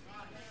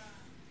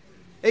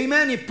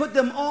 Amen. He put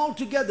them all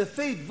together.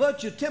 Faith,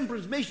 virtue,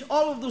 temperance, patience,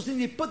 all of those things.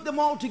 He put them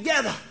all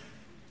together.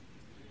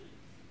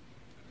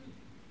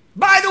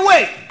 By the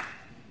way,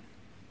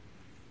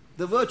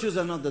 the virtues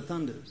are not the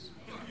thunders.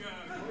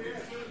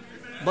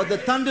 But the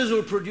thunders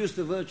will produce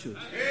the virtues.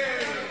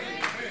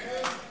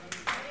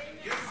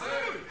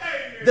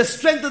 The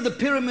strength of the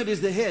pyramid is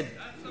the head.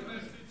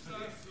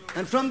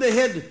 And from the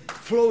head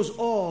flows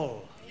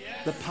all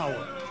the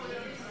power.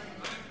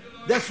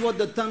 That's what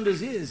the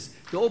thunders is.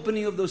 The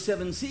opening of those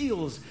seven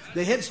seals.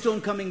 The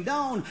headstone coming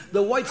down.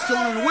 The white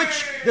stone on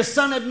which the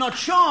sun had not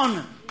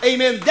shone.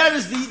 Amen.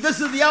 This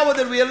is the hour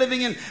that we are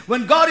living in.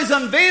 When God is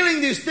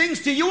unveiling these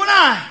things to you and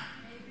I.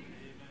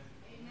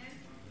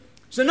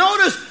 So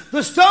notice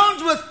the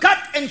stones were cut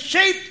and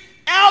shaped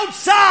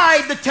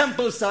outside the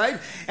temple site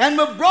and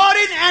were brought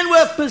in and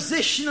were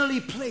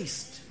positionally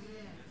placed.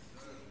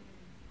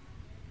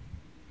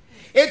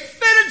 It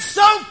fitted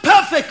so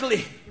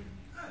perfectly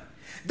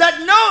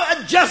that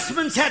no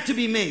adjustments had to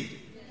be made.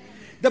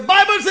 The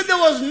Bible said there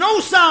was no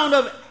sound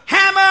of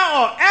hammer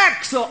or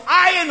axe or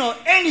iron or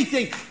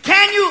anything.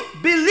 Can you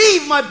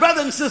believe, my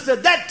brother and sister,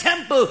 that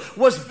temple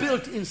was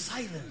built in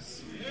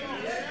silence?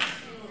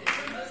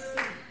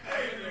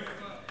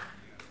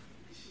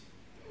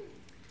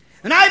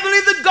 And I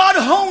believe that God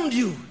honed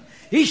you.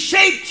 He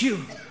shaped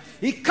you.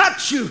 He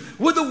cut you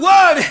with the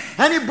word.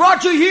 And he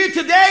brought you here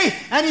today.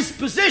 And he's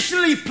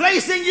positionally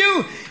placing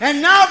you.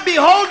 And now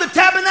behold, the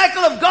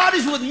tabernacle of God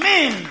is with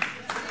men.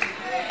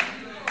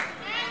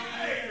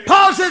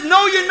 Paul says,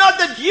 know you not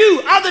that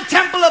you are the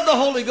temple of the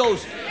Holy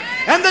Ghost.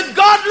 And that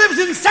God lives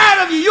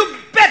inside of you. You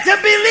better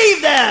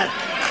believe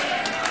that.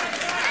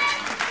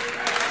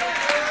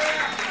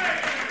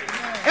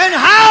 And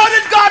how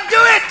did God do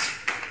it?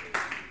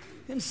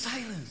 In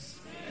silence.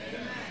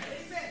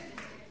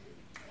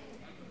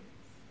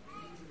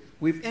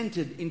 We've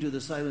entered into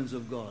the silence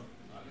of God.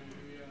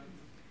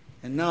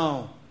 And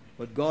now,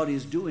 what God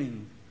is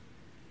doing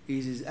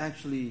is He's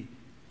actually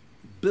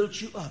built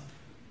you up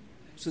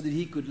so that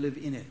He could live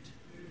in it.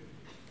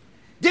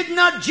 Did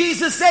not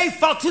Jesus say,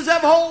 foxes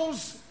have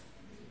holes,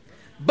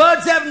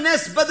 birds have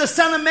nests, but the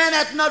Son of Man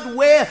hath not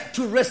where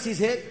to rest His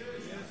head?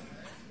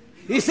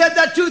 He said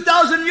that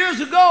 2,000 years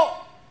ago.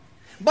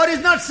 But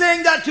He's not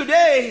saying that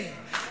today,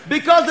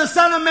 because the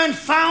Son of Man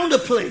found a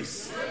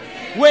place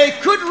where He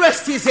could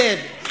rest His head.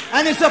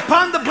 And it's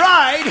upon the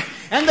bride.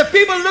 And the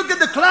people look at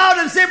the cloud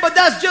and say, but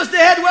that's just the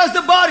head, where's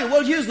the body?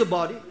 Well, here's the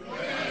body.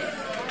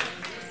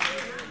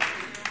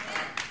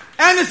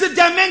 And it's a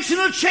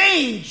dimensional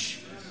change.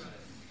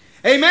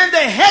 Amen. The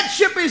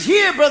headship is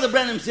here, Brother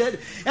Branham said.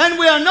 And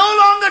we are no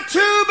longer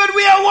two, but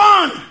we are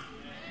one.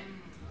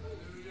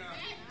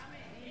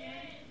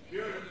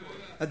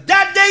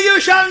 That day you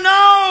shall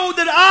know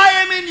that I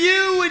am in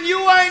you and you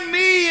are in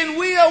me and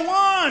we are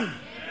one.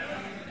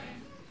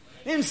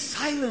 In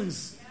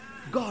silence,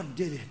 God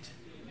did it.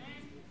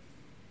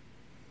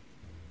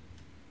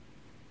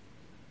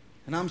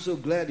 And I'm so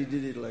glad He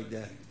did it like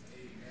that.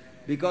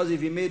 Because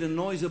if He made a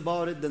noise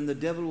about it, then the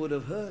devil would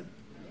have heard.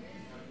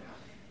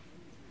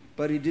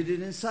 But He did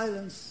it in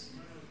silence.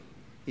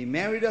 He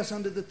married us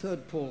under the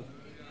third pole.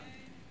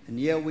 And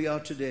here we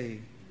are today,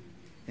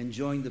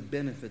 enjoying the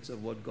benefits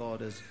of what God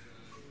has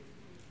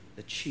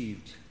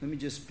achieved. Let me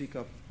just pick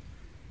up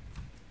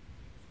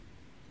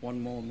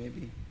one more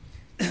maybe.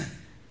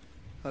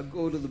 I'll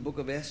go to the book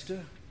of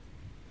Esther.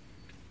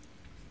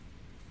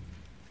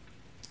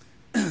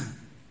 Do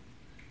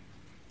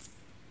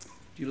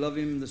you love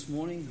Him this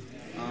morning?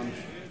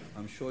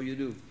 I'm sure you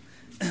do.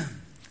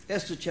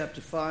 Esther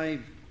chapter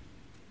 5.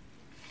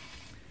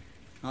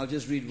 I'll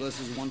just read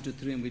verses 1 to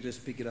 3 and we'll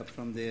just pick it up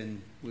from there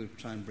and we'll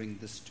try and bring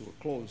this to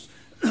a close.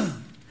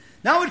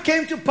 Now it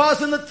came to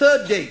pass on the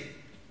third day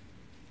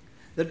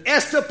that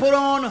Esther put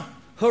on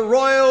her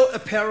royal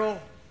apparel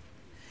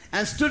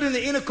and stood in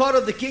the inner court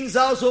of the king's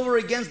house over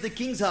against the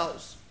king's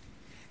house.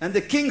 And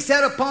the king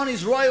sat upon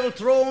his royal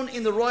throne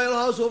in the royal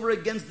house over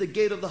against the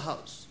gate of the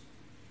house.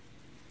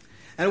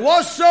 And it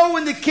was so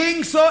when the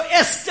king saw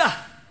Esther,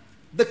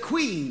 the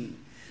queen,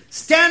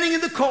 standing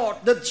in the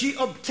court, that she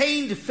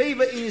obtained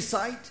favor in his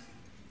sight.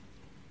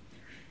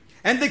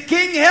 And the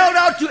king held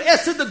out to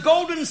Esther the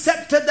golden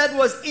scepter that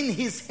was in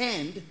his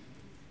hand.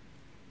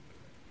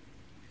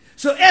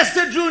 So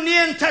Esther drew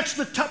near and touched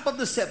the top of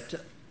the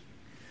scepter.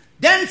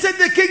 Then said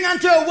the king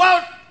unto her,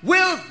 what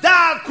wilt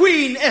thou,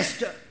 Queen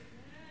Esther?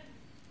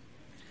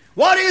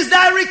 What is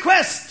thy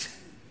request?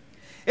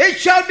 It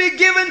shall be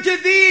given to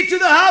thee to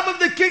the half of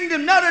the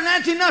kingdom, not an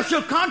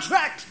antenuptial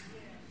contract,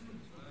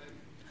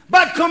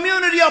 but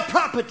community of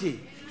property,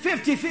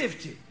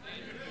 50-50.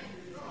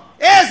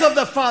 Heirs of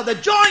the Father,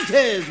 joint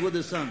heirs with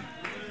the Son.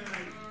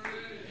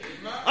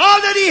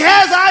 All that He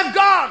has, I've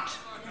got.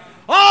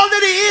 All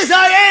that He is,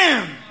 I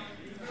am.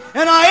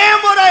 And I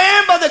am what I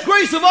am by the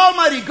grace of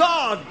Almighty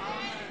God.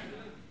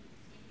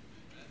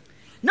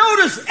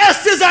 Notice,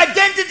 Esther's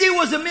identity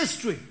was a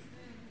mystery.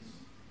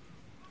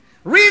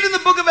 Read in the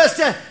book of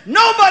Esther,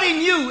 nobody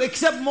knew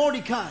except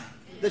Mordecai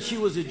that she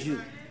was a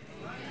Jew.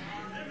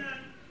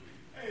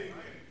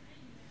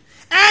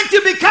 And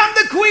to become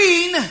the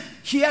queen,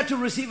 she had to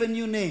receive a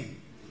new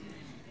name.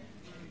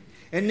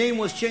 Her name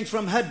was changed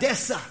from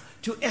Hadassah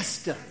to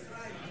Esther.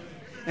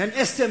 And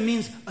Esther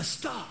means a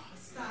star.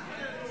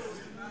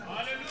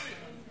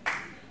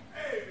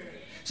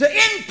 So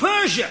in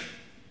Persia,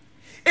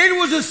 it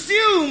was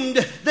assumed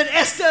that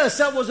Esther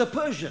herself was a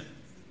Persian.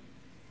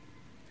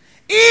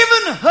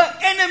 Even her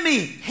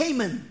enemy,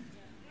 Haman,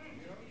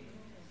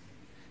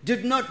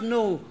 did not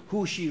know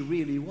who she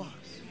really was.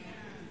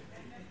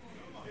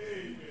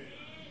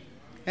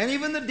 And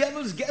even the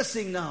devil's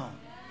guessing now.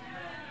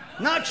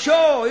 Not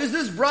sure, is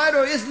this bride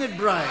or isn't it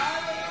bride?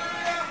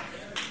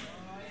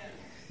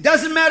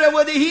 Doesn't matter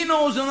whether he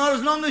knows or not,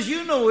 as long as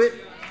you know it.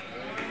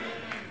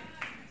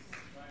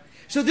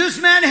 So this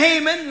man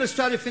Haman, let's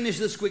try to finish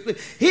this quickly.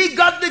 He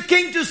got the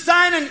king to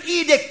sign an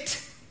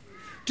edict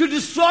to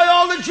destroy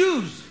all the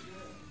Jews.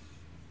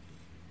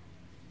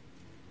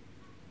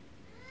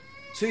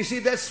 So you see,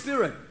 that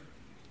spirit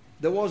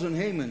that was on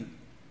Haman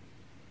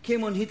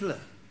came on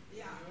Hitler.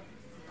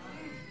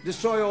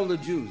 Destroy all the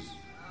Jews.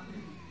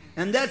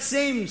 And that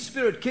same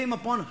spirit came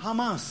upon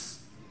Hamas.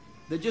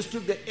 They just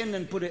took the N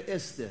and put an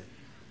S there.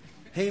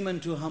 Haman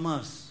to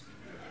Hamas.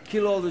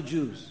 Kill all the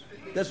Jews.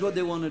 That's what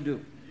they want to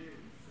do.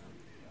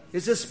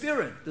 It's a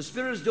spirit. The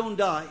spirits don't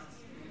die.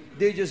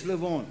 They just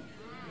live on.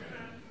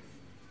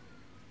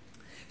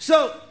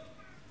 So,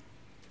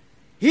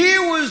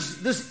 here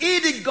was this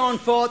edict gone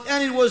forth,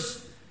 and it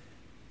was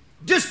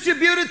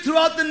distributed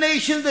throughout the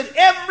nation that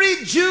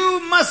every Jew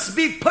must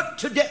be put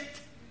to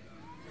death.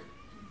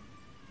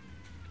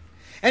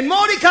 And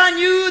Mordecai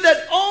knew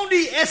that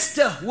only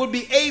Esther would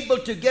be able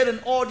to get an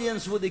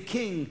audience with the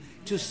king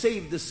to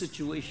save the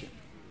situation.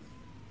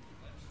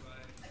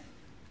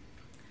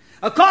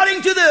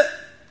 According to the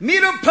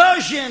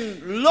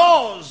Medo-Persian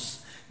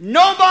laws,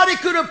 nobody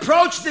could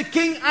approach the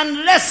king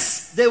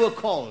unless they were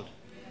called.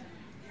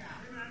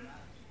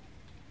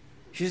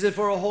 She said,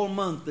 for a whole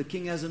month, the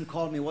king hasn't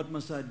called me. What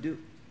must I do?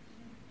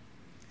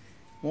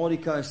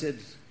 Mordecai said,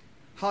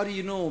 how do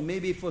you know?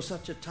 Maybe for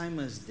such a time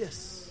as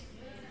this,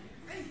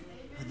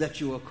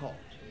 that you are called.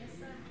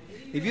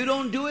 If you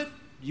don't do it,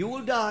 you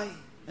will die,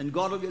 and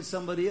God will get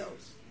somebody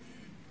else.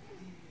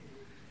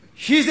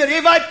 She said,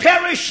 if I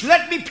perish,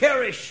 let me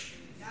perish.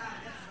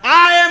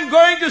 I am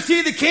going to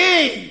see the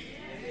king.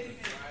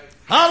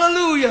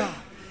 Hallelujah.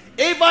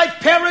 If I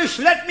perish,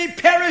 let me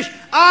perish.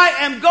 I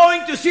am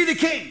going to see the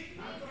king.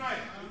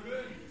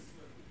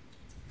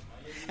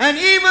 And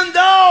even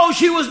though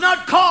she was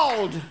not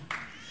called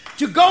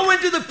to go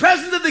into the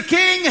presence of the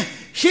king,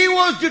 she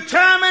was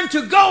determined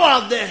to go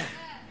out there.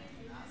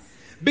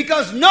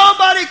 Because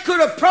nobody could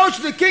approach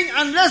the king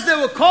unless they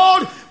were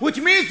called, which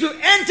means to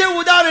enter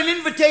without an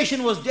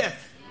invitation was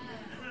death.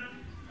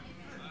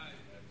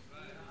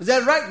 Is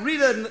that right?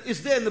 Read it. It's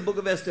there in the book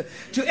of Esther.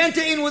 To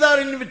enter in without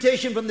an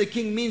invitation from the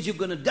king means you're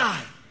going to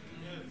die.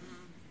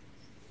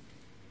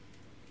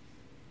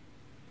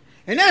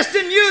 And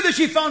Esther knew that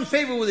she found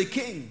favor with the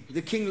king.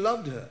 The king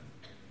loved her.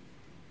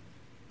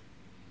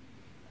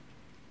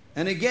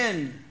 And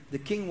again, the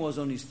king was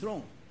on his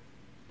throne,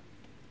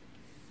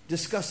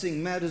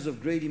 discussing matters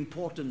of great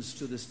importance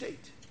to the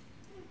state.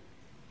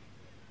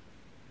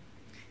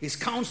 His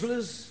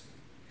counselors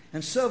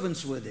and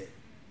servants were there.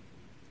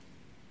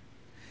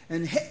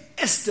 And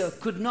Esther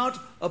could not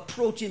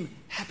approach him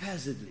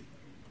haphazardly.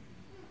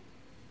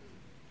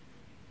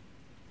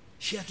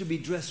 She had to be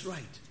dressed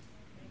right.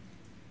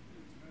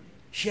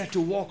 She had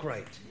to walk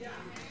right.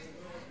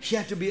 She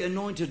had to be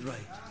anointed right.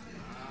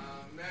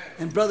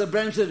 And Brother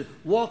Branham said,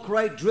 walk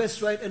right,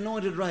 dress right,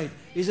 anointed right.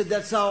 He said,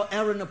 that's how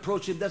Aaron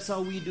approached him. That's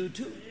how we do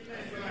too.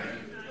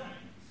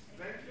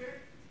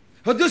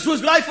 But this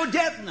was life or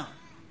death now.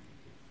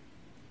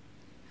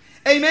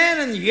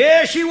 Amen. And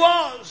yeah, she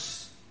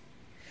was.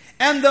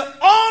 And the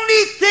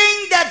only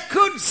thing that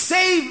could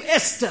save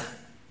Esther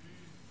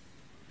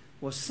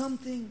was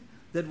something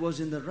that was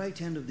in the right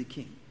hand of the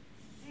king.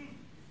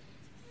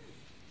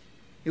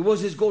 It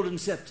was his golden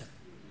scepter.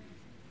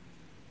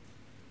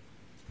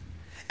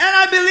 And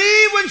I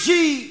believe when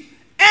she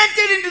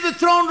entered into the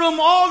throne room,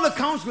 all the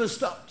counselors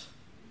stopped.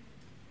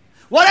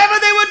 Whatever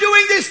they were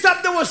doing, they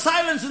stopped. There was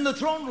silence in the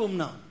throne room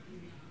now.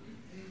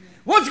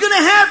 What's going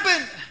to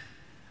happen?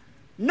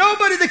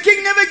 Nobody, the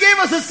king never gave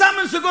us a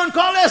summons to go and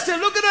call Esther.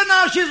 Look at her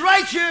now, she's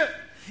right here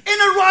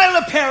in a royal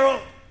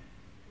apparel.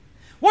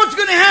 What's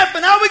going to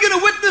happen? Are we going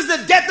to witness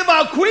the death of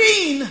our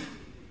queen?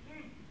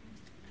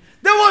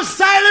 There was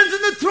silence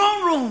in the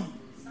throne room.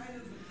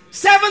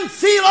 Seventh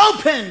seal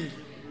opened.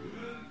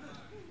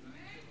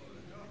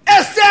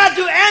 Esther had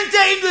to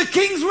enter into the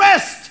king's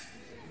rest.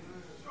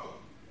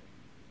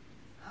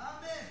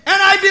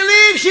 And I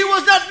believe she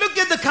was not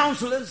looking at the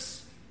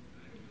counselors,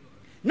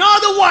 nor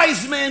the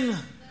wise men,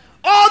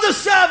 or the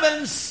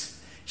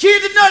servants. She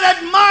did not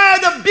admire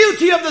the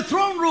beauty of the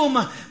throne room,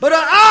 but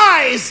her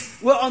eyes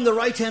were on the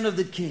right hand of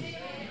the king.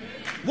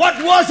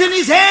 What was in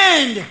his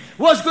hand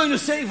was going to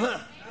save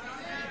her.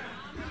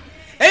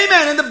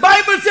 Amen. And the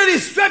Bible said he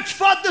stretched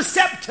forth the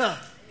scepter,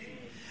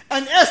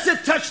 and Esther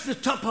touched the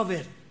top of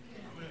it.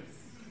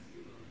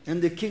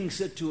 And the king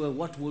said to her,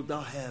 what wilt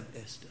thou have,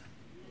 Esther?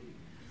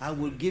 I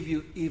will give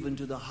you even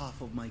to the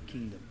half of my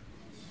kingdom.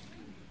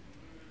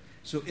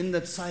 So in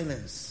that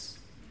silence,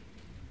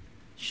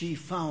 she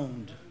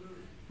found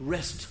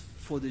rest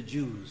for the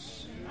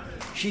Jews.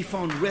 She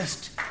found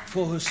rest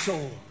for her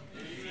soul.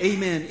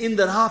 Amen. In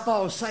that half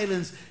hour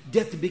silence,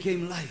 death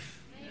became life.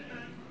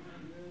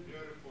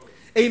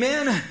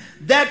 Amen.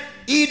 That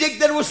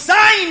edict that was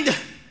signed,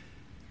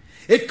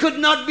 it could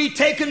not be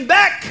taken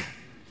back.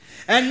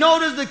 And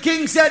notice the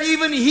king said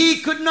even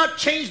he could not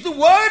change the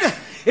word.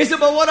 He said,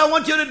 but what I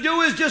want you to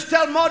do is just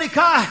tell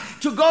Mordecai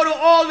to go to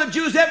all the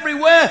Jews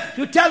everywhere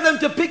to tell them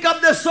to pick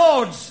up their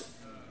swords.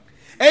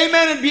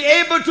 Amen. And be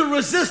able to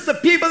resist the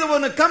people that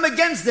want to come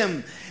against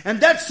them. And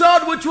that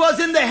sword which was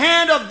in the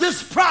hand of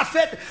this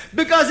prophet,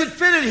 because it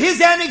fitted his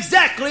hand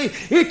exactly,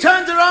 he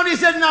turns around, he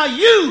said, now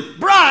you,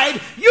 bride,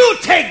 you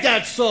take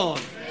that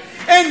sword.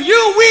 And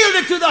you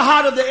wield it to the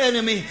heart of the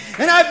enemy.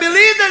 And I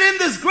believe that in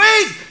this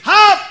great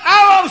half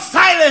hour of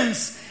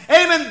silence,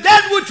 amen,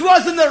 that which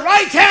was in the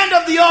right hand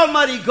of the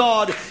Almighty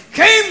God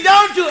came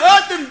down to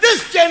earth in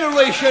this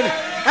generation,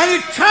 and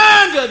it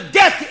turned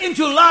death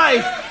into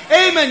life.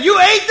 Amen. You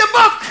ate the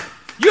book,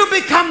 you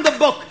become the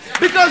book.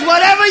 Because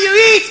whatever you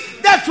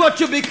eat, that's what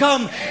you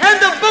become.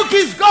 And the book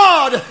is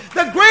God,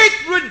 the great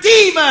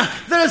Redeemer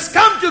that has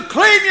come to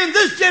claim you in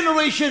this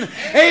generation.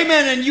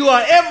 Amen. And you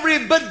are every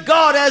bit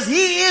God as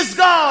He is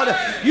God.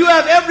 You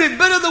have every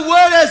bit of the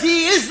Word as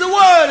He is the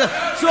Word.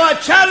 So I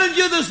challenge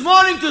you this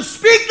morning to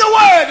speak the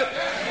Word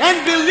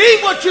and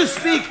believe what you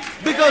speak,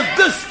 because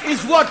this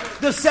is what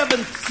the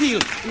seventh seal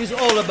is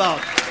all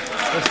about.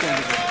 Let's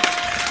stand together.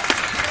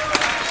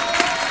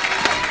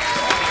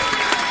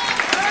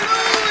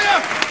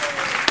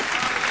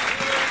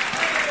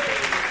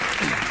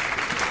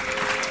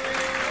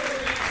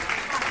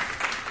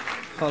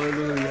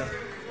 Hallelujah.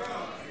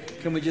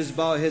 Can we just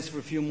bow our heads for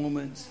a few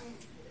moments?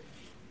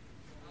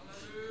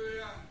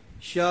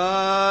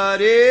 Shut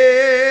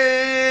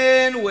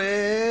in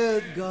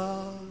with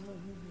God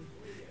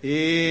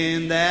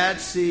in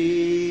that secret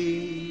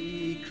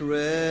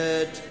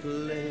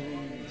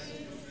place.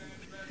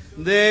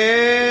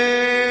 There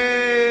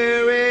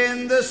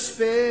in the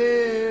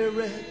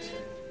Spirit,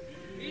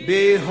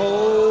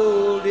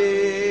 beholding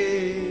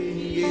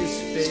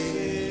His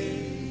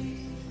face,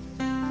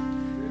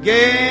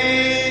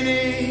 gaining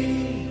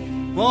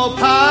more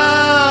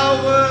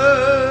power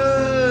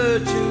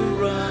to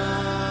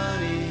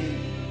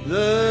running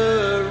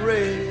the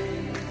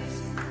race.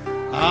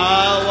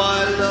 How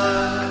I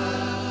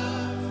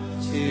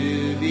love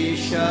to be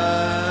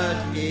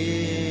shut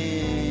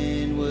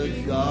in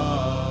with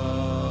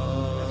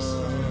God.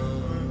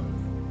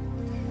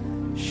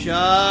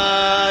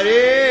 Shut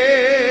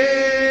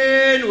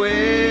in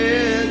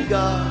with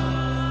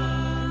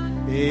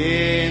God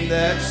in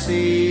that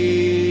secret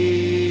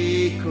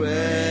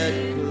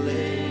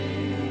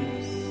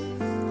place.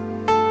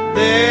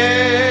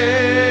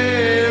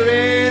 There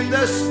in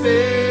the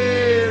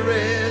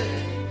Spirit,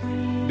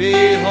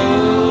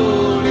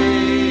 beholding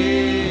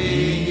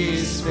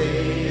His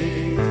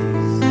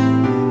face,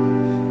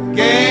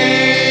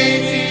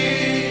 gaining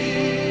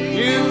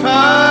new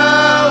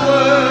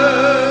power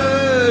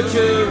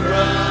to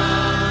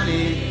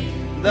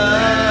running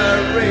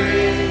the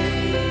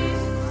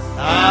race.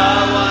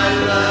 How I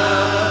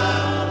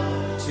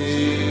love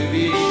to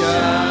be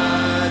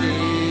shut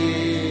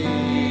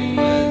in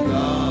with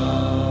God.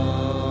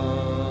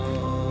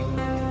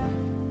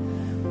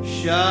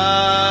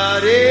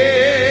 Shut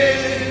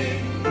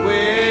in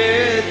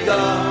with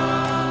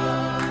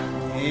God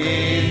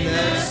in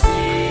the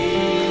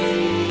secret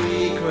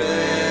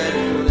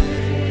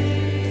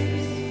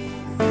place.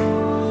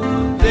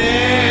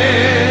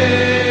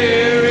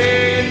 There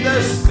in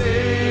the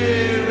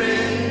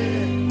Spirit,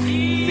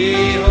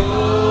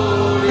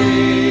 beholding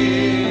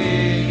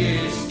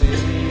His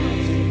face,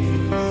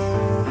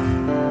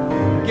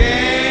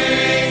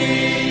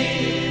 gaining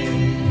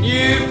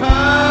new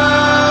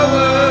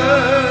power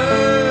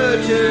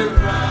to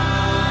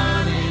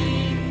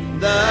running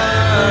the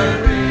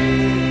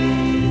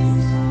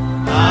race.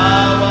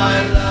 How I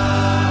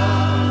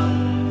love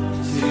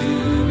to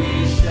be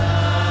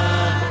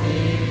shut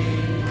in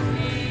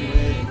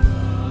with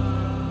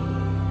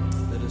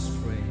God. Let us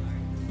pray.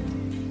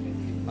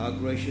 Our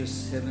gracious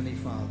Heavenly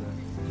Father,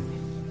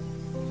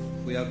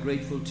 we are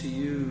grateful to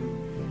you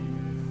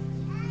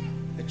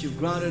that you've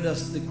granted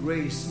us the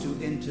grace to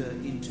enter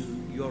into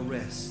your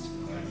rest.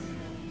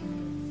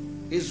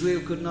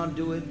 Israel could not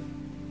do it.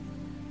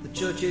 The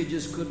church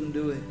ages couldn't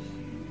do it.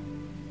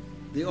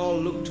 They all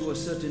looked to a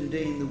certain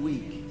day in the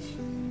week.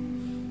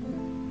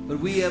 But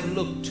we have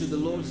looked to the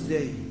Lord's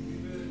day,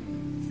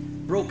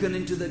 broken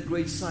into that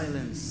great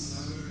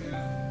silence,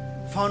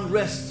 found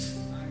rest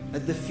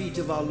at the feet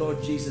of our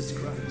Lord Jesus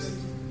Christ.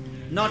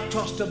 Not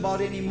tossed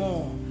about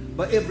anymore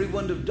by every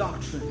wind of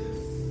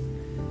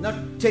doctrine.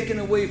 Not taken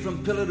away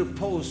from pillar to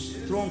post,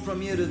 thrown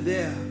from here to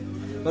there.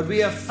 But we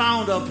have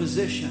found our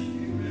position.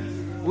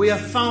 We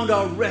have found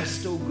our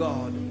rest, O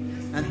God.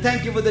 And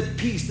thank you for that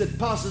peace that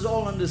passes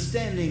all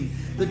understanding.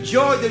 The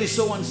joy that is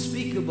so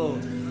unspeakable.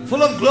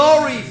 Full of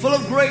glory, full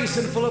of grace,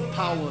 and full of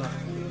power.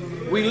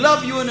 We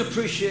love you and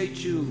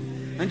appreciate you.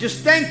 And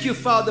just thank you,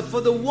 Father,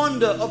 for the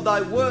wonder of thy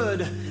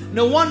word.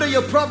 No wonder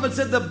your prophet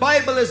said the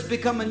Bible has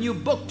become a new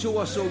book to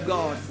us, O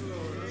God.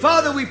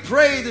 Father, we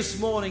pray this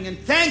morning and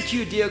thank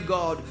you, dear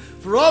God,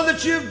 for all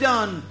that you've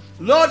done.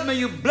 Lord, may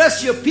you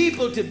bless your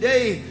people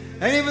today.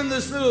 And even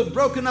this little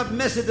broken up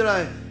message that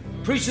I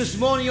preached this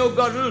morning, oh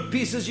God, little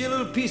pieces here,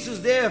 little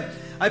pieces there.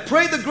 I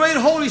pray the great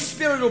Holy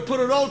Spirit will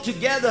put it all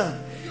together.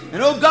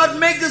 And oh God,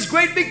 make this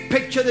great big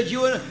picture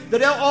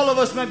that all of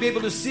us might be able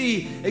to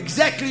see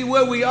exactly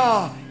where we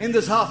are in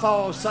this half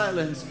hour of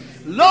silence.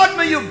 Lord,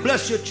 may you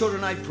bless your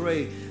children, I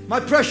pray. My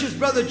precious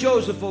brother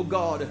Joseph, oh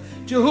God,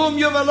 to whom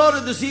you have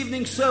allotted this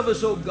evening's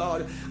service, oh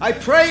God, I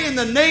pray in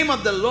the name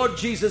of the Lord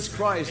Jesus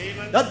Christ,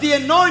 amen, that the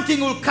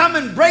anointing will come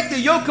and break the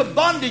yoke of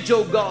bondage,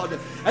 oh God,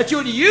 that you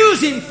would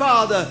use him,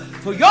 Father,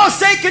 for your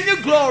sake and your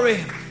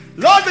glory.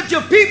 Lord, that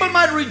your people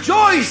might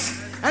rejoice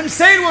and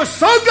say it was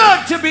so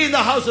good to be in the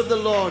house of the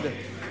Lord.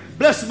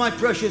 Bless my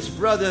precious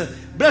brother.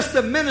 Bless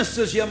the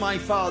ministers here, my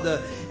Father.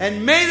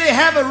 And may they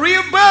have a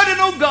real burden,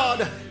 oh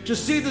God, to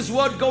see this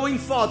word going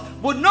forth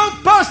with no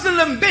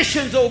personal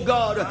ambitions, oh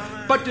God,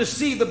 but to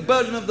see the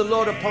burden of the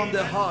Lord upon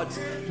their hearts.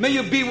 May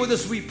you be with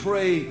us, we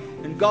pray.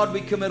 And God,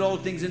 we commit all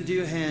things into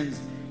your hands.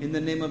 In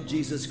the name of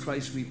Jesus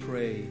Christ we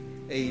pray.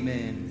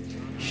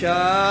 Amen.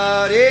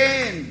 Shut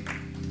in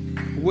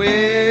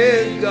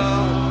with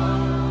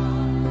God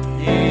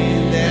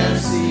in their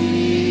secret.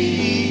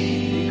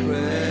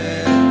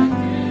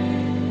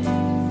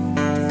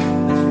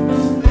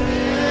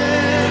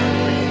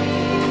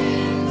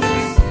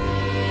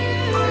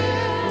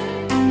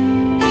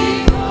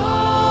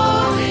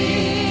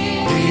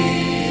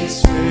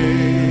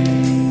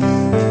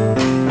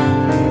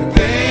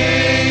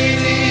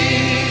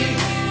 Gaining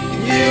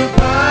new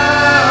power.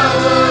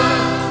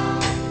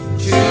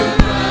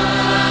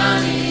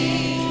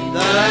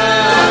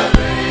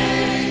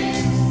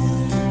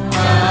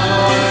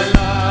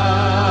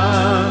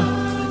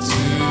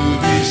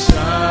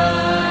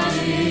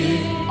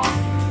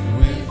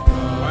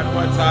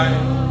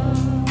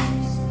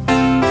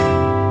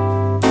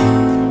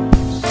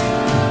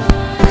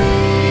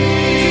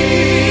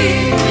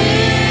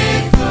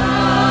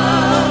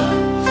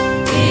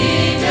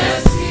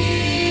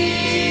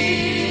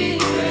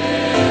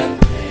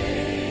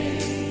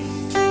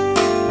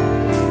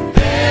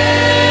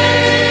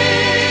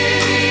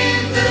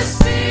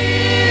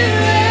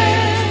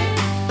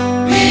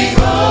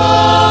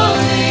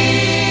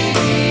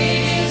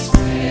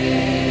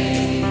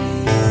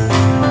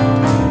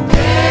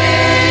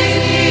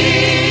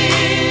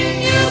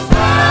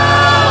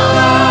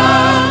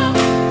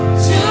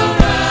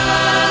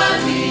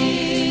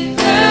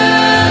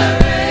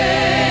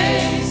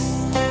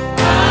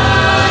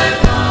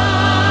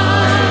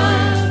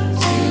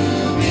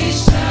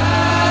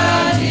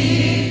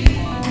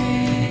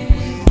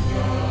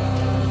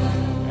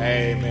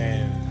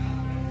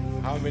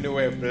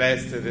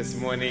 blessed this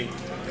morning?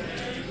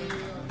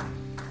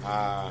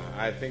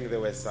 I think there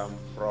were some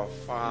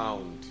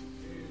profound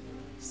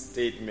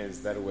statements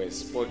that were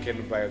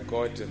spoken by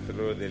God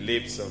through the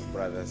lips of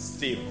Brother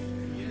Steve.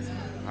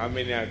 How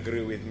many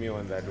agree with me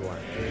on that one?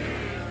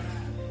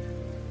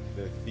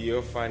 The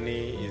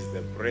theophany is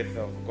the breath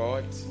of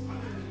God.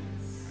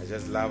 I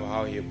just love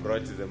how he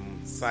brought the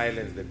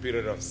silence, the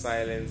period of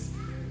silence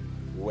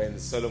when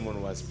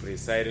Solomon was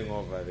presiding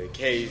over the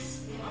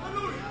case.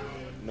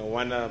 No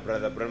wonder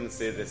Brother Bram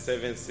said the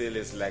seventh seal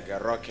is like a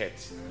rocket.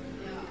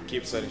 It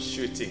keeps on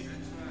shooting.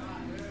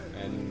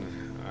 And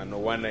no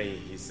wonder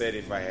he said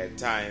if I had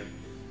time,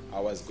 I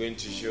was going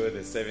to show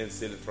the seventh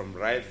seal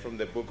right from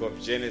the book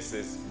of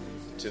Genesis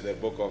to the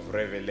book of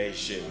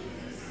Revelation.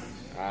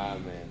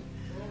 Amen.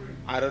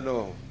 I don't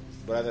know.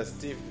 Brother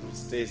Steve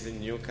stays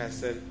in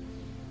Newcastle,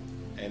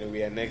 and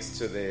we are next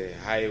to the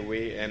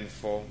highway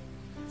N4.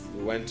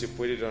 We want to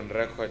put it on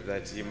record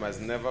that he must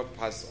never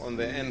pass on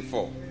the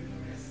N4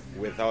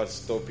 without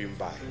stopping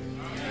by.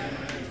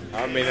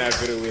 How many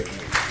agree with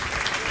me?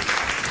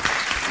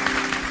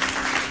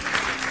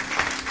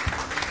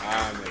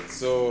 Amen.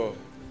 So,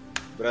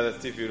 Brother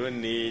Steve, you don't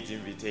need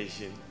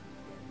invitation.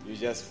 You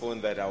just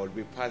phone that I will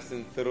be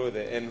passing through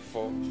the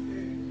N4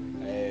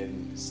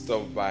 and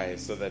stop by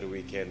so that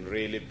we can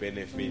really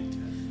benefit.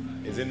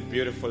 Isn't it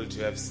beautiful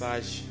to have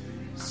such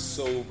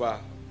sober,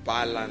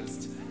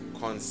 balanced,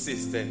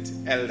 consistent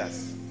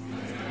elders?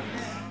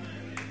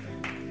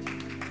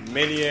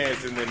 Many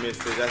years in the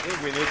message. I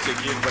think we need to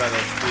give Brother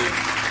Steve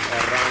a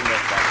round of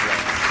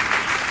applause.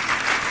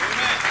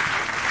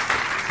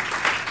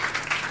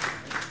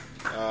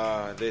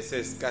 They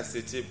say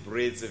scarcity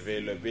breeds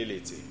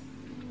availability.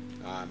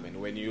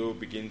 And when you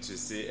begin to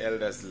see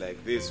elders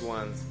like these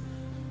ones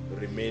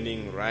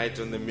remaining right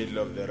on the middle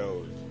of the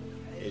road,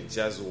 it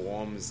just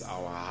warms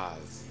our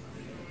hearts.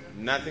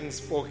 Nothing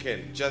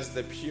spoken, just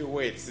the pure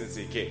word since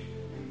he came.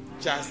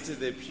 Just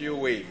the pure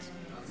word.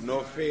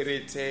 No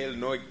fairy tale,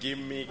 no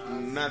gimmick,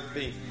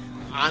 nothing.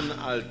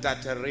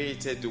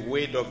 Unadulterated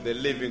word of the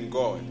living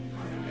God.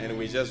 And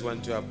we just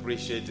want to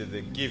appreciate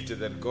the gift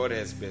that God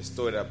has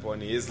bestowed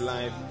upon his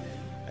life.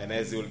 And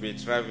as he will be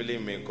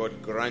traveling, may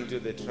God grant you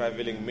the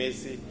traveling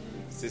mercy.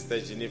 Sister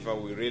Jennifer,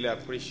 we really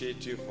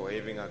appreciate you for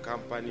having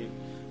accompanied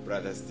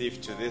Brother Steve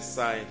to this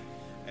side.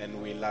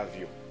 And we love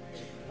you.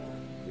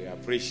 We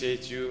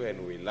appreciate you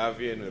and we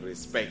love you and we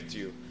respect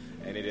you.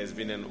 And it has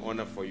been an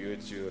honor for you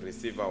to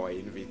receive our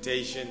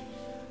invitation.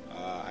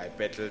 I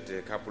battled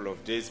a couple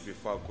of days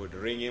before I could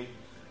ring him.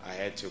 I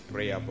had to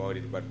pray about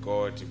it, but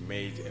God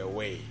made a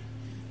way.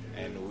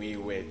 And we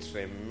were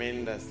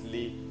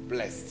tremendously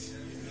blessed.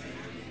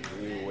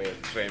 We were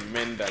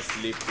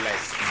tremendously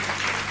blessed.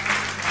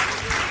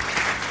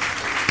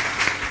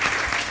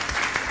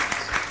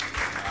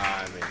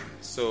 Amen.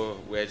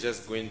 So we're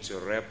just going to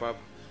wrap up.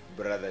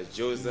 Brother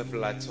Joseph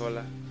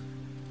Latola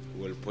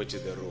will put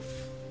the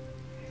roof.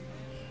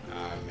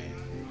 Amen.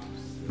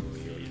 So we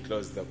will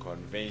close the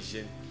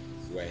convention.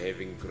 We're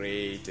having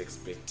great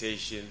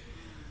expectation.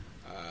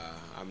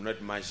 I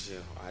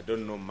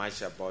don't know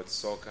much about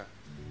soccer,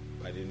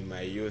 but in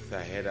my youth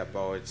I heard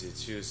about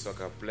two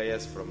soccer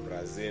players from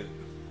Brazil,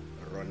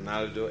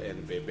 Ronaldo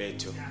and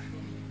Bebeto.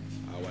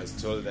 I was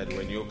told that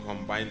when you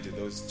combined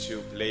those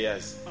two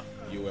players,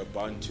 you were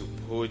bound to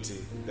put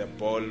the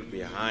ball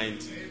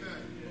behind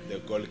the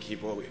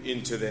goalkeeper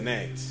into the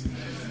net.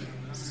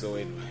 So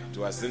it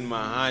was in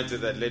my heart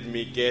that let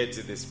me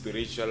get the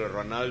spiritual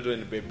Ronaldo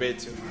and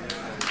Bebeto.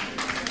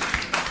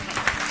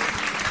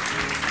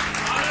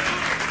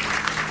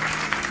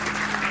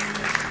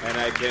 And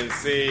I can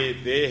say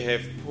they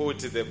have put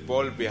the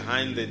ball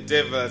behind the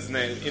devil's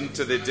net,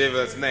 into the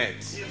devil's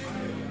net.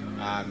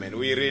 Amen.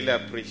 We really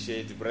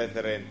appreciate,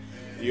 brethren.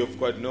 You've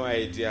got no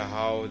idea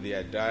how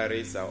their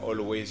diaries are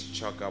always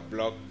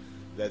chock-a-block.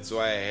 That's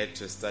why I had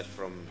to start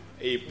from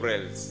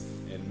April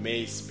and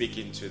May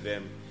speaking to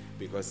them,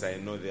 because I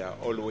know they are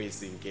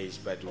always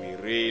engaged. But we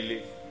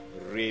really,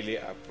 really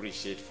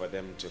appreciate for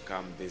them to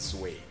come this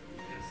way.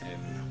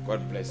 And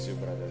God bless you,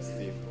 Brother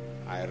Steve.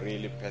 I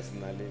really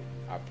personally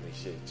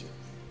appreciate you.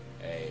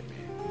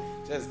 Amen.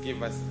 Just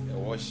give us a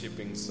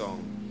worshiping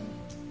song.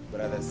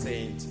 Brother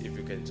Saint, if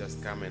you can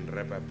just come and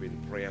wrap up in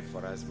prayer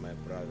for us, my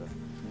brother.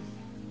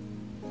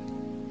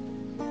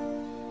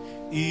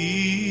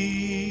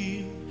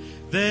 In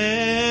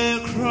the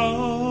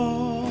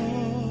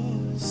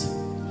cross,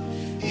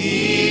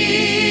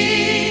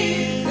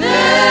 in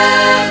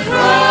the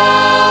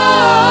cross,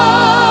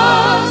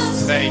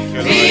 Thank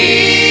you, Lord.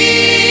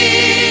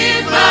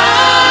 be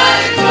my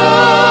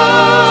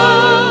glory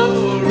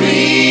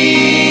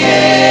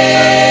ever.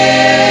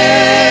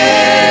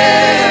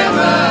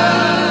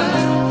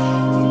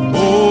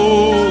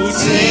 Oh,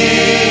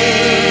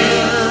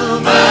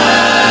 till my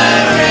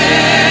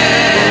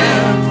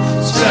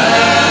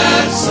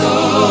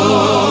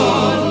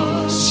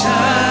ransom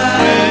shine.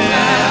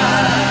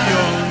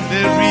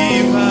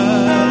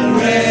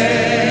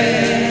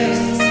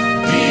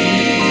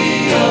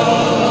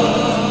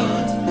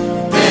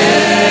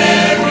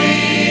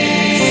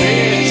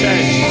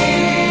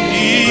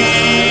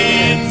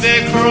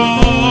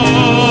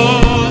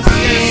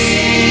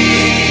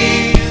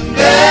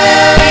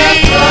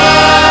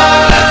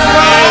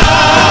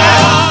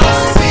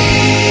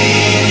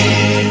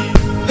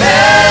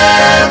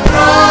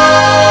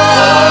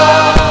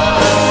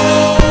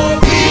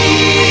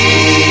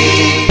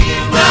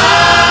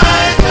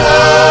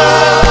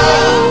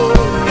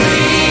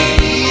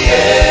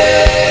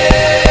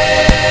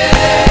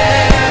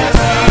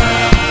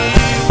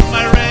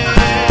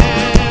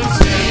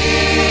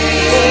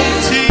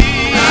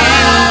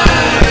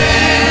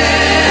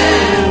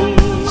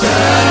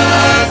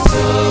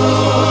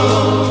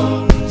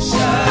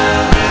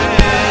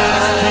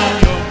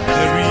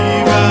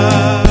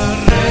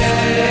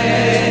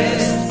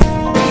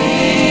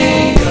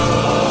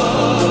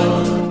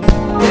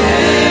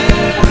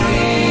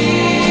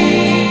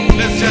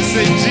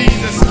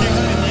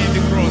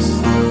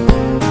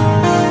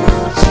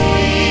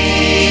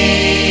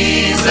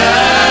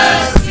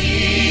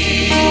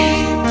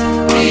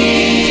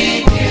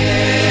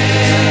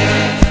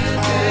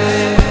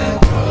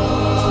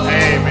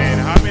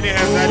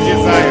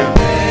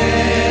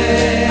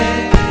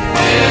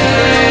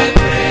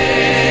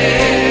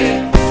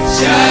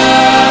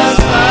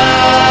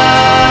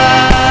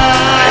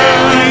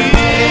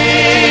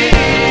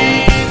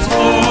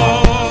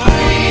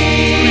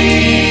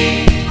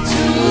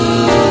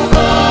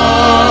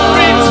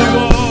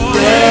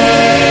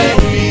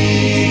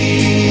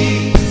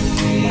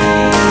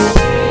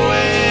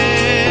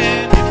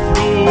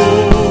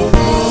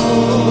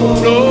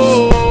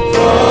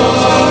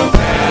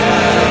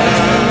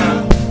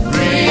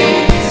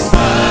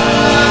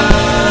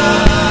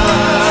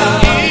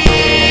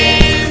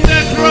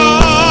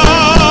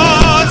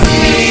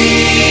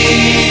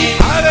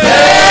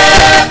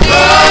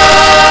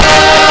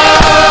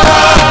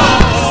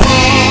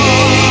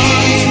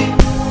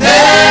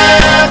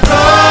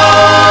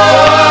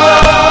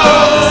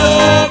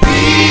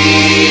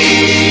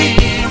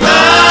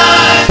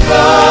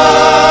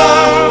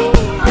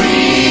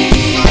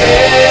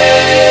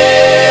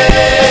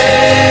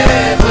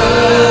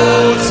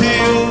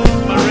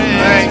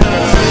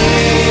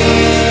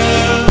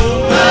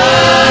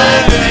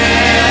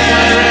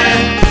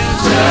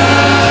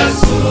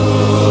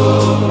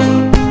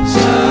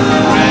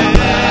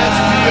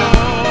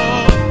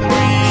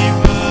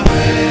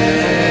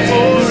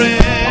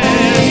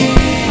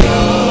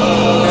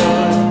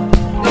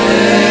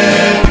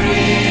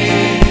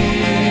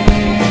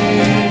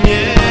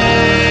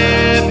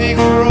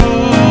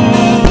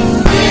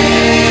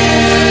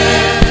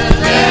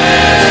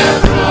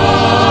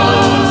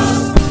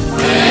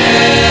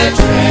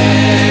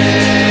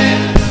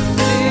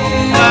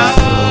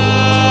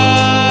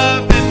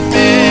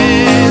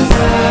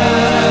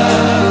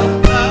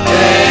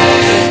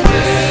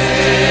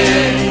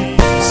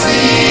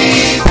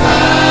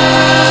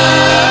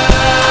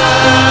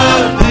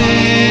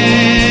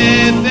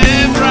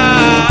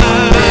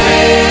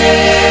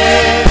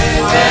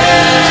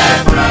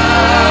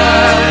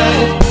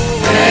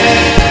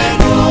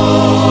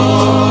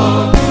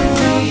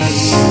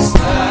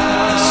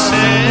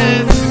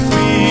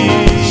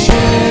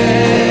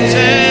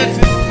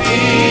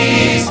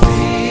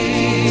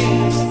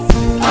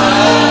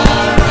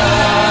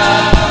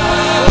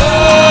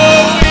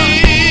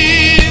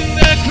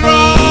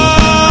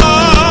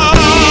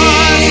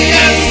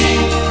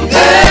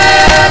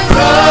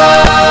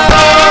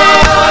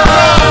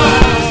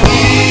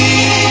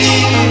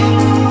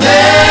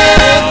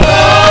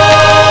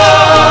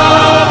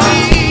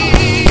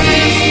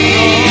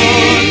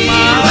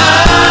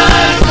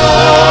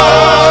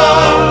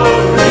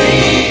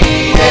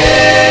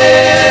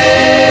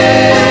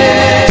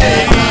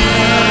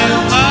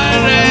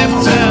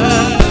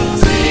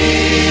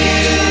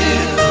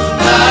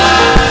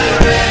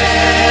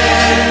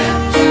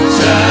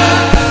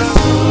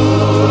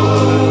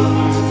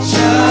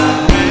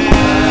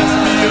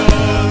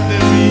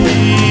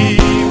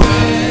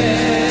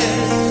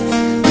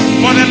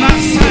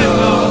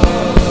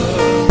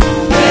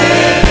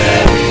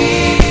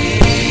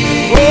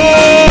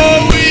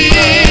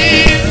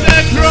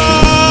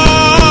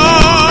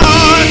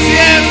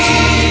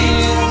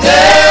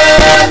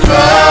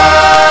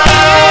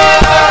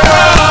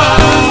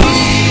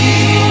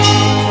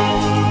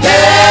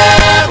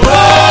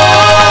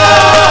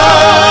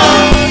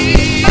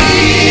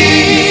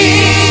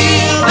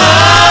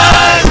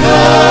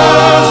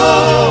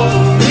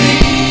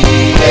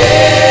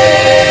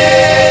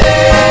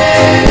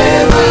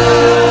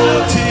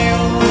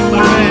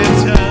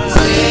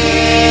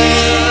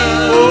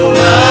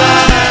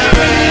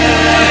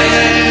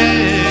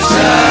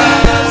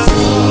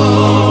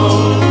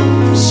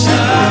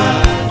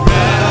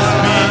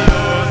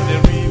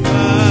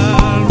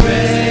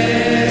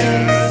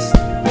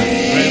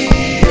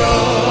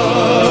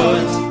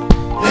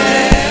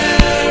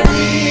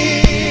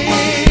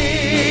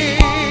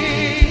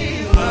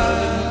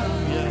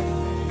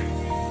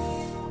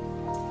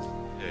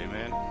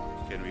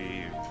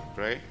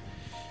 Pray.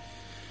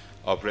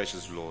 Our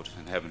precious Lord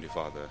and Heavenly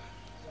Father,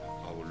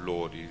 our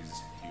Lord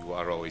you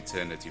are our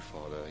eternity,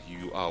 Father.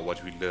 You are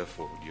what we live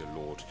for, dear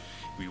Lord.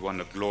 We want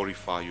to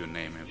glorify your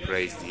name and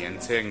praise thee and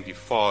thank thee,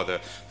 Father,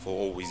 for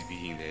always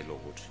being there,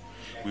 Lord.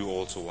 We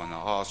also want to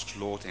ask,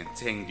 Lord, and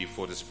thank thee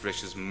for these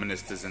precious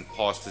ministers and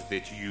pastors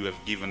that you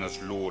have given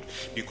us, Lord,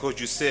 because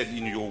you said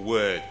in your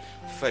word,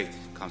 faith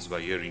comes by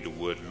hearing the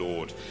word,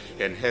 Lord.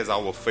 And as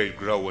our faith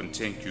grow, and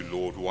thank you,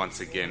 Lord, once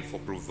again for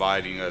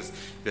providing us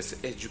this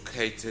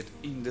educated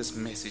in this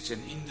message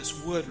and in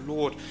this word,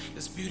 Lord,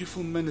 this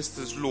beautiful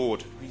ministers,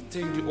 Lord. We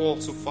thank you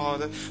also,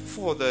 Father,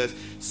 for the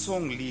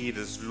song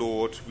leaders,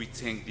 Lord. We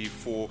thank thee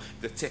for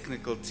the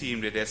technical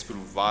team that has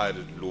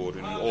provided, Lord.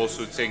 And we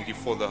also thank thee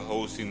for the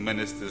hosting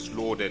ministers,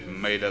 Lord, that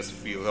made us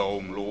feel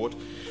home, Lord.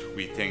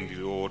 We thank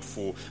you, Lord,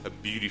 for a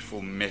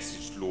beautiful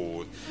message,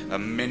 Lord. A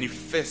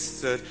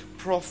manifested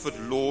prophet,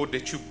 Lord,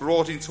 that you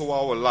brought into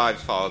our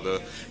lives, Father,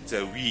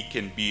 that we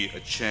can be a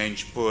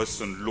changed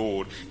person,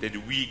 Lord, that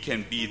we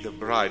can be the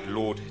bride,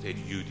 Lord, that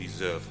you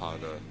deserve,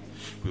 Father.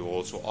 We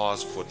also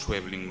ask for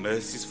traveling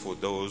mercies for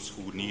those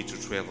who need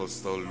to travel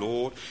still,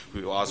 Lord.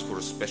 We ask for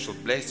a special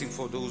blessing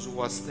for those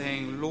who are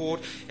staying, Lord.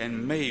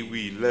 And may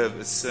we live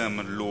a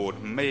sermon,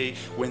 Lord. May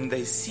when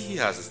they see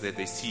us, that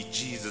they see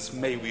Jesus.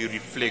 May we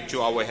reflect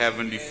you, our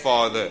Heavenly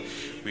Father.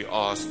 We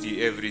ask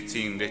thee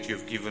everything that you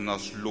have given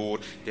us,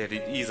 Lord, that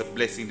it is a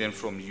blessing then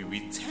from you. We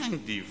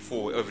thank thee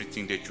for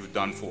everything that you've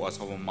done for us,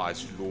 our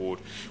mighty Lord.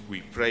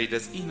 We pray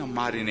this in the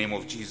mighty name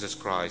of Jesus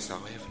Christ, our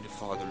Heavenly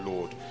Father,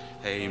 Lord.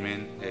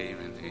 Amen,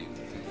 amen, amen.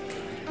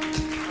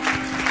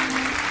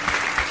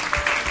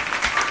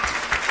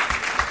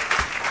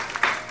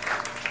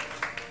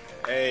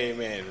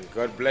 Amen.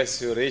 God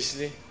bless you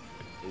richly.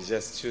 It's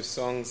just 2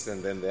 songs,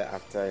 and then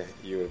thereafter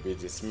you will be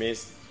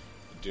dismissed.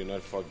 Do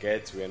not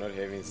forget, we are not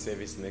having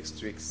service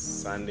next week,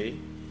 Sunday,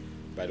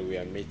 but we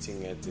are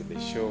meeting at the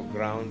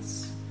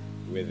showgrounds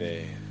with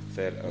the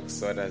Third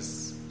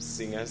Exodus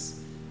singers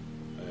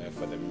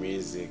for the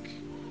music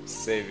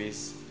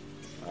service.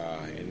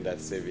 In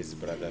that service,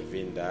 Brother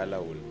Vindala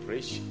will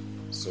preach,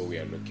 so we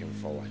are looking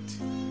forward.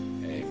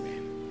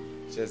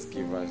 Amen. Just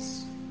give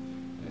us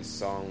a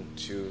song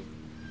to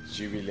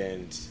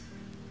Jubilant.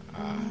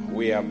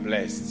 We are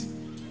blessed.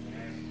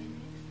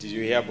 Did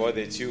you hear about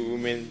the 2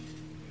 women?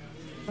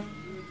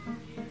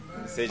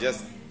 Say,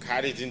 just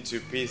cut it into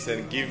pieces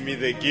and give me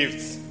the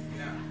gifts,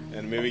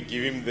 and maybe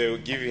give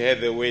her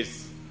the weight.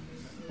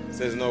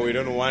 Says, no, we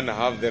don't want to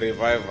have the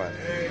revival.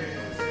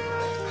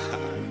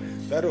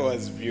 That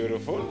was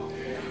beautiful.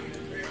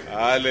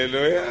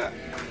 Hallelujah.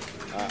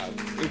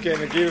 You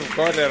can give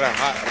God a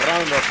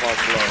round of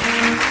applause.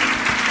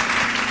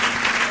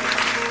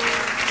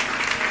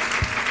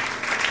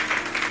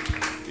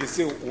 You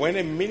see, when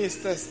a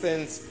minister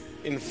stands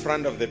in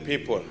front of the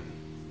people,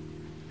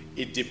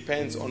 it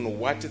depends on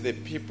what the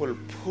people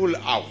pull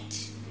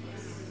out.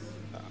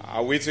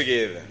 Are we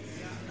together?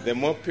 The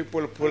more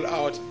people pull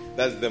out,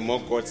 that's the more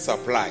God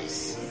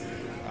supplies.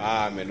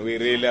 Amen. We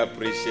really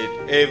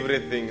appreciate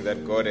everything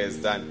that God has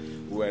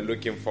done. We are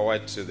looking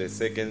forward to the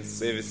second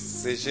service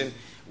session.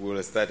 We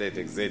will start at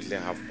exactly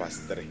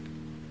 3:30.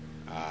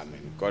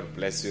 Amen. God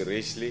bless you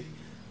richly.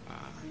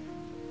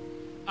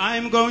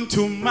 I'm going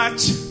to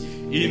march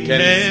in can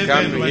heaven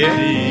come one here.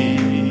 day.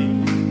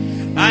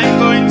 I'm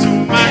going to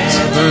march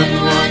Heaven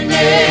one day.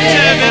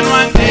 heaven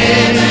one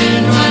day.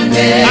 Heaven one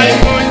day. I'm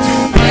going to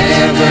march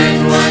Heaven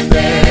one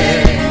day.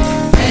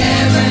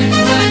 Heaven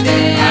one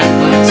day. I'm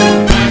going to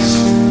march.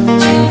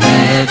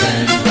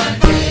 Heaven one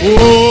day.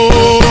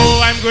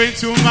 Oh, I'm going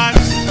to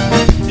march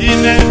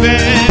in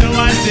heaven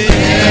one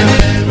day.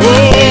 Oh,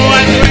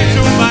 I'm going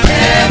to march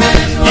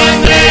in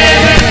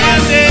heaven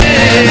one day.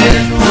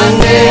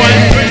 Oh,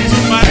 I'm going to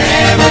march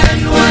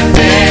Heaven one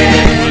day.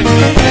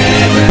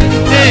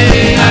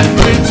 I'm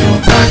going to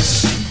march.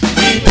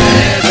 Heaven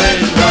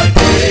one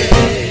day.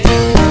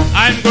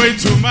 I'm going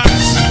to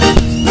march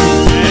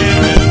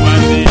heaven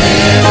one day.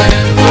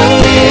 Oh,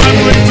 I'm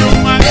going to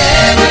march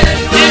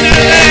in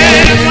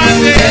heaven one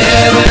day.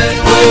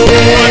 Oh,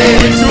 I'm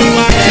going to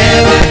march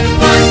Heaven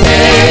one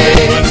day.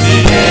 one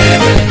day.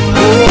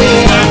 Oh,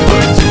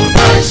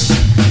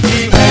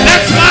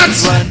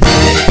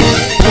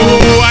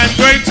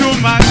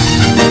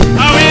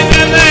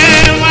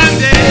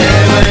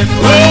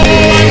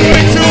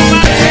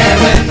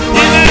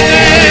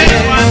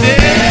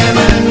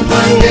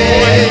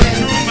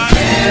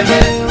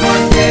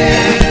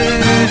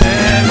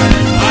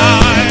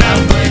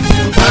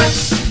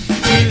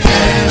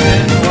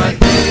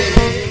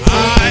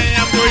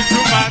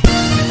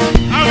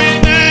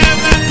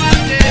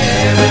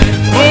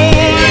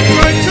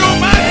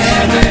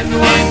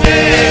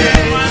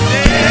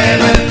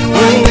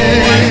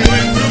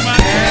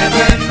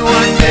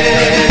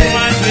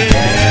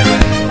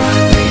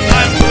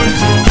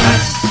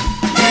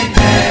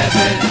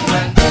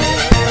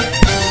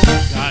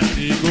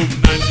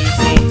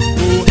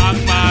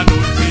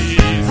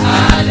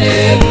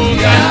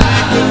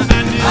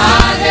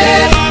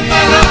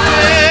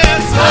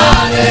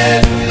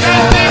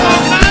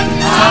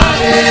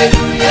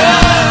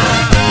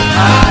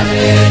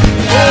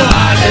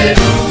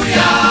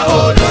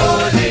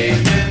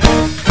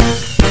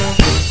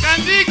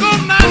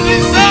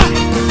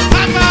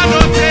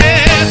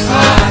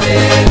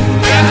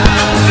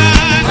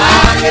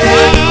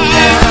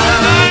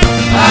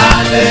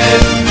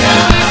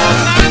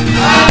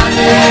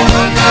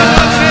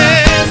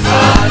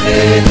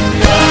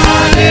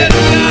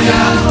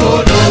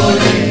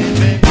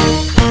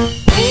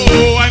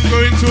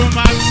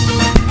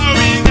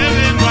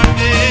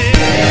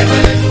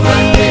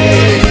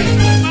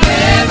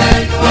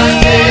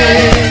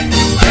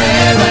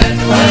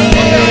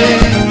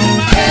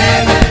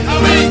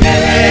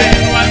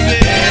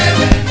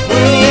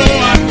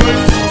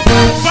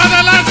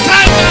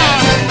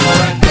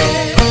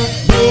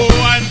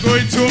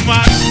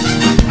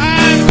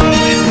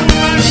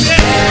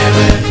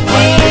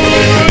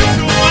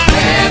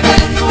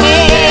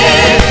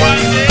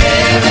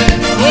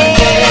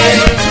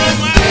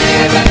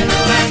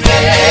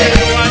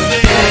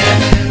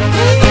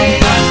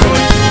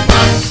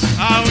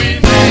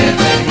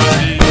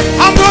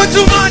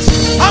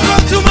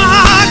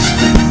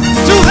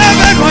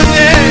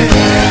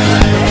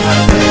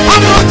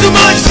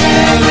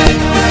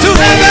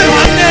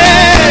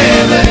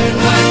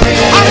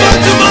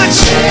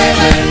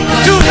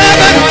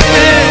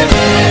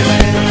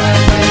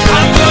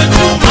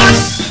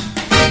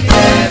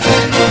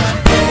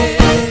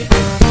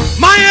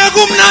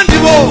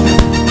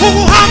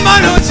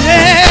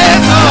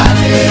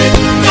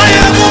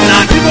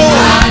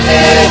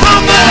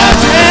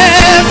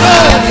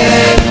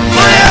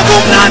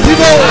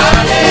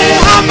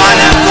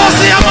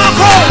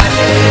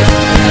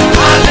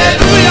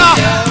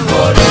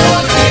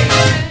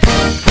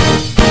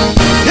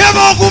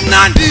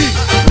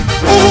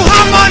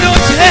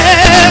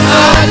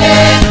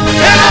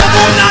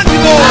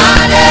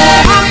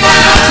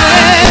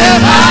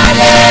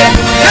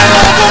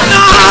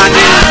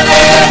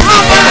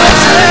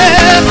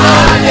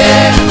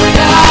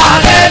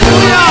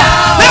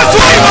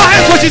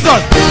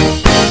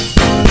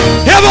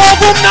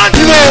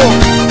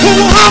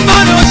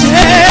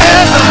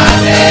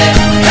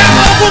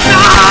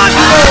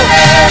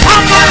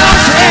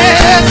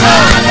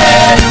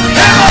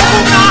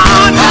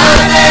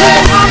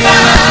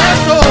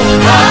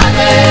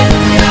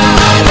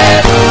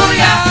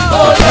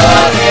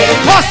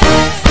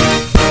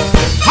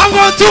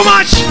 Too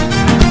much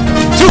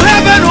to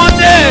heaven one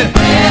day.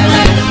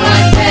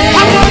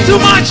 I'm going too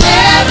much to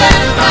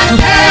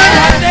heaven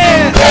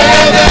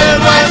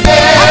one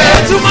day. I'm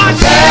going too much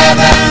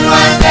heaven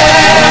one day.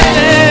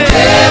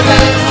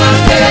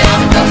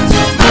 I'm going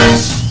too much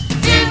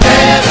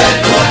heaven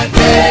one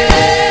day.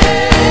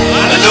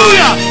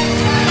 Hallelujah.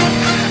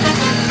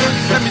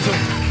 Let me talk.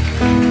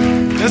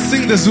 Let's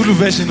sing the Zulu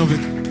version of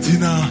it.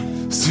 Tina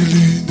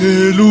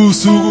silinde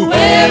lusuku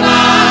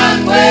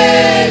Emmanuel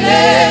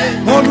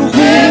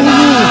Olukhulu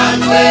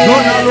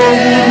lona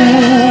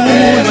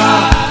lomuna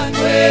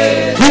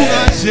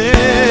Kuka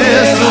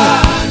Jesu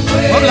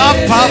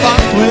olapha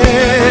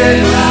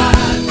bantwela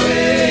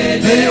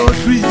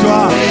eyohlwithwa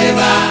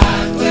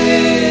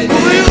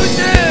uyu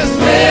Jesu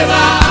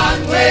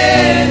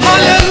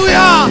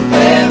hallelujah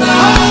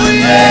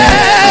hallelujah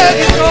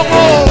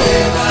kitoko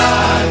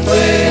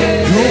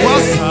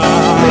yuwasa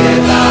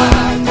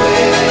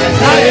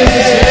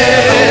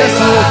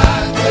Jesu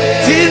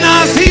Tina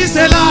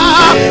sisela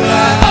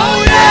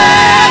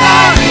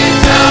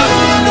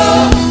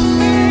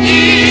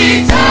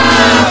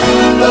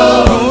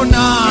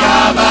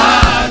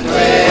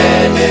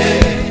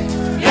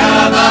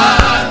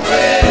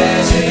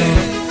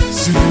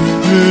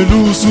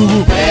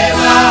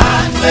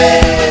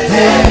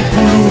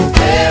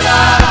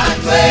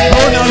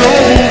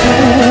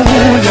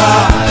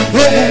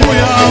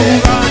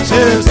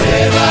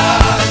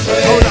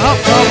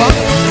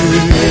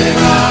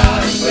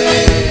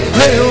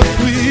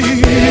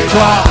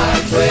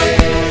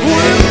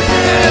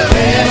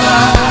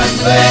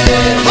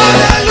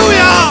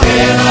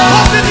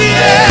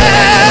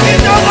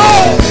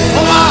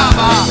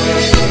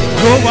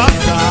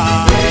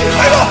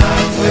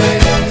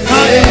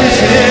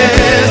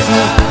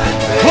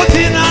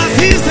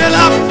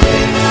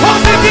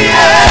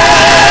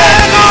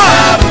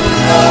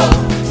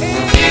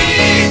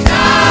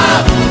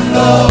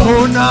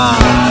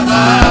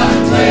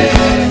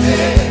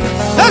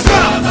Let's go.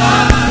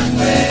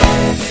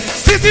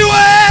 City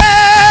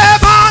way.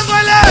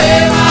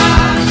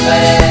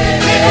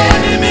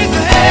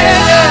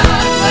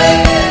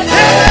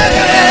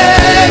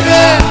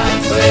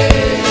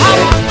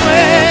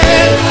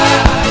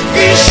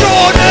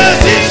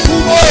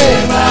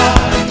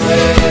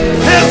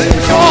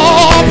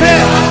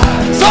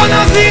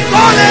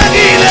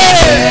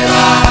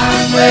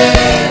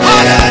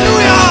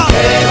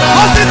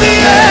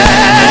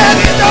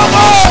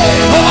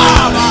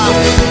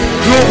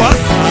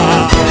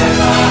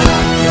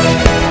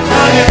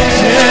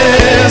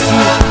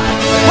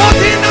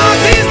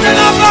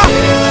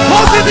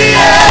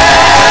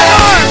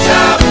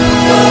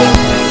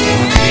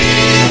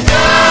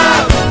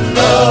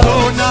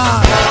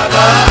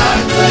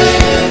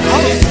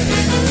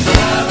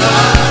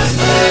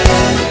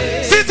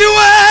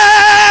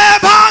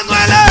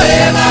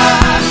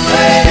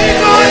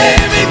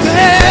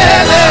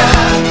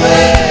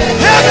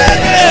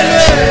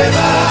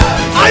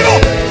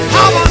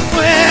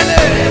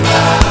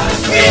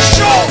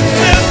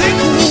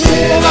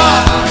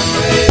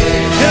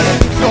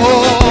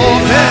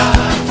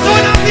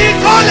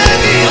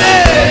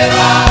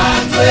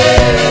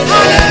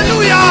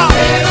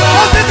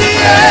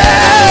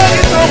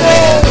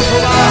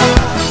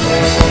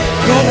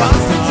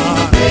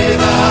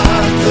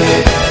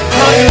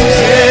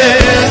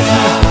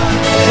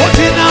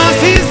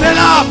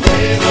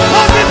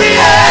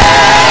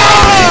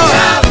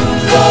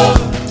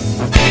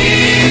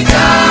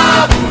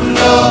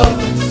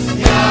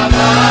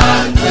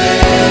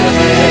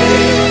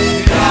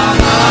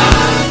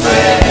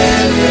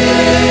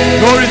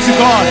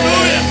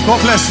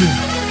 God bless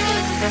you.